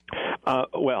investigate?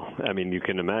 Well, I mean, you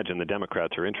can imagine the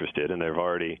Democrats are interested, and they've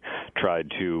already tried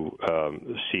to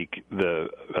seek the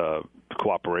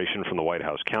cooperation from the White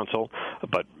House counsel.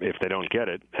 But if they don't get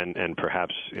it, and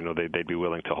perhaps they'd be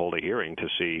willing to hold a hearing to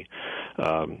see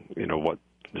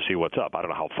what's up. I don't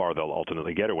know how far they'll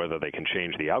ultimately get or whether they can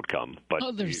change the outcome, but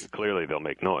clearly they'll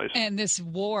make noise. And this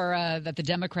war that the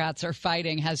Democrats are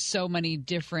fighting has so many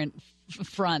different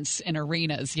fronts and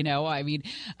arenas.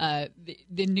 The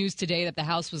news today that the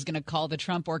House was going to call the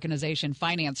Trump Organization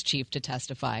finance chief to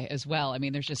testify as well. I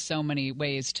mean, there's just so many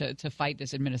ways to fight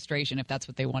this administration if that's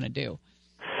what they want to do.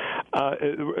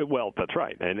 Well, that's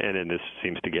right, and this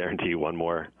seems to guarantee one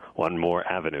more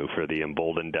avenue for the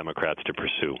emboldened Democrats to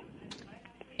pursue.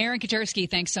 Aaron Katersky,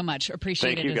 thanks so much.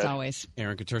 Appreciate it as always.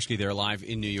 Aaron Katersky there live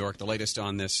in New York. The latest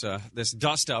on this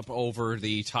dust-up over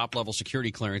the top-level security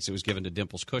clearance that was given to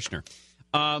Dimples Kushner.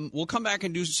 We'll come back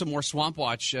and do some more Swamp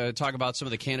Watch, talk about some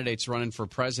of the candidates running for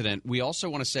president. We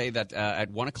also want to say that at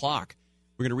 1 o'clock,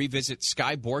 we're going to revisit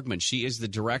Skye Borgman. She is the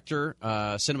director,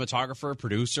 cinematographer,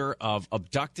 producer of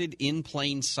Abducted in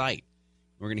Plain Sight.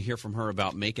 We're going to hear from her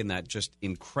about making that just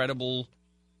incredible,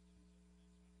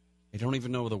 I don't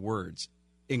even know the words,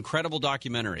 incredible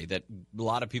documentary that a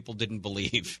lot of people didn't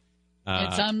believe.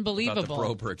 It's unbelievable.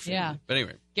 About the Broberg family. Yeah. But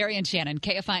anyway. Gary and Shannon,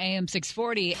 KFI AM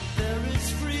 640. There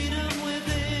is freedom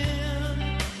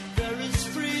within. There is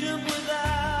freedom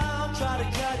without. Try to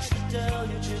catch the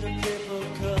deluge in a paper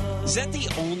cup. Is that the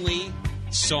only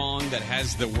song that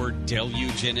has the word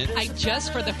deluge in it? I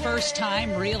just for the first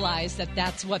time realized that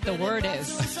that's what the word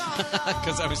is.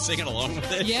 Because I was singing along with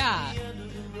it? Yeah.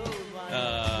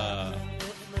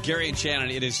 Gary and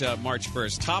Shannon, it is March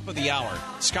 1st. Top of the hour.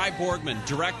 Skye Borgman,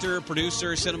 director,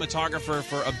 producer, cinematographer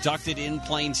for Abducted in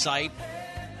Plain Sight.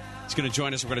 He's going to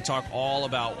join us. We're going to talk all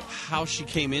about how she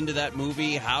came into that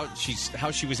movie, how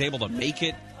she was able to make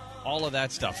it. All of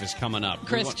that stuff is coming up.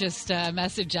 Chris just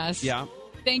messaged us. Yeah.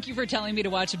 Thank you for telling me to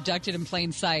watch Abducted in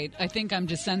Plain Sight. I think I'm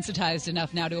desensitized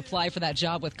enough now to apply for that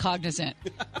job with Cognizant.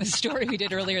 The story we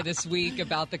did earlier this week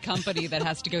about the company that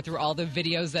has to go through all the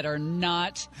videos that are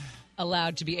not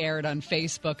allowed to be aired on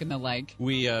Facebook and the like.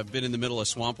 We've been in the middle of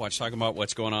Swamp Watch talking about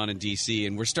what's going on in D.C.,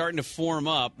 and we're starting to form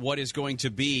up what is going to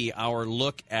be our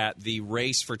look at the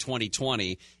race for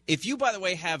 2020. If you, by the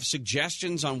way, have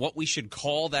suggestions on what we should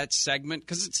call that segment,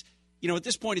 because it's, at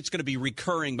this point it's going to be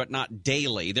recurring but not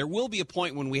daily. There will be a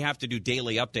point when we have to do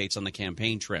daily updates on the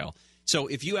campaign trail. So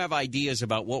if you have ideas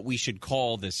about what we should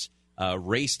call this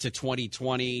race to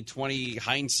 2020, 20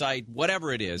 hindsight,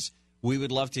 whatever it is, we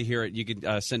would love to hear it. You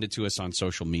can send it to us on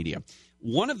social media.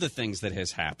 One of the things that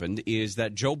has happened is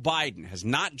that Joe Biden has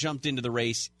not jumped into the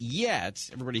race yet.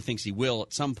 Everybody thinks he will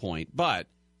at some point. But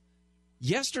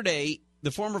yesterday,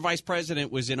 the former vice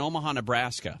president was in Omaha,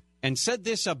 Nebraska, and said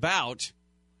this about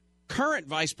current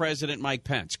Vice President Mike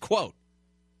Pence. Quote,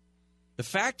 the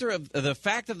fact of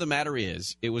the matter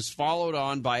is, it was followed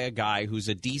on by a guy who's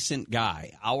a decent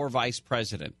guy, our vice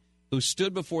president, who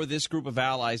stood before this group of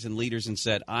allies and leaders and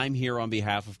said, I'm here on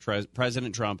behalf of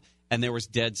President Trump, and there was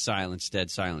dead silence,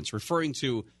 referring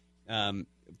to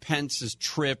Pence's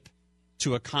trip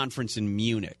to a conference in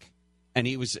Munich. And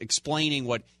he was explaining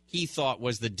what he thought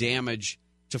was the damage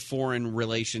to foreign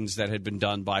relations that had been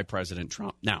done by President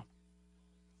Trump. Now,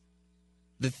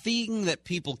 the thing that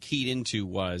people keyed into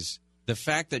was the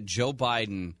fact that Joe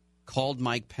Biden called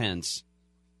Mike Pence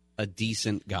a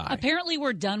decent guy. Apparently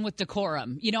we're done with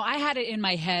decorum. I had it in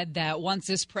my head that once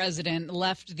this president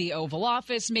left the Oval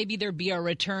Office, maybe there'd be a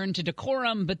return to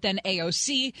decorum, but then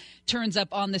AOC turns up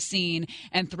on the scene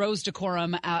and throws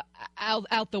decorum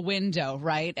out the window,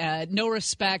 right? No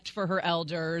respect for her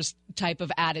elders type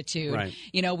of attitude. Right.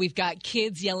 We've got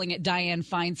kids yelling at Dianne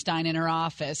Feinstein in her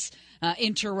office,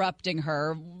 interrupting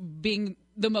her, being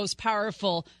the most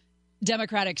powerful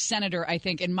Democratic senator, I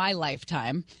think, in my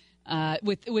lifetime.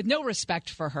 With no respect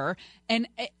for her. And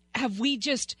have we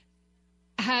just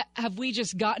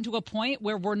gotten to a point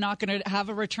where we're not going to have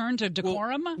a return to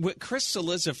decorum? Well, Chris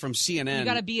Cillizza from CNN. You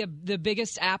got to be the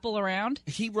biggest apple around.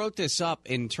 He wrote this up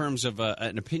in terms of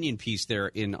an opinion piece there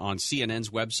on CNN's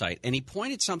website, and he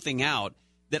pointed something out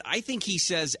that I think he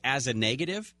says as a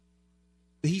negative.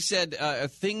 He said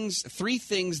three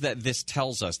things that this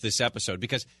tells us, this episode,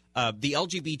 because the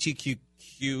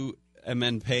LGBTQ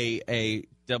NAACP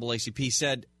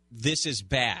said this is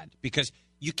bad because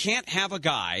you can't have a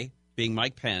guy, being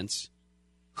Mike Pence,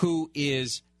 who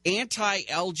is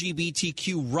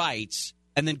anti-LGBTQ rights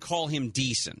and then call him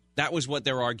decent. That was what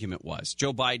their argument was.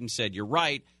 Joe Biden said, you're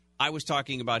right. I was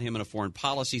talking about him in a foreign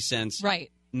policy sense.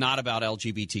 Right. Not about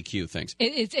LGBTQ things.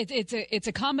 It's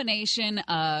a combination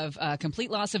of complete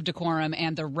loss of decorum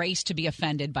and the race to be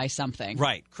offended by something.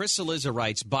 Right. Chris Cillizza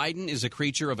writes, Biden is a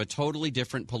creature of a totally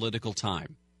different political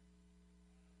time.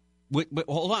 Wait,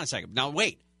 hold on a second. Now,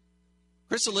 wait.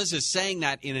 Chris Cillizza is saying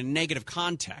that in a negative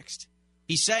context.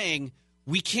 He's saying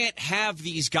we can't have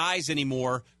these guys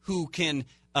anymore who can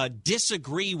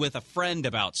disagree with a friend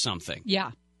about something.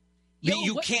 Yeah.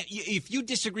 You can't. If you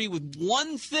disagree with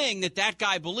one thing that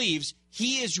guy believes,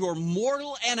 he is your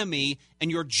mortal enemy,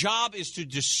 and your job is to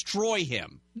destroy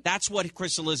him. That's what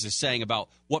Chris Cillizza is saying about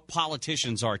what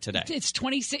politicians are today. It's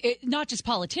not just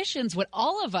politicians, what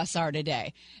all of us are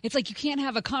today. It's like you can't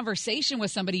have a conversation with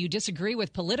somebody you disagree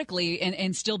with politically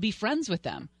and still be friends with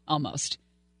them, almost.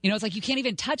 It's like you can't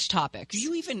even touch topics. Do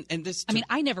you even?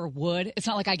 I never would. It's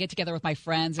not like I get together with my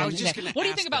friends and say, what do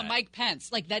you think about that. Mike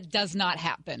Pence? Like, that does not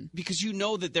happen. Because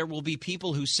that there will be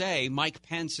people who say Mike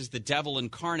Pence is the devil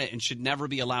incarnate and should never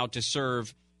be allowed to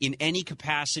serve in any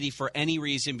capacity for any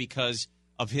reason because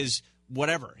of his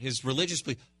whatever, his religious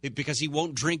belief, because he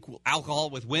won't drink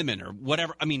alcohol with women or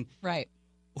whatever. I mean, right.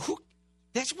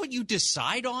 That's what you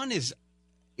decide on is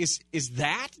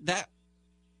that.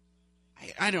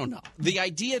 I don't know. The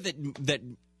idea that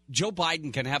Joe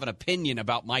Biden can have an opinion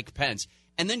about Mike Pence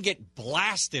and then get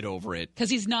blasted over it.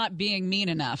 Because he's not being mean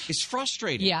enough. It's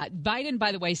frustrating. Yeah. Biden,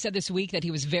 by the way, said this week that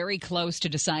he was very close to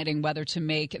deciding whether to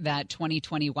make that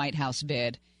 2020 White House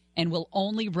bid and will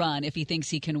only run if he thinks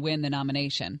he can win the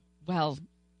nomination. Well,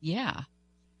 yeah.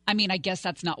 I mean, I guess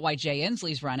that's not why Jay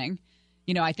Inslee's running.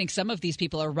 I think some of these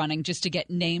people are running just to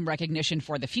get name recognition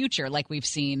for the future, like we've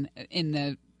seen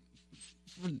in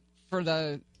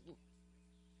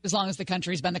as long as the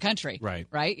country's been the country. Right.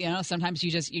 Right? Sometimes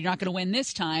you're not going to win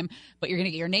this time, but you're going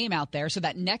to get your name out there so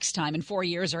that next time in 4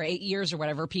 years or 8 years or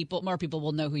whatever, more people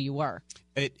will know who you were.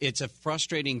 It's a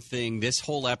frustrating thing. This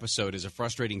whole episode is a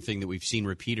frustrating thing that we've seen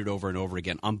repeated over and over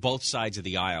again on both sides of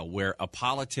the aisle where a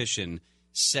politician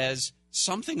says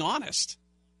something honest.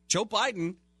 Joe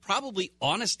Biden probably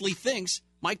honestly thinks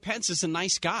Mike Pence is a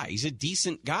nice guy. He's a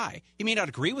decent guy. He may not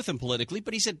agree with him politically,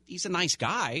 but he's a nice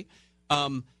guy.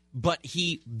 But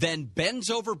he then bends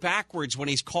over backwards when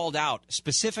he's called out,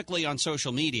 specifically on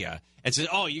social media, and says,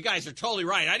 "Oh, you guys are totally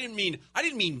right. I didn't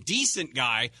mean decent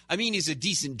guy. I mean he's a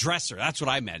decent dresser. That's what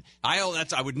I meant.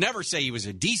 I would never say he was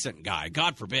a decent guy.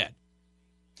 God forbid."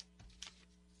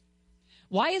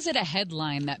 Why is it a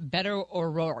headline that Beto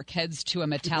O'Rourke heads to a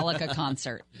Metallica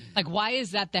concert? Like, why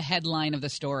is that the headline of the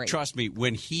story? Trust me,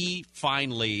 when he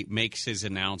finally makes his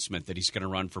announcement that he's going to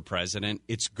run for president,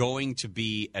 it's going to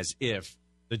be as if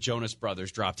the Jonas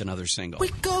Brothers dropped another single.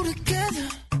 We go together.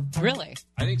 Really?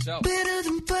 I think so. Better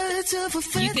than birds of a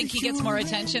feather. You think he gets more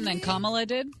attention than Kamala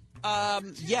did?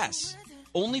 Yes.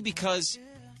 Only because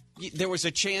there was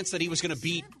a chance that he was going to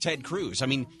beat Ted Cruz. I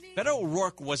mean, Beto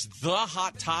O'Rourke was the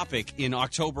hot topic in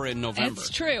October and November. It's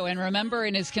true. And remember,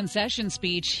 in his concession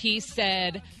speech, he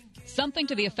said something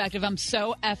to the effect of, "I'm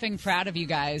so effing proud of you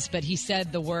guys," but he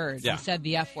said the word. Yeah. He said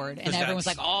the F word. And everyone was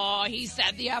like, "Oh, he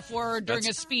said the F word during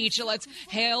a speech. Let's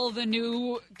hail the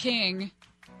new king."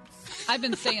 I've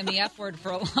been saying the F word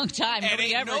for a long time.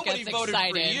 Nobody ever gets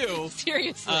excited. For you.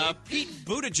 Seriously. Pete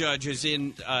Buttigieg is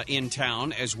in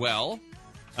town as well.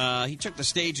 He took the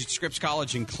stage at Scripps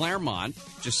College in Claremont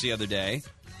just the other day.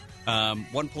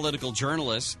 One political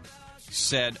journalist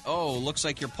said, "Oh, looks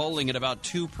like you're polling at about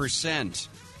 2%.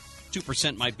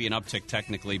 2% might be an uptick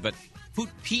technically, but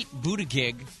Pete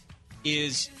Buttigieg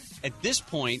is, at this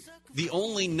point, the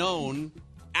only known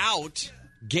out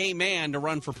gay man to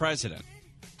run for president.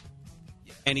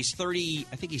 And he's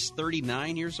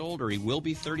 39 years old, or he will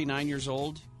be 39 years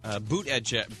old.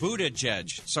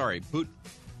 Buttigieg. Sorry,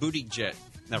 Buttigieg.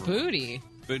 Never mind.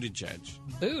 Buttigieg.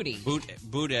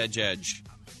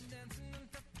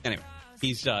 Anyway,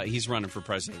 he's running for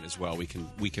president as well. We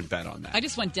can bet on that. I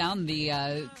just went down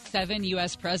the 7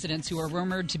 U.S. presidents who are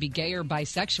rumored to be gay or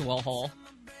bisexual hole.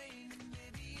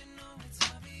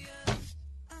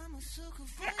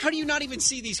 How do you not even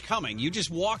see these coming? You just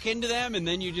walk into them, and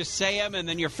then you just say them, and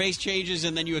then your face changes,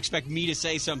 and then you expect me to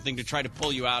say something to try to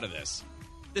pull you out of this.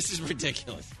 This is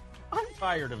ridiculous. I'm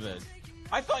tired of it.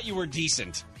 I thought you were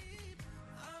decent.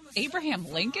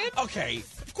 Abraham Lincoln? Okay,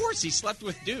 of course he slept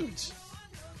with dudes.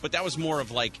 But that was more of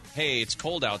like, hey, it's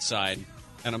cold outside,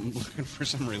 and I'm looking for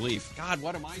some relief. God,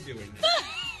 what am I doing now?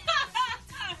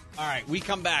 All right, we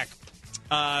come back.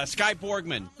 Skye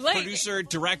Borgman, producer,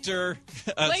 director,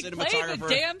 cinematographer. Play the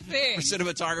damn thing.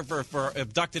 Cinematographer for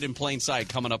Abducted in Plain Sight,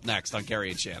 coming up next on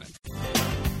Gary and Shannon.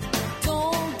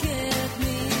 Don't get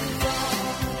me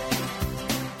wrong.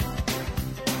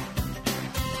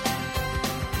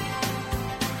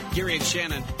 Gary and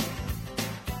Shannon.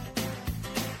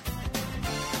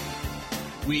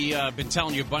 We've been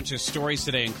telling you a bunch of stories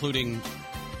today, including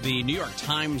the New York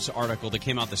Times article that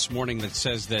came out this morning that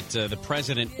says that the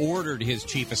president ordered his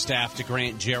chief of staff to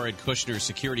grant Jared Kushner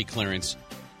security clearance,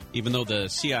 even though the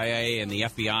CIA and the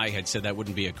FBI had said that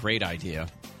wouldn't be a great idea.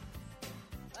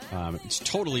 It's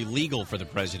totally legal for the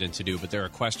president to do, but there are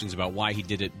questions about why he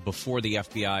did it before the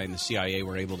FBI and the CIA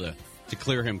were able to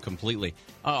clear him completely.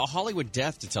 A Hollywood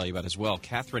death to tell you about as well.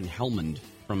 Catherine Hellman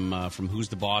from Who's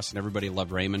the Boss and Everybody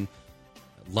Loves Raymond.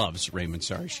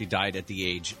 She died at the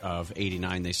age of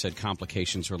 89. They said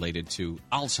complications related to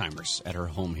Alzheimer's at her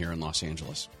home here in Los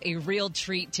Angeles. A real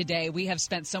treat today. We have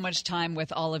spent so much time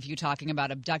with all of you talking about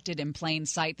Abducted in Plain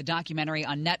Sight, the documentary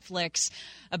on Netflix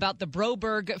about the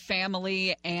Broberg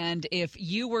family. And if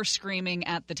you were screaming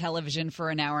at the television for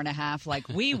an hour and a half like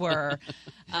we were,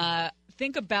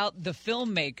 think about the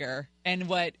filmmaker and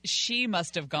what she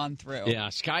must have gone through. Yeah,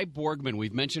 Skye Borgman,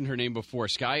 we've mentioned her name before.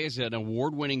 Skye is an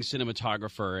award-winning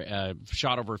cinematographer,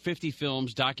 shot over 50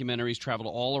 films, documentaries,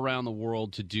 traveled all around the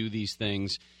world to do these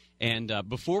things. And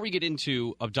before we get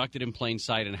into Abducted in Plain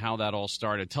Sight and how that all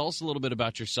started, tell us a little bit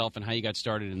about yourself and how you got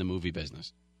started in the movie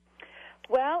business.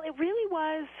 Well, it really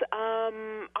was,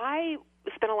 I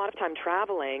spent a lot of time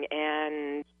traveling,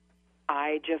 and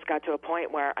I just got to a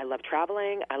point where I love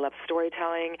traveling, I love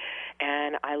storytelling,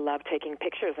 and I love taking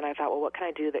pictures. And I thought, well, what can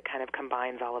I do that kind of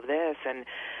combines all of this? And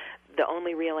the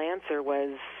only real answer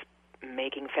was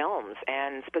making films.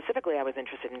 And specifically, I was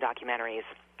interested in documentaries.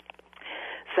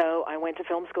 So I went to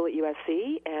film school at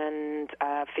USC and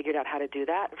figured out how to do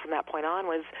that. And from that point on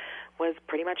was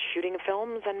pretty much shooting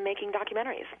films and making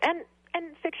documentaries. And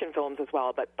fiction films as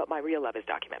well, but my real love is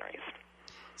documentaries.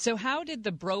 So how did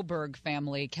the Broberg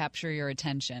family capture your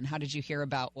attention? How did you hear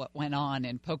about what went on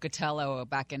in Pocatello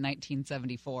back in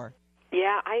 1974?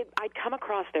 Yeah, I'd come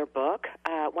across their book.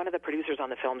 One of the producers on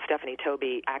the film, Stephanie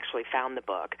Toby, actually found the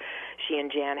book. She and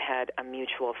Jan had a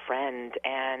mutual friend,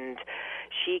 and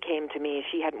she came to me.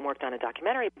 She hadn't worked on a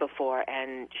documentary before,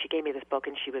 and she gave me this book,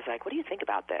 and she was like, what do you think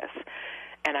about this?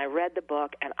 And I read the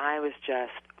book, and I was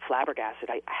just flabbergasted.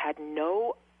 I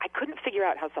couldn't figure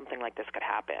out how something like this could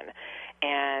happen,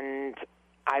 and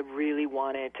I really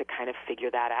wanted to kind of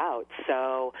figure that out.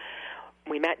 So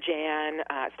we met Jan.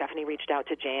 Stephanie reached out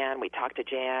to Jan. We talked to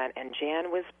Jan, and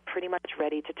Jan was pretty much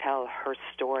ready to tell her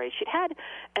story. She'd had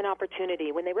an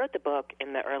opportunity. When they wrote the book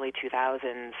in the early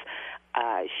 2000s,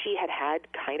 she had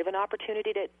kind of an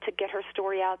opportunity to get her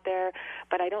story out there,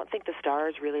 but I don't think the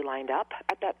stars really lined up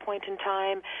at that point in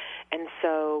time. And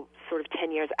so sort of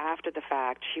 10 years after the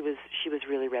fact, she was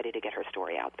really ready to get her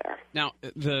story out there. Now,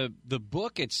 the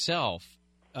book itself,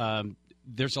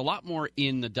 there's a lot more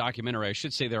in the documentary. I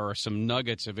should say there are some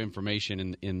nuggets of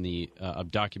information in the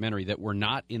documentary that were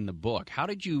not in the book. How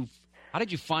did you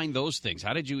find those things?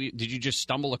 Did you just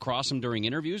stumble across them during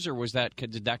interviews, or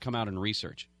did that come out in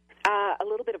research? A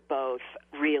little bit of both,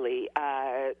 really.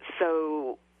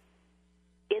 So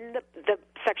in the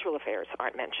sexual affairs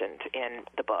aren't mentioned in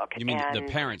the book. You mean the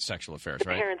parents' sexual affairs,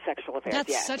 right? The parents' sexual affairs, That's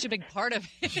yes. such a big part of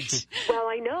it. Well,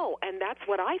 I know, and that's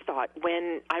what I thought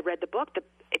when I read the book.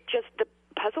 The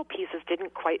puzzle pieces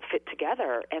didn't quite fit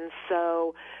together, and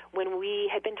so when we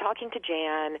had been talking to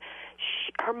Jan,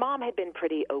 her mom had been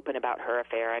pretty open about her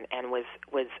affair and was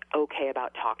okay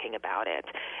about talking about it.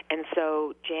 And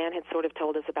so Jan had sort of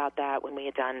told us about that when we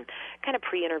had done kind of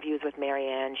pre-interviews with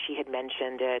Marianne. She had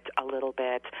mentioned it a little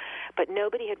bit, but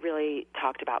nobody had really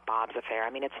talked about Bob's affair. I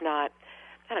mean, it's not,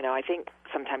 I don't know, I think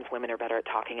sometimes women are better at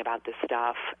talking about this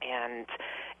stuff, and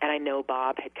I know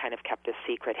Bob had kind of kept this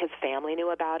secret. His family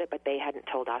knew about it, but they hadn't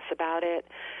told us about it.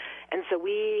 And so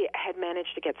we had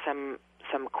managed to get some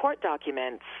court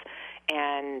documents,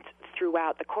 and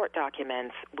throughout the court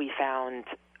documents, we found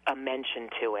a mention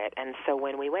to it. And so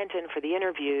when we went in for the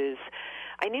interviews,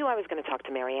 I knew I was going to talk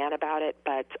to Marianne about it,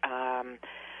 but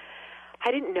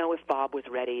I didn't know if Bob was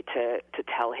ready to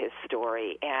tell his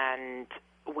story. And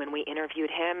when we interviewed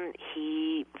him,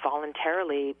 he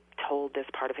voluntarily told this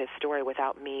part of his story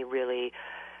without me really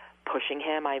pushing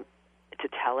him to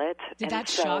tell it. Did that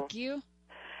shock you?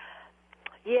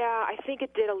 Yeah, I think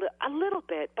it did a little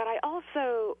bit, but I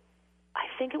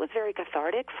think it was very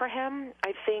cathartic for him.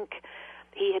 I think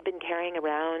he had been carrying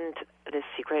around this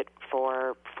secret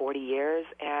for 40 years,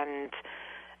 and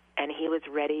he was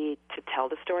ready to tell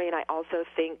the story, and I also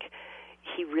think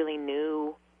he really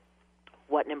knew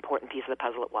what an important piece of the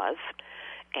puzzle it was,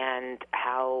 and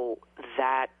how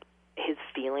that his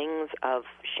feelings of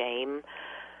shame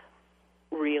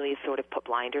really sort of put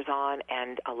blinders on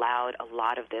and allowed a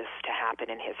lot of this to happen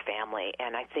in his family.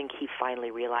 And I think he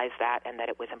finally realized that, and that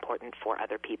it was important for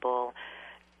other people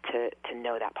to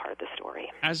know that part of the story.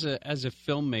 As a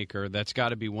filmmaker, that's got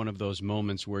to be one of those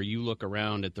moments where you look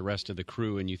around at the rest of the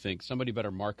crew and you think, somebody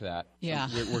better mark that. Yeah.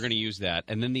 We're going to use that.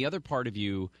 And then the other part of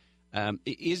you,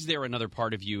 is there another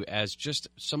part of you as just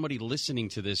somebody listening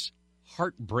to this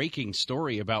heartbreaking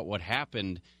story about what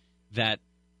happened that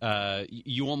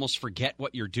you almost forget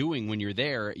what you're doing when you're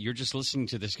there? You're just listening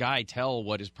to this guy tell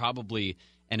what is probably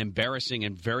an embarrassing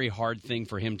and very hard thing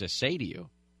for him to say to you.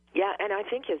 Yeah, and I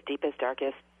think his deepest,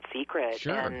 darkest secret.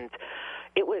 Sure. And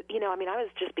it was, I was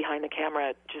just behind the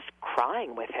camera just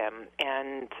crying with him.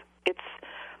 And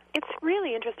it's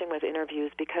really interesting with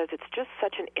interviews because it's just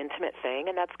such an intimate thing,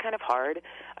 and that's kind of hard,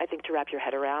 I think, to wrap your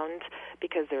head around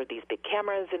because there are these big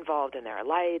cameras involved and there are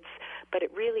lights. But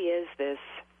it really is this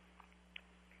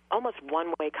almost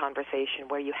one-way conversation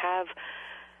where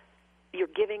you're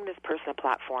giving this person a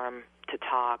platform to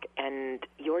talk, and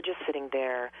you're just sitting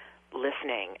there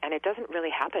listening. And it doesn't really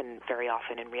happen very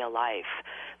often in real life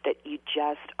that you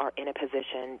just are in a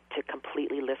position to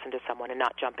completely listen to someone and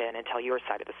not jump in and tell your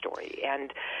side of the story.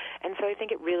 And so I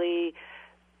think it really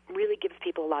gives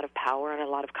people a lot of power and a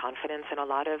lot of confidence and a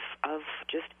lot of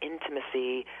just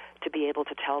intimacy to be able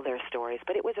to tell their stories.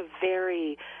 But it was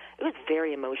very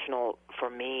emotional for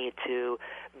me to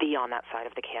be on that side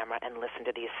of the camera and listen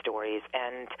to these stories.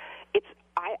 And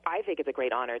I think it's a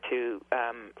great honor to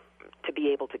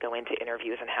be able to go into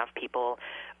interviews and have people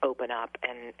open up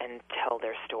and tell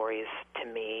their stories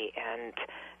to me, and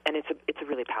it's a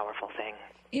really powerful thing.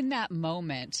 In that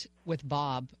moment with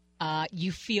Bob,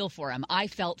 you feel for him. I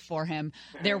felt for him.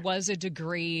 There was a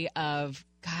degree of,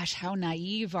 gosh, how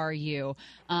naive are you?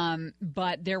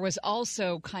 But there was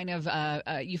also kind of,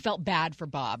 you felt bad for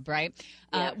Bob, right?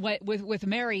 Yeah. With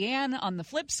Marianne on the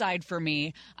flip side for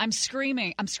me, I'm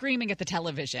screaming at the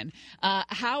television.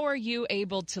 How are you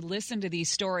able to listen to these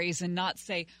stories and not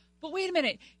say, but wait a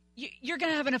minute. You're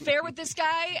going to have an affair with this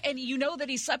guy, and you know that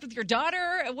he slept with your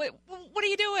daughter? What are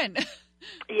you doing?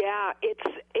 Yeah, it's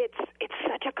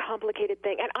such a complicated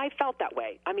thing, and I felt that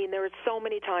way. I mean, there were so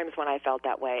many times when I felt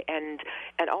that way, and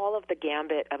all of the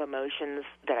gambit of emotions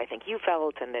that I think you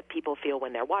felt and that people feel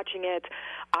when they're watching it,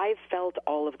 I've felt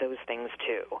all of those things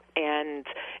too, and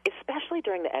especially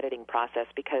during the editing process,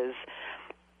 because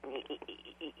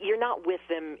you're not with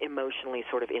them emotionally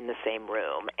sort of in the same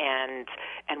room, and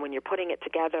when you're putting it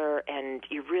together and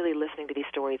you're really listening to these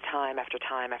stories time after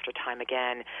time after time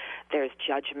again, there's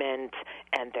judgment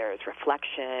and there's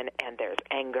reflection and there's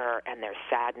anger and there's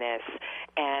sadness,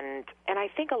 and I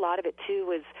think a lot of it too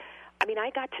was, I mean,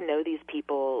 I got to know these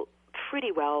people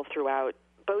pretty well throughout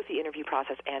both the interview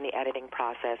process and the editing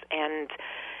process, and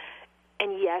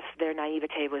yes, their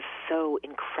naivete was so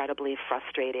incredibly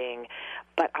frustrating,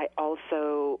 but I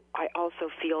also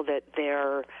feel that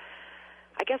their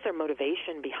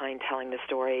motivation behind telling the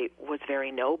story was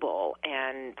very noble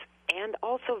and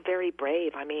also very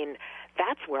brave. I mean,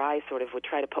 that's where I sort of would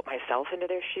try to put myself into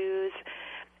their shoes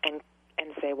and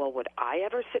say, well, would I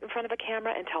ever sit in front of a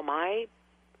camera and tell my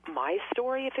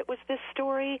story if it was this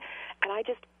story? And I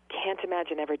just can't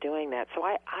imagine ever doing that. So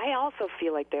I also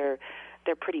feel like they're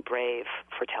pretty brave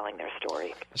for telling their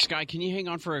story. Skye, can you hang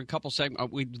on for a couple seconds?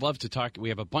 We'd love to talk. We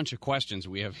have a bunch of questions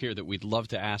we have here that we'd love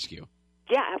to ask you.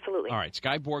 Yeah, absolutely. All right.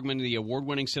 Skye Borgman, the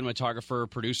award-winning cinematographer,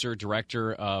 producer,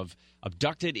 director of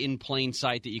Abducted in Plain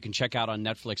Sight that you can check out on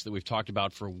Netflix that we've talked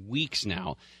about for weeks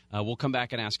now. We'll come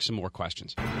back and ask some more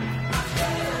questions.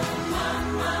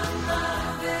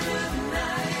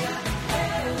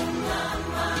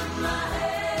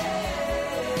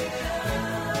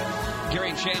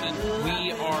 Gary and Shannon,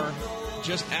 we are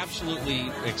just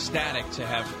absolutely ecstatic to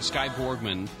have Skye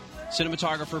Borgman,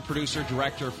 cinematographer, producer,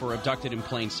 director for Abducted in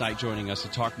Plain Sight, joining us to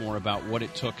talk more about what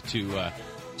it took to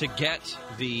get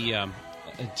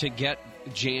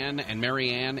Jan and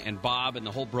Marianne and Bob and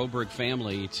the whole Broberg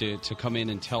family to come in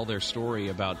and tell their story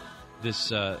about this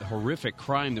horrific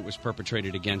crime that was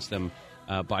perpetrated against them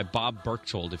by Bob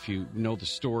Berchtold. If you know the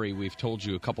story, we've told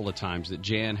you a couple of times that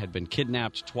Jan had been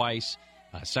kidnapped twice,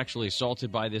 sexually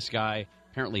assaulted by this guy,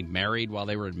 apparently married while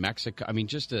they were in Mexico. I mean,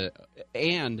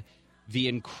 and the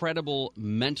incredible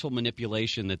mental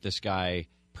manipulation that this guy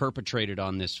perpetrated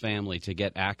on this family to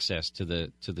get access to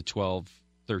the 12,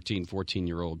 13,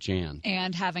 14-year-old Jan.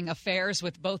 And having affairs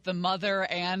with both the mother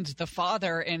and the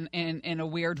father in a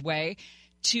weird way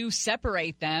to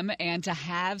separate them and to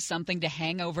have something to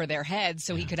hang over their heads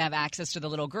so he could have access to the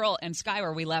little girl. And Skye,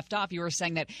 where we left off, you were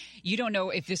saying that you don't know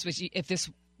if this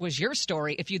was your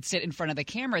story if you'd sit in front of the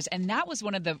cameras. And that was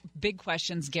one of the big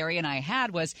questions Gary and I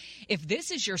had was, if this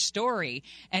is your story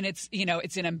and it's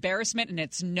an embarrassment and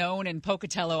it's known in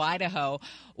Pocatello, Idaho,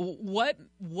 what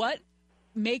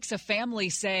makes a family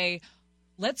say,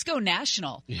 let's go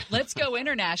national, let's go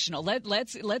international,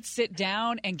 let's sit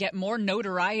down and get more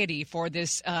notoriety for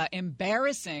this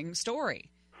embarrassing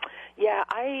story? Yeah,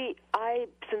 I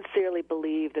sincerely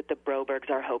believe that the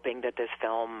Brobergs are hoping that this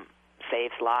film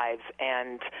saves lives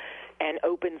and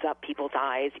opens up people's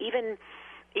eyes, even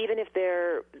if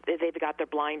they've got their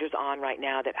blinders on right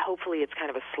now, that hopefully it's kind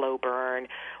of a slow burn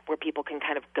where people can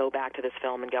kind of go back to this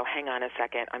film and go, hang on a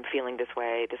second, I'm feeling this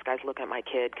way. This guy's looking at my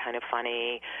kid kind of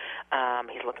funny.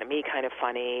 He's looking at me kind of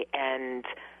funny. And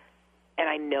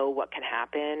I know what can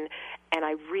happen. And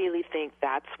I really think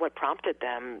that's what prompted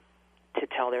them to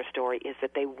tell their story, is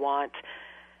that they want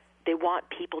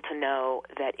people to know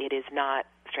that it is not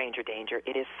stranger danger.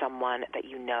 It is someone that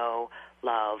you know,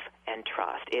 love, and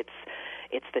trust. It's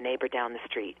the neighbor down the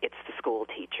street. It's the school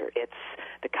teacher. It's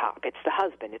the cop. It's the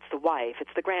husband. It's the wife.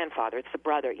 It's the grandfather. It's the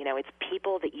brother. It's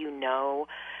people that you know.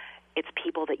 It's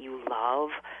people that you love.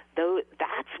 Though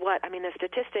that's what, I mean, the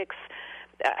statistics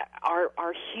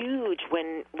are huge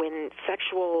when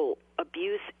sexual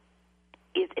abuse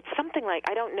it's something like,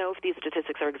 I don't know if these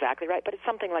statistics are exactly right, but it's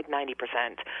something like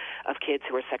 90% of kids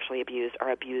who are sexually abused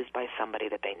are abused by somebody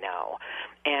that they know.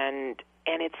 And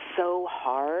it's so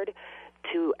hard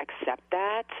to accept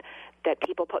that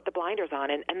people put the blinders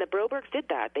on. And the Brobergs did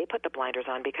that. They put the blinders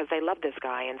on because they love this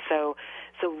guy. And so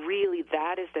really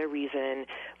that is their reason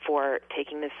for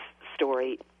taking this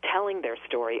story, telling their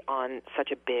story on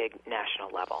such a big national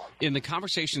level. In the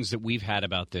conversations that we've had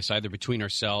about this, either between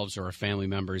ourselves or our family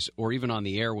members, or even on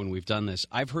the air when we've done this,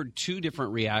 I've heard two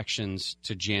different reactions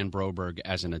to Jan Broberg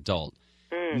as an adult.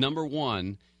 Number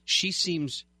one, she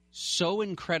seems so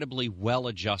incredibly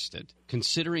well-adjusted,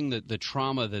 considering the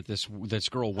trauma that this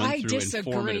girl went through in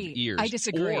formative years. I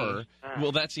disagree.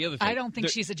 Well, that's the other thing. I don't think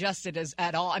she's adjusted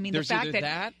at all. I mean, the fact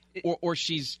that or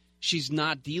she's she's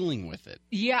not dealing with it.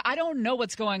 Yeah, I don't know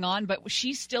what's going on, but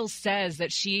she still says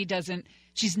that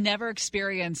she's never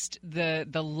experienced the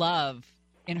love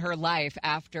in her life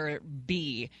after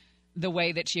B the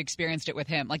way that she experienced it with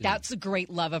him. Like, that's a great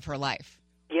love of her life.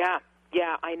 Yeah,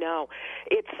 I know.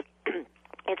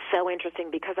 It's so interesting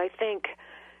because I think,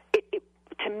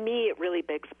 to me, it really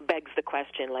begs the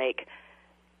question, like,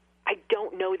 I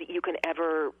don't know that you can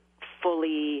ever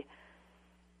fully...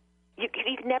 You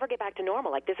can never get back to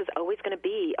normal. Like, this is always going to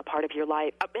be a part of your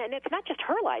life. And it's not just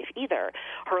her life either.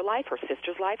 Her life, her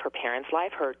sister's life, her parents'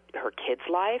 life, her kids'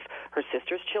 life, her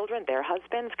sister's children, their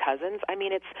husbands, cousins. I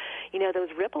mean, it's, those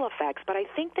ripple effects. But I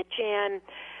think that Jan,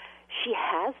 she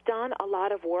has done a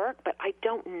lot of work, but I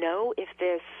don't know if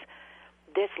this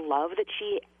love that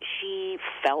she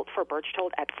felt for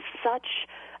Berchtold at such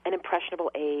an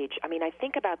impressionable age. I mean, I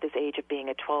think about this age of being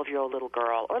a 12-year-old little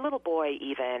girl or little boy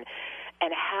even,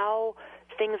 and how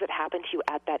things that happen to you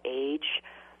at that age,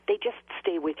 they just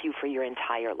stay with you for your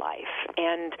entire life.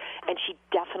 And she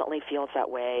definitely feels that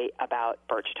way about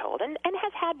Berchtold and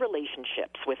has had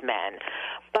relationships with men.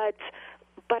 But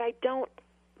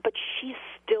she's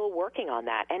still working on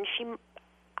that, and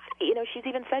she's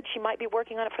even said she might be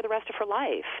working on it for the rest of her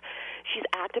life. She's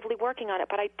actively working on it,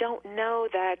 but I don't know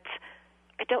that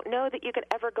you can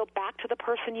ever go back to the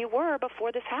person you were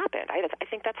before this happened. I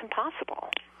think that's impossible.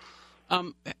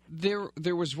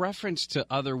 There was reference to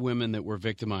other women that were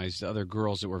victimized, other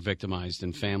girls that were victimized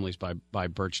in families by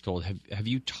Berchtold. Have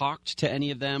you talked to any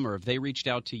of them, or have they reached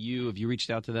out to you? Have you reached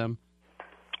out to them?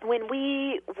 When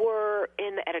we were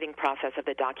in the editing process of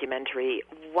the documentary,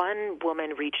 one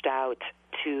woman reached out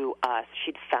to us.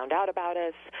 She'd found out about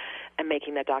us and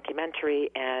making the documentary,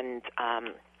 and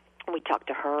we talked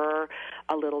to her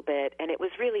a little bit. And it was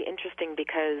really interesting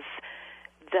because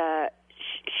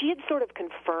she had sort of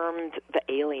confirmed the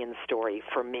alien story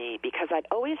for me, because I'd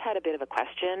always had a bit of a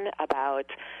question about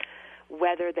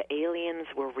whether the aliens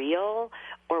were real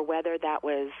or whether that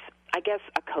was, I guess,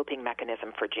 a coping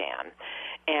mechanism for Jan.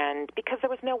 And because there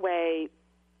was no way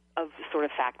of sort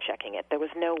of fact-checking it. There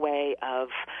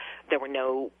were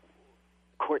no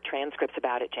court transcripts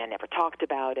about it. Jan never talked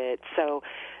about it. So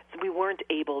we weren't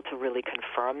able to really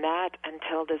confirm that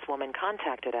until this woman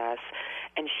contacted us,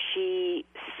 and she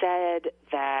said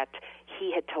that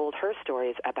he had told her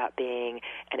stories about being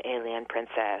an alien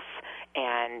princess,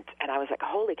 and I was like,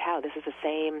 holy cow, this is the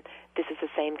same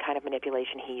kind of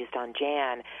manipulation he used on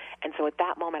Jan. And so at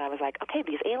that moment I was like, okay,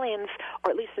 these aliens,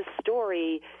 or at least this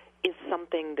story, is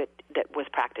something that was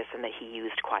practiced and that he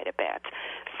used quite a bit.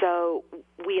 So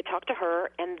we had talked to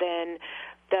her, and then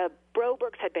the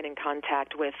Brobergs had been in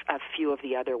contact with a few of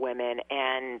the other women,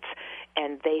 and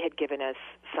they had given us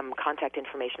some contact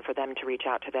information for them to reach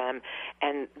out to them,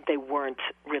 and they weren't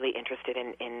really interested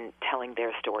in telling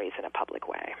their stories in a public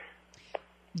way.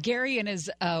 Gary and his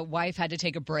wife had to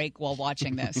take a break while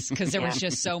watching this because there was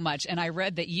just so much. And I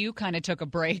read that you kind of took a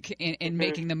break in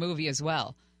making the movie as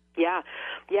well. Yeah.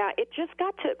 It just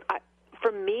got to,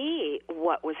 for me,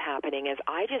 what was happening is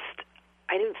I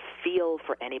didn't feel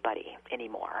for anybody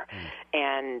anymore.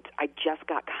 And I just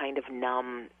got kind of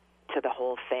numb to the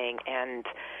whole thing and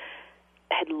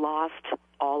had lost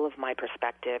all of my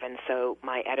perspective. And so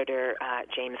my editor,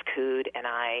 James Cood, and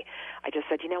I just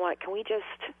said, you know what,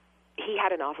 he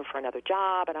had an offer for another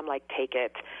job, and I'm like, take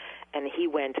it. And he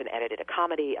went and edited a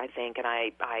comedy, I think, and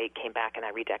I came back and I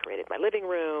redecorated my living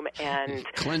room. And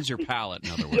cleanse your palate,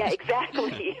 in other words. Yeah,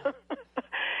 exactly.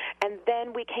 And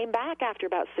then we came back after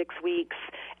about 6 weeks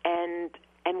and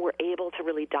were able to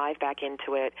really dive back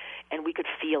into it, and we could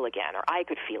feel again, or I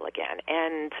could feel again.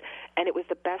 And it was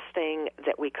the best thing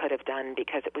that we could have done,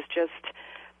 because it was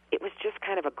just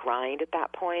kind of a grind at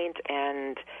that point,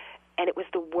 and it was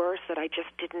the worst that I just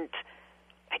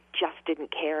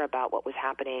didn't care about what was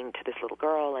happening to this little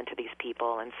girl and to these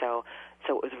people, and so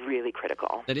it was really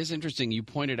critical. That is interesting. You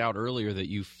pointed out earlier that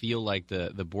you feel like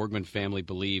the Borgman family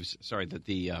believes, that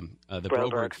the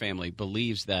Broberg family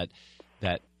believes that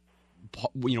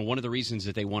one of the reasons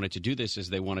that they wanted to do this is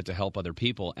they wanted to help other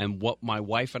people. And what my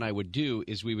wife and I would do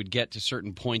is we would get to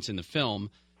certain points in the film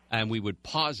and we would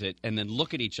pause it and then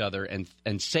look at each other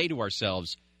and say to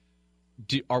ourselves,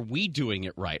 are we doing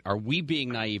it right? Are we being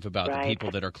naive about the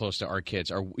people that are close to our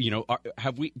kids?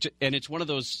 Have we? And it's one of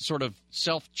those sort of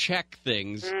self-check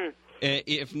things.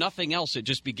 If nothing else, it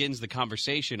just begins the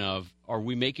conversation of, are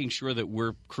we making sure that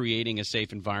we're creating a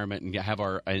safe environment and have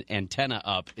our antenna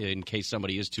up in case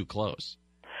somebody is too close?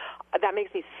 That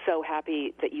makes me so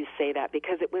happy that you say that,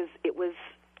 because it was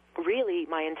really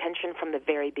my intention from the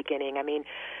very beginning. I mean,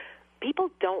 people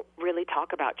don't really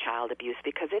talk about child abuse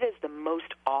because it is the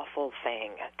most awful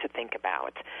thing to think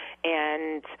about.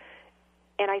 And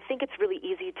I think it's really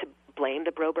easy to blame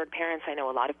the Broberg parents. I know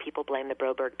a lot of people blame the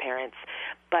Broberg parents,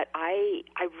 but I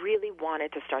really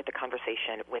wanted to start the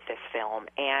conversation with this film,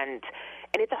 and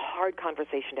it's a hard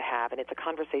conversation to have, and it's a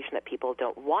conversation that people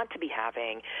don't want to be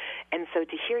having. And so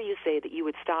to hear you say that you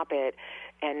would stop it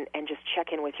and just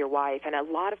check in with your wife, and a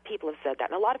lot of people have said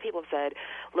that, and a lot of people have said,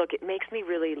 look, it makes me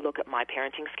really look at my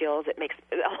parenting skills.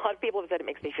 A lot of people have said it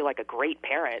makes me feel like a great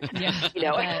parent. Yeah. You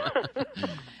know.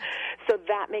 So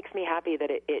that makes me happy that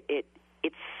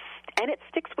it's and it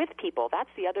sticks with people. That's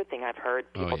the other thing I've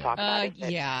heard people talk about.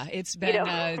 It's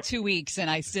been 2 weeks, and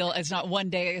it's not one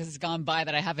day has gone by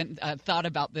that I haven't thought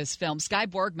about this film. Skye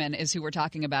Borgman is who we're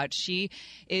talking about. She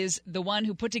is the one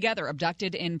who put together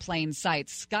Abducted in Plain Sight.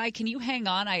 Skye, can you hang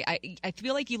on? I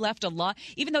feel like you left a lot.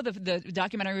 Even though the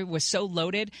documentary was so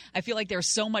loaded, I feel like there's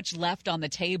so much left on the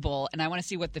table, and I want to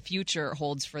see what the future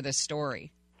holds for this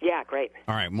story. Yeah, great.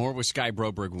 All right, more with Skye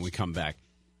Broberg when we come back.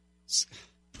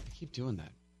 I keep doing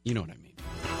that. You know what I mean.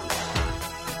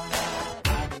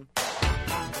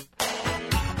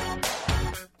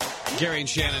 Gary and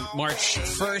Shannon, March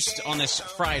 1st on this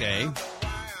Friday.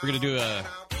 We're going to do a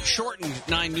shortened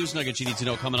 9 news nuggets you need to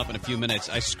know coming up in a few minutes.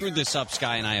 I screwed this up,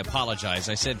 Skye, and I apologize.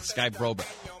 I said Skye Broberg.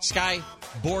 Skye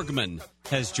Borgman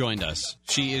has joined us.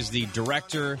 She is the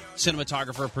director,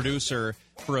 cinematographer, producer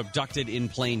for Abducted in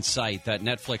Plain Sight, that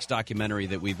Netflix documentary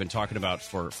that we've been talking about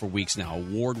for weeks now,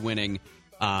 award-winning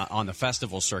on the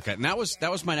festival circuit. And that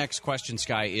was my next question,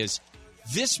 Skye, is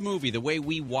this movie, the way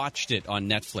we watched it on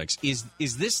Netflix,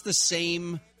 is this the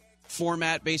same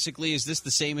format, basically? Is this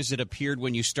the same as it appeared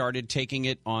when you started taking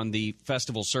it on the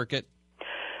festival circuit?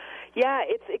 Yeah,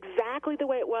 it's exactly the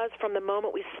way it was from the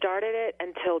moment we started it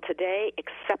until today,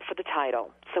 except for the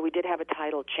title. So we did have a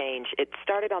title change. It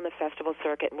started on the festival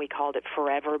circuit, and we called it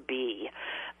Forever Be,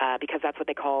 because that's what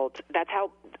they called. That's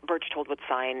how Birchtold would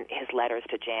sign his letters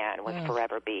to Jan, was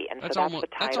Forever Be, and that's so almost, the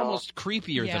title. That's almost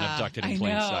creepier than Abducted in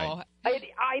Plain Sight.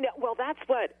 I know. Well, that's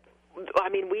what. I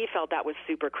mean, we felt that was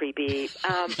super creepy.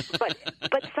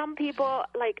 But some people,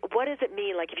 like, what does it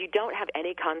mean? Like, if you don't have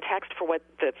any context for what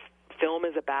the film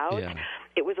is about,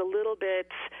 it was a little bit.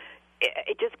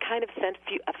 It just kind of sent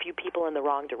a few people in the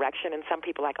wrong direction, and some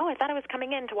people like, oh, I thought I was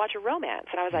coming in to watch a romance,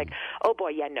 and I was like, oh boy,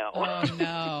 yeah, no, oh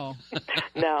no,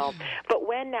 no. But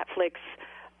when Netflix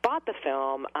bought the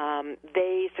film,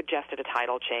 they suggested a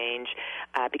title change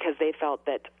because they felt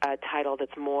that a title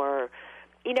that's more,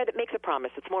 that makes a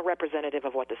promise, it's more representative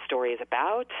of what the story is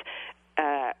about.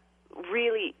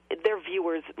 Really, their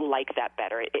viewers like that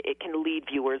better. It can lead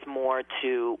viewers more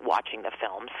to watching the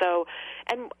film. So,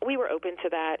 and we were open to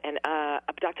that, and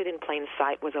Abducted in Plain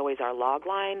Sight was always our log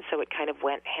line, so it kind of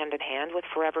went hand in hand with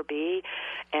Forever Be.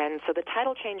 And so the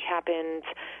title change happened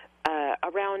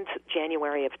around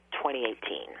January of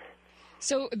 2018.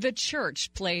 So the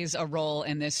church plays a role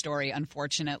in this story,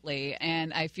 unfortunately,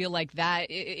 and I feel like that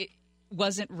it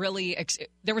wasn't really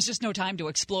there was just no time to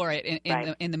explore it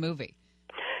in the movie.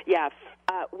 Yeah,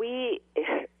 we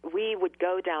would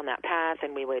go down that path,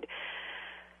 and we would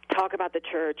talk about the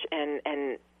church and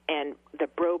the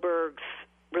Brobergs'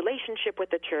 relationship with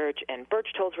the church, and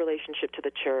Birchtold's relationship to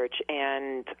the church,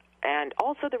 and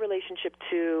also the relationship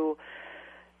to,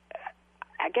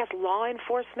 I guess, law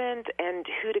enforcement and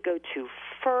who to go to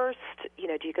first.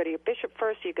 Do you go to your bishop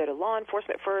first? Do you go to law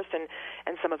enforcement first? And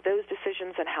some of those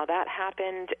decisions and how that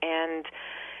happened.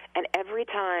 And every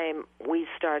time we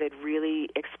started really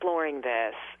exploring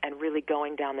this and really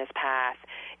going down this path,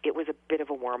 it was a bit of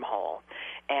a wormhole.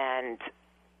 And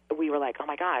we were like, oh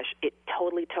my gosh, it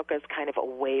totally took us kind of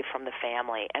away from the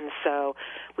family. And so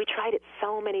we tried it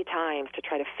so many times to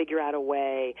try to figure out a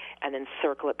way and then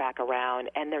circle it back around.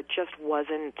 And there just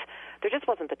wasn't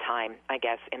the time, I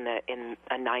guess, in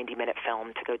a 90-minute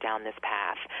film to go down this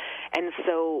path. And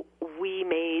so we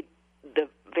made the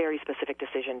very specific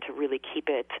decision to really keep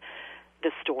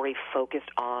the story focused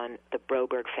on the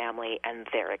Broberg family and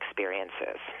their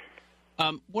experiences.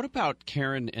 What about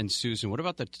Karen and Susan? What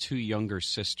about the 2 younger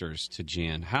sisters to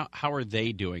Jan? How are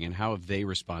they doing, and how have they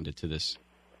responded to this?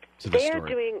 They are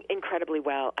doing incredibly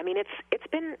well. I mean, it's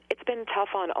been tough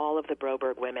on all of the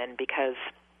Broberg women because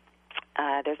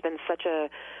there's been such a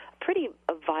pretty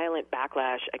violent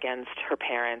backlash against her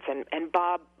parents, and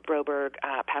Bob Broberg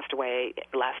passed away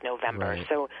last November, right.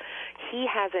 So he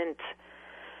hasn't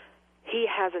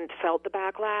felt the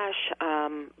backlash,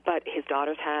 but his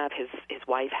daughters have, his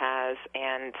wife has,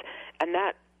 and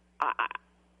that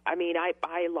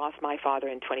I lost my father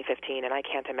in 2015, and I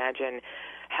can't imagine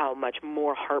how much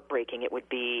more heartbreaking it would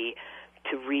be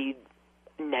to read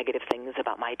negative things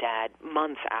about my dad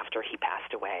months after he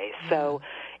passed away. So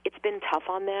it's been tough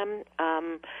on them.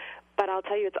 But I'll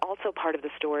tell you, it's also part of the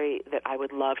story that I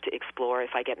would love to explore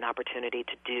if I get an opportunity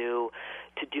to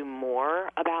do more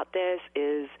about this,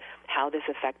 is how this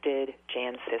affected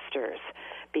Jan's sisters,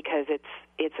 because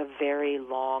it's a very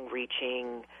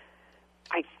long-reaching,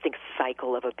 I think,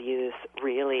 cycle of abuse,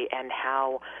 really, and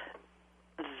how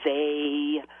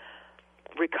they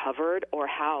recovered, or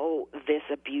how this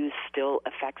abuse still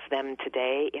affects them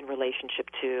today in relationship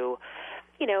to,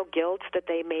 guilt that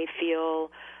they may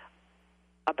feel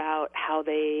about how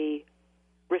they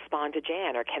respond to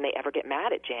Jan, or can they ever get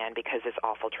mad at Jan because this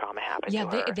awful trauma happened to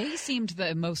her. They seemed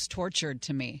the most tortured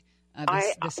to me, the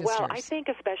sisters. Well, I think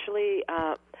especially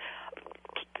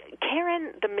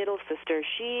Karen, the middle sister,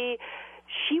 she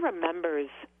remembers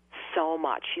so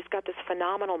much. She's got this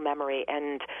phenomenal memory,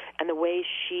 and the way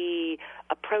she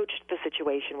approached the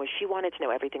situation was she wanted to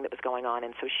know everything that was going on,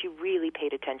 and so she really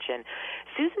paid attention.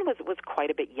 Susan was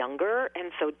quite a bit younger,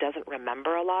 and so doesn't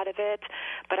remember a lot of it.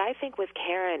 But I think with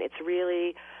Karen, it's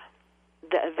really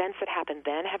the events that happened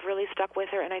then have really stuck with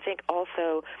her, and I think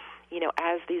also,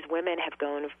 as these women have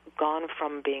gone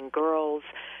from being girls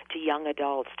to young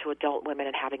adults to adult women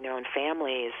and having their own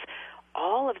families,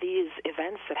 all of these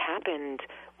events that happened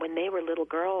when they were little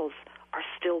girls are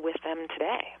still with them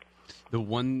today. The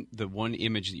one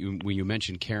image that when you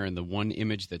mentioned Karen, the one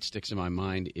image that sticks in my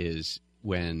mind is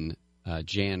when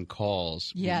Jan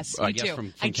calls. Yes, I me guess too.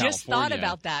 from I just California. thought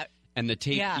about that. And the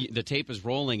tape is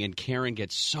rolling, and Karen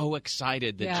gets so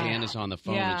excited that Jan is on the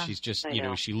phone, and she's just,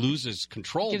 she loses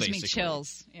control. Gives basically. me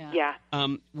chills. Yeah.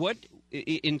 What,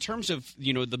 in terms of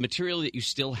the material that you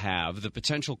still have, the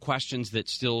potential questions that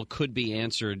still could be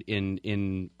answered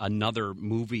in another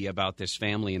movie about this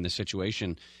family and the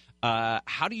situation,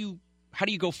 how do you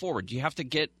go forward? Do you have to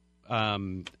get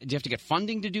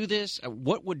funding to do this?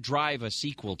 What would drive a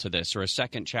sequel to this or a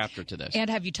second chapter to this? And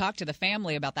have you talked to the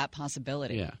family about that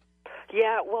possibility? Yeah.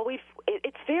 Yeah, well,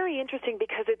 it's very interesting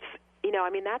because it's,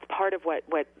 that's part of what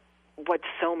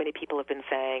so many people have been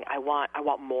saying. I want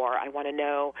more. I want to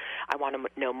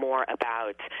know more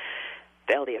about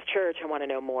the LDS Church. I want to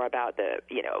know more about the,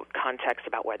 context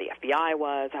about where the FBI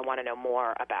was. I want to know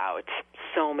more about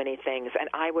so many things, and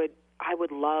I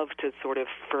would love to sort of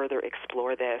further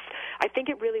explore this. I think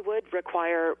it really would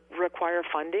require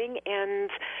funding and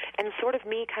sort of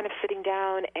me kind of sitting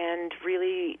down and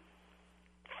really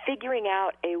figuring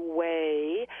out a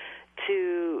way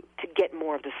to get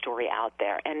more of the story out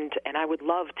there, and I would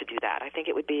love to do that. I think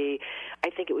it would be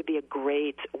a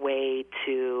great way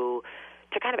to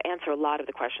kind of answer a lot of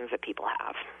the questions that people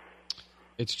have.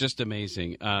 It's just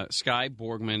amazing. Skye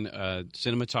Borgman,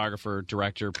 cinematographer,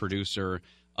 director, producer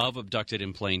of Abducted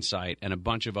in Plain Sight, and a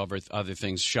bunch of other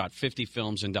things, shot 50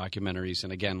 films and documentaries,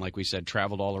 and again, like we said,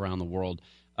 traveled all around the world.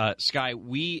 Skye,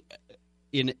 we...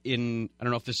 I don't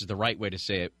know if this is the right way to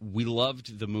say it, we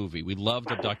loved the movie. We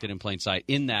loved Abducted in Plain Sight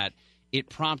in that it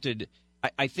prompted,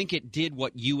 I think it did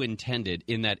what you intended,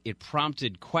 in that it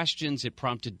prompted questions, it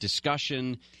prompted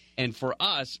discussion. And for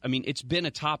us, it's been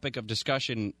a topic of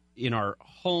discussion in our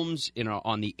homes,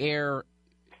 on the air,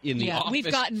 in the office. We've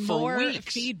gotten more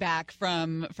weeks. feedback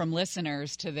from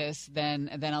listeners to this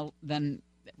than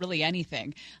really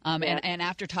anything. And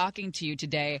after talking to you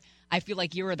today, I feel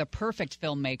like you are the perfect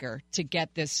filmmaker to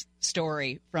get this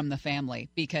story from the family,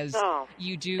 because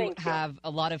you do have a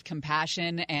lot of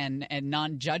compassion and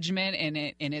non-judgment,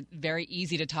 and it's very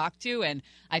easy to talk to. And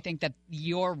I think that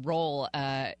your role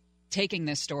taking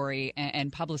this story and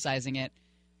publicizing it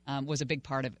was a big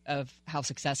part of how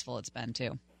successful it's been,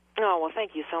 too. Oh, well,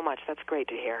 thank you so much. That's great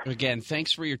to hear. Again,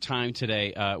 thanks for your time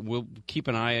today. We'll keep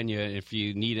an eye on you if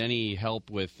you need any help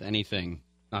with anything.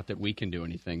 Not that we can do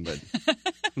anything, but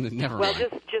never mind. Well,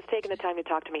 just taking the time to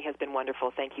talk to me has been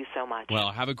wonderful. Thank you so much. Well,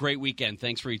 have a great weekend.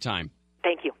 Thanks for your time.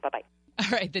 Thank you. Bye-bye.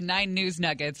 All right, the 9 news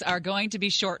nuggets are going to be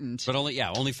shortened. But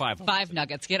only 5. 5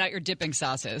 nuggets. Get out your dipping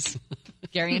sauces.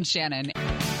 Gary and Shannon.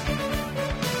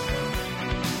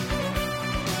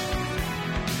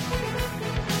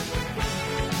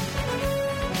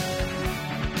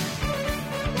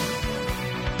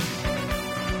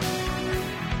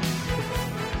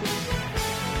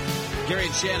 Gary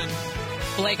and Shannon.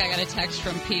 Blake, I got a text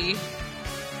from P.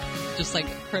 Just like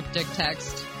cryptic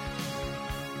text.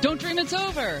 Don't dream it's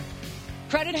over.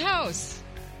 Credit house.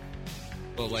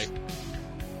 Oh, wait.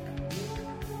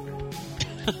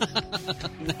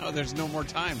 No, there's no more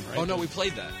time, right? Oh, no, we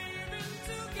played that.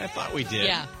 I thought we did.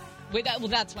 Yeah. Well,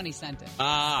 that's when he sent it.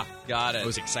 Ah, got it. It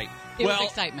was excitement. It was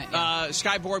excitement, yeah.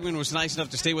 Skye Borgman was nice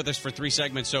enough to stay with us for 3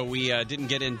 segments, so we didn't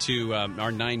get into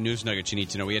our 9 news nuggets you need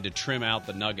to know. We had to trim out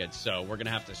the nuggets, so we're going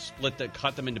to have to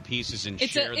cut them into pieces and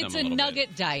share them a little bit. It's a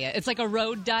nugget diet. It's like a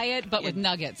road diet, but with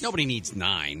nuggets. Nobody needs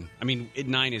 9. I mean,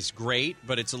 9 is great,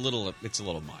 but it's a little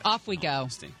much. Off we go.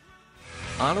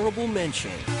 Honorable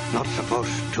mention. Not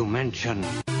supposed to mention.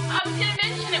 I was going to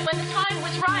mention it when the time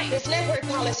was right. It's network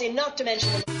policy not to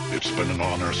mention them. It's been an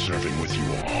honor serving with you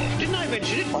all. Didn't I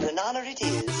mention it? What an honor it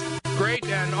is. Great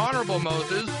and honorable,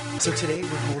 Moses. So today we're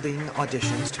holding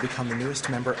auditions to become the newest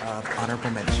member of Honorable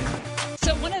Mention.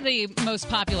 So one of the most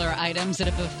popular items at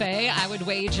a buffet, I would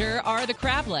wager, are the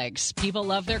crab legs. People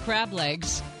love their crab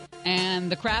legs.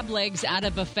 And the crab legs at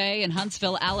a buffet in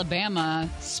Huntsville, Alabama,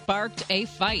 sparked a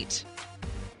fight.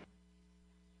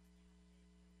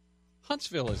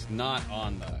 Huntsville is not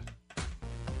on the...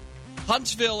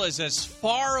 Huntsville is as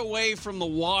far away from the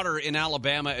water in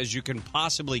Alabama as you can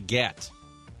possibly get.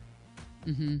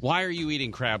 Mm-hmm. Why are you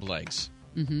eating crab legs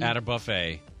at a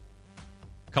buffet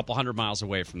a couple 100 miles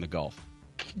away from the Gulf?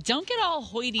 Don't get all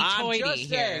hoity-toity I'm just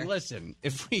here. saying, listen,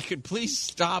 if we could please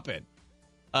stop it.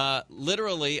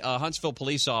 Literally, a Huntsville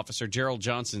police officer, Gerald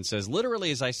Johnson, says,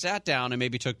 literally, as I sat down and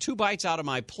maybe took 2 bites out of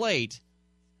my plate,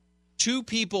 2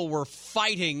 people were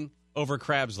fighting over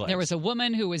crab's legs. There was a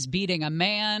woman who was beating a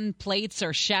man. Plates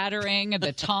are shattering.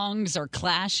 The tongs are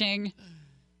clashing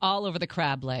all over the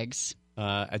crab legs.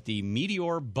 At the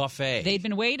Meteor Buffet. They'd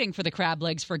been waiting for the crab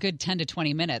legs for a good 10 to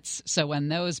 20 minutes. So when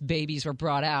those babies were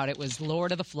brought out, it was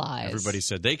Lord of the Flies. Everybody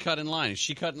said, they cut in line.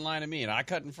 She cut in line of me, and I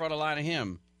cut in front of line of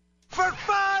him. For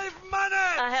 5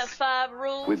 minutes! I have 5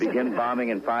 rules. We begin bombing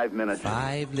in 5 minutes.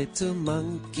 5 little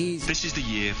monkeys. This is the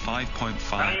year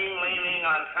 5.5. Leaning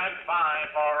on track 5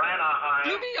 for Anaheim.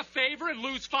 Do me a favor and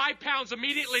lose 5 pounds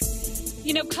immediately.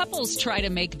 You know, couples try to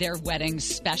make their weddings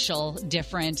special,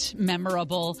 different,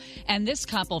 memorable, and this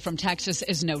couple from Texas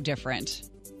is no different.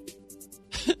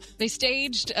 They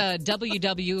staged a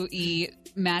WWE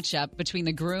matchup between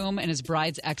the groom and his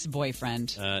bride's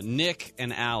ex-boyfriend. Nick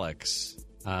and Alex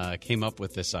came up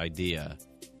with this idea.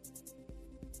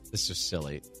 This is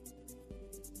silly.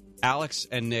 Alex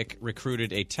and Nick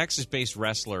recruited a Texas-based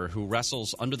wrestler who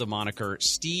wrestles under the moniker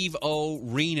Steve O.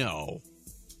 Reno.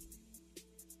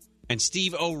 And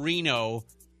Steve O. Reno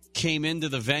came into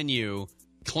the venue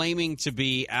claiming to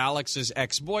be Alex's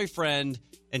ex-boyfriend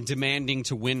and demanding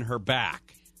to win her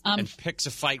back. And picks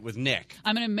a fight with Nick.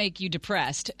 I'm going to make you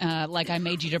depressed, like I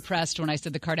made you depressed when I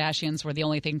said the Kardashians were the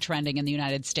only thing trending in the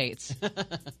United States.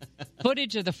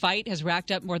 Footage of the fight has racked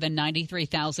up more than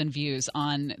 93,000 views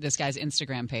on this guy's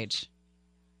Instagram page.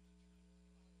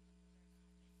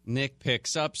 Nick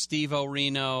picks up Steve O.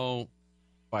 Reno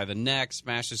by the neck,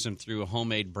 smashes him through a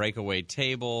homemade breakaway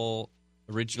table.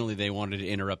 Originally, they wanted to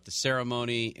interrupt the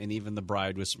ceremony, and even the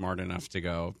bride was smart enough to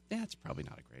go, it's probably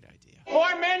not a great idea.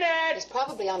 4 minutes! He's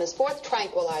probably on his 4th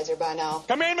tranquilizer by now.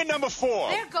 Commandment number 4.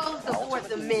 There goes the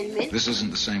 4th Amendment. This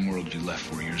isn't the same world you left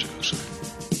 4 years ago, sir.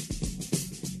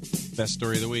 Best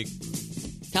story of the week.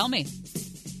 Tell me.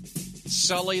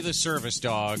 Sully the service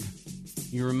dog.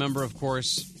 You remember, of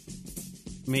course,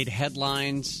 made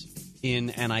headlines in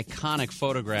an iconic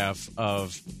photograph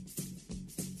of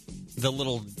the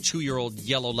little 2-year-old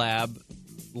yellow lab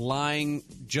lying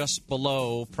just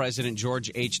below President George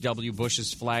H.W.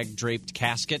 Bush's flag-draped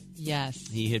casket. Yes.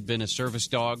 He had been a service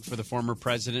dog for the former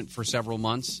president for several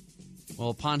months. Well,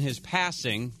 upon his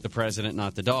passing, the president,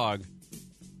 not the dog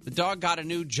got a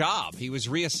new job. He was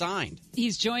reassigned.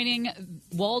 He's joining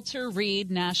Walter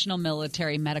Reed National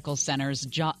Military Medical Center's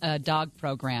dog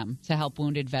program to help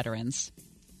wounded veterans.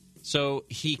 So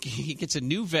he gets a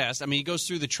new vest. I mean, he goes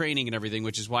through the training and everything,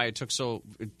 which is why it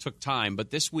took time.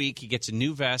 But this week, he gets a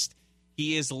new vest.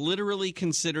 He is literally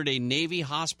considered a Navy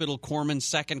hospital corpsman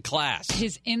second class.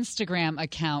 His Instagram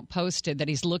account posted that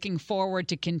he's looking forward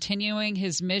to continuing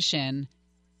his mission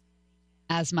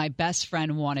as my best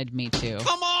friend wanted me to.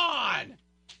 Come on!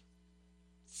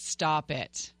 Stop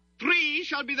it. 3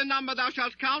 shall be the number thou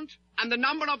shalt count, and the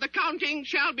number of the counting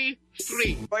shall be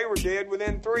 3. They were dead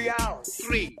within 3 hours.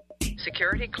 3.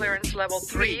 Security clearance level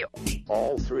 3.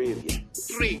 All 3 of you.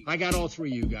 3. I got all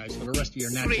 3 of you guys for the rest of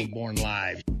your natural-born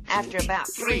lives. After about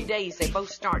 3 days, they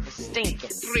both start to stinking.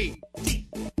 3.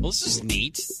 Well, this is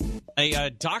neat. A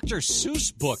Dr.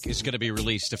 Seuss book is going to be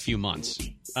released a few months.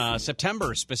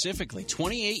 September, specifically,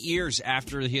 28 years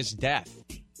after his death.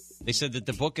 They said that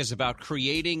the book is about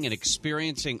creating and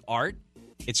experiencing art.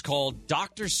 It's called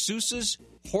Dr. Seuss's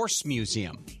Horse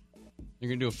Museum. They're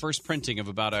going to do a first printing of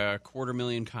about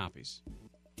 250,000 copies.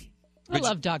 I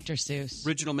love Dr. Seuss.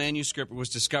 Original manuscript was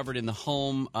discovered in the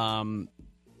home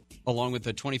along with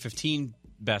the 2015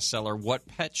 bestseller, What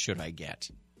Pet Should I Get?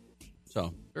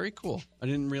 So, very cool. I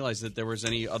didn't realize that there was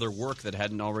any other work that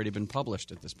hadn't already been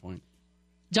published at this point.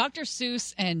 Dr.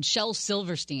 Seuss and Shel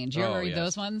Silverstein. Did you ever read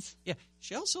those ones? Yeah.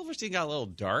 Shel Silverstein got a little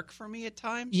dark for me at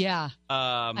times. Yeah.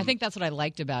 I think that's what I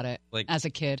liked about it as a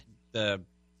kid. The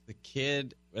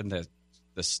kid and the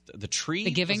tree.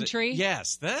 The giving tree?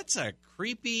 Yes. That's a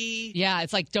creepy... Yeah,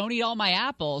 it's like, don't eat all my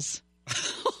apples.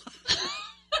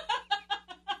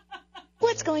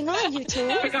 What's going on, you two?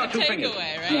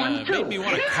 Takeaway, right? Made me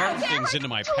want to carve things into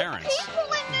my parents.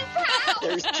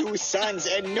 There's 2 sons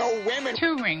and no women.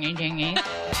 2 ringy-dingy.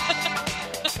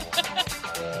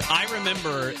 I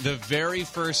remember the very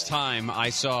first time I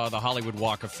saw the Hollywood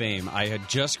Walk of Fame. I had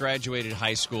just graduated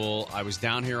high school. I was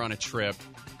down here on a trip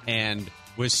and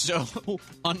was so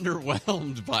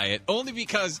underwhelmed by it. Only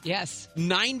because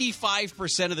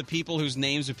 95% of the people whose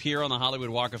names appear on the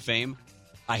Hollywood Walk of Fame,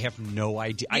 I have no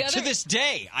idea. To this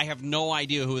day, I have no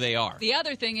idea who they are. The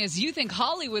other thing is you think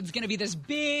Hollywood's going to be this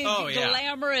big,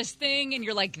 glamorous thing, and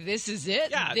you're like, this is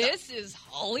it? Yeah, this is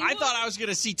Hollywood? I thought I was going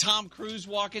to see Tom Cruise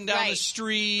walking down the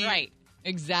street. Right,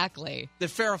 exactly. That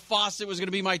Farrah Fawcett was going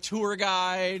to be my tour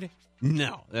guide.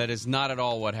 No, that is not at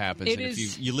all what happens.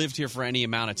 If you lived here for any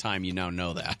amount of time, you now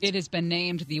know that. It has been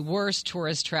named the worst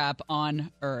tourist trap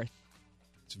on Earth.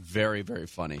 It's very, very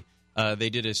funny.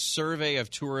 They did a survey of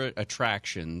tour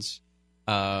attractions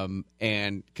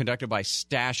and conducted by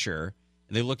Stasher.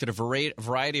 They looked at a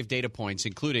variety of data points,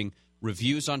 including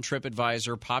reviews on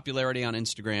TripAdvisor, popularity on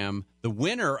Instagram. The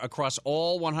winner across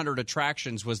all 100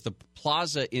 attractions was the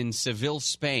Plaza in Seville,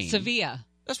 Spain. Sevilla.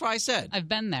 That's what I said. I've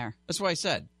been there. That's what I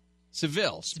said.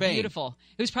 Seville, Spain. It's beautiful.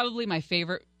 It was probably my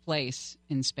favorite place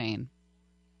in Spain,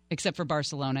 except for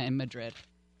Barcelona and Madrid.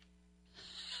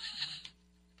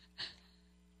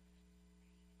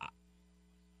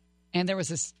 And there was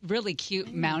this really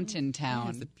cute mountain town.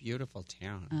 It's a beautiful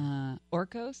town.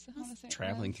 Orcos? I want to say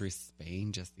traveling through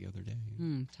Spain just the other day.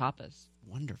 Tapas.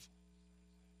 Wonderful.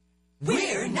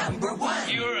 We're number one.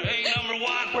 You're a number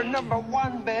one. We're number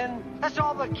 1, Ben. That's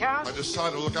all that counts. I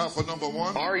decided to look out for number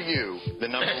one. Are you the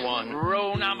number 1?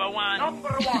 Rule number 1. Number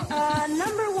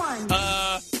one.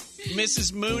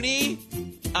 Mrs. Mooney,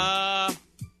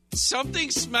 something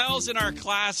smells in our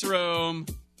classroom.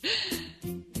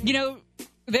 You know,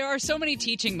 there are so many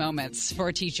teaching moments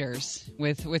for teachers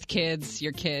with kids,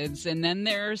 your kids, and then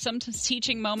there are some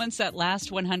teaching moments that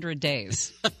last 100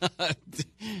 days.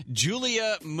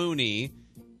 Julia Mooney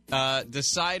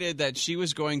decided that she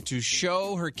was going to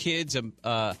show her kids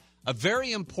a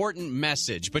very important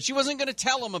message, but she wasn't going to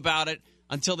tell them about it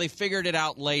until they figured it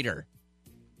out later.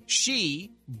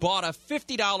 She bought a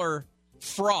 $50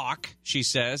 frock, she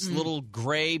says, little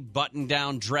gray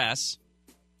button-down dress,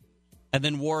 and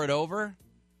then wore it over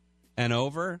and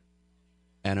over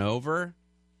and over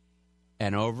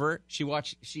and over.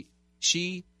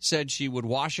 She said she would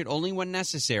wash it only when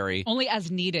necessary. Only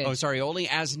as needed. Oh, sorry, only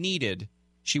as needed.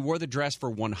 She wore the dress for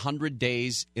 100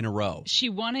 days in a row. She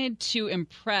wanted to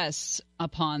impress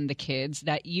upon the kids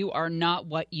that you are not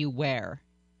what you wear.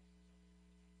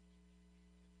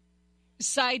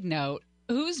 Side note,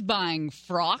 who's buying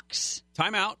frocks?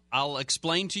 Time out. I'll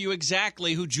explain to you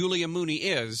exactly who Julia Mooney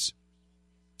is.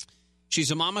 She's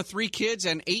a mom of 3 kids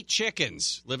and 8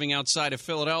 chickens living outside of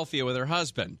Philadelphia with her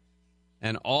husband.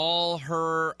 And on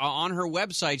her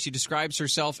website, she describes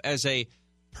herself as a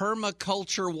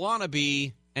permaculture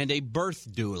wannabe and a birth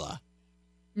doula.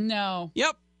 No.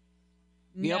 Yep.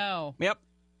 No. Yep.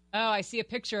 Oh, I see a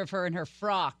picture of her in her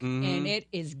frock, and it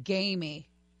is gamey.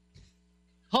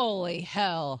 Holy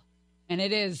hell. And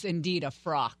it is indeed a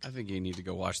frock. I think you need to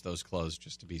go wash those clothes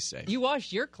just to be safe. You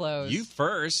wash your clothes. You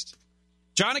first.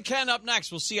 John and Ken up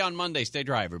next. We'll see you on Monday. Stay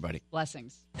dry, everybody.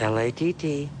 Blessings.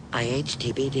 LATTIHTBD.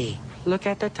 Look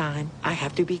at the time. I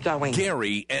have to be going.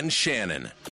 Gary and Shannon.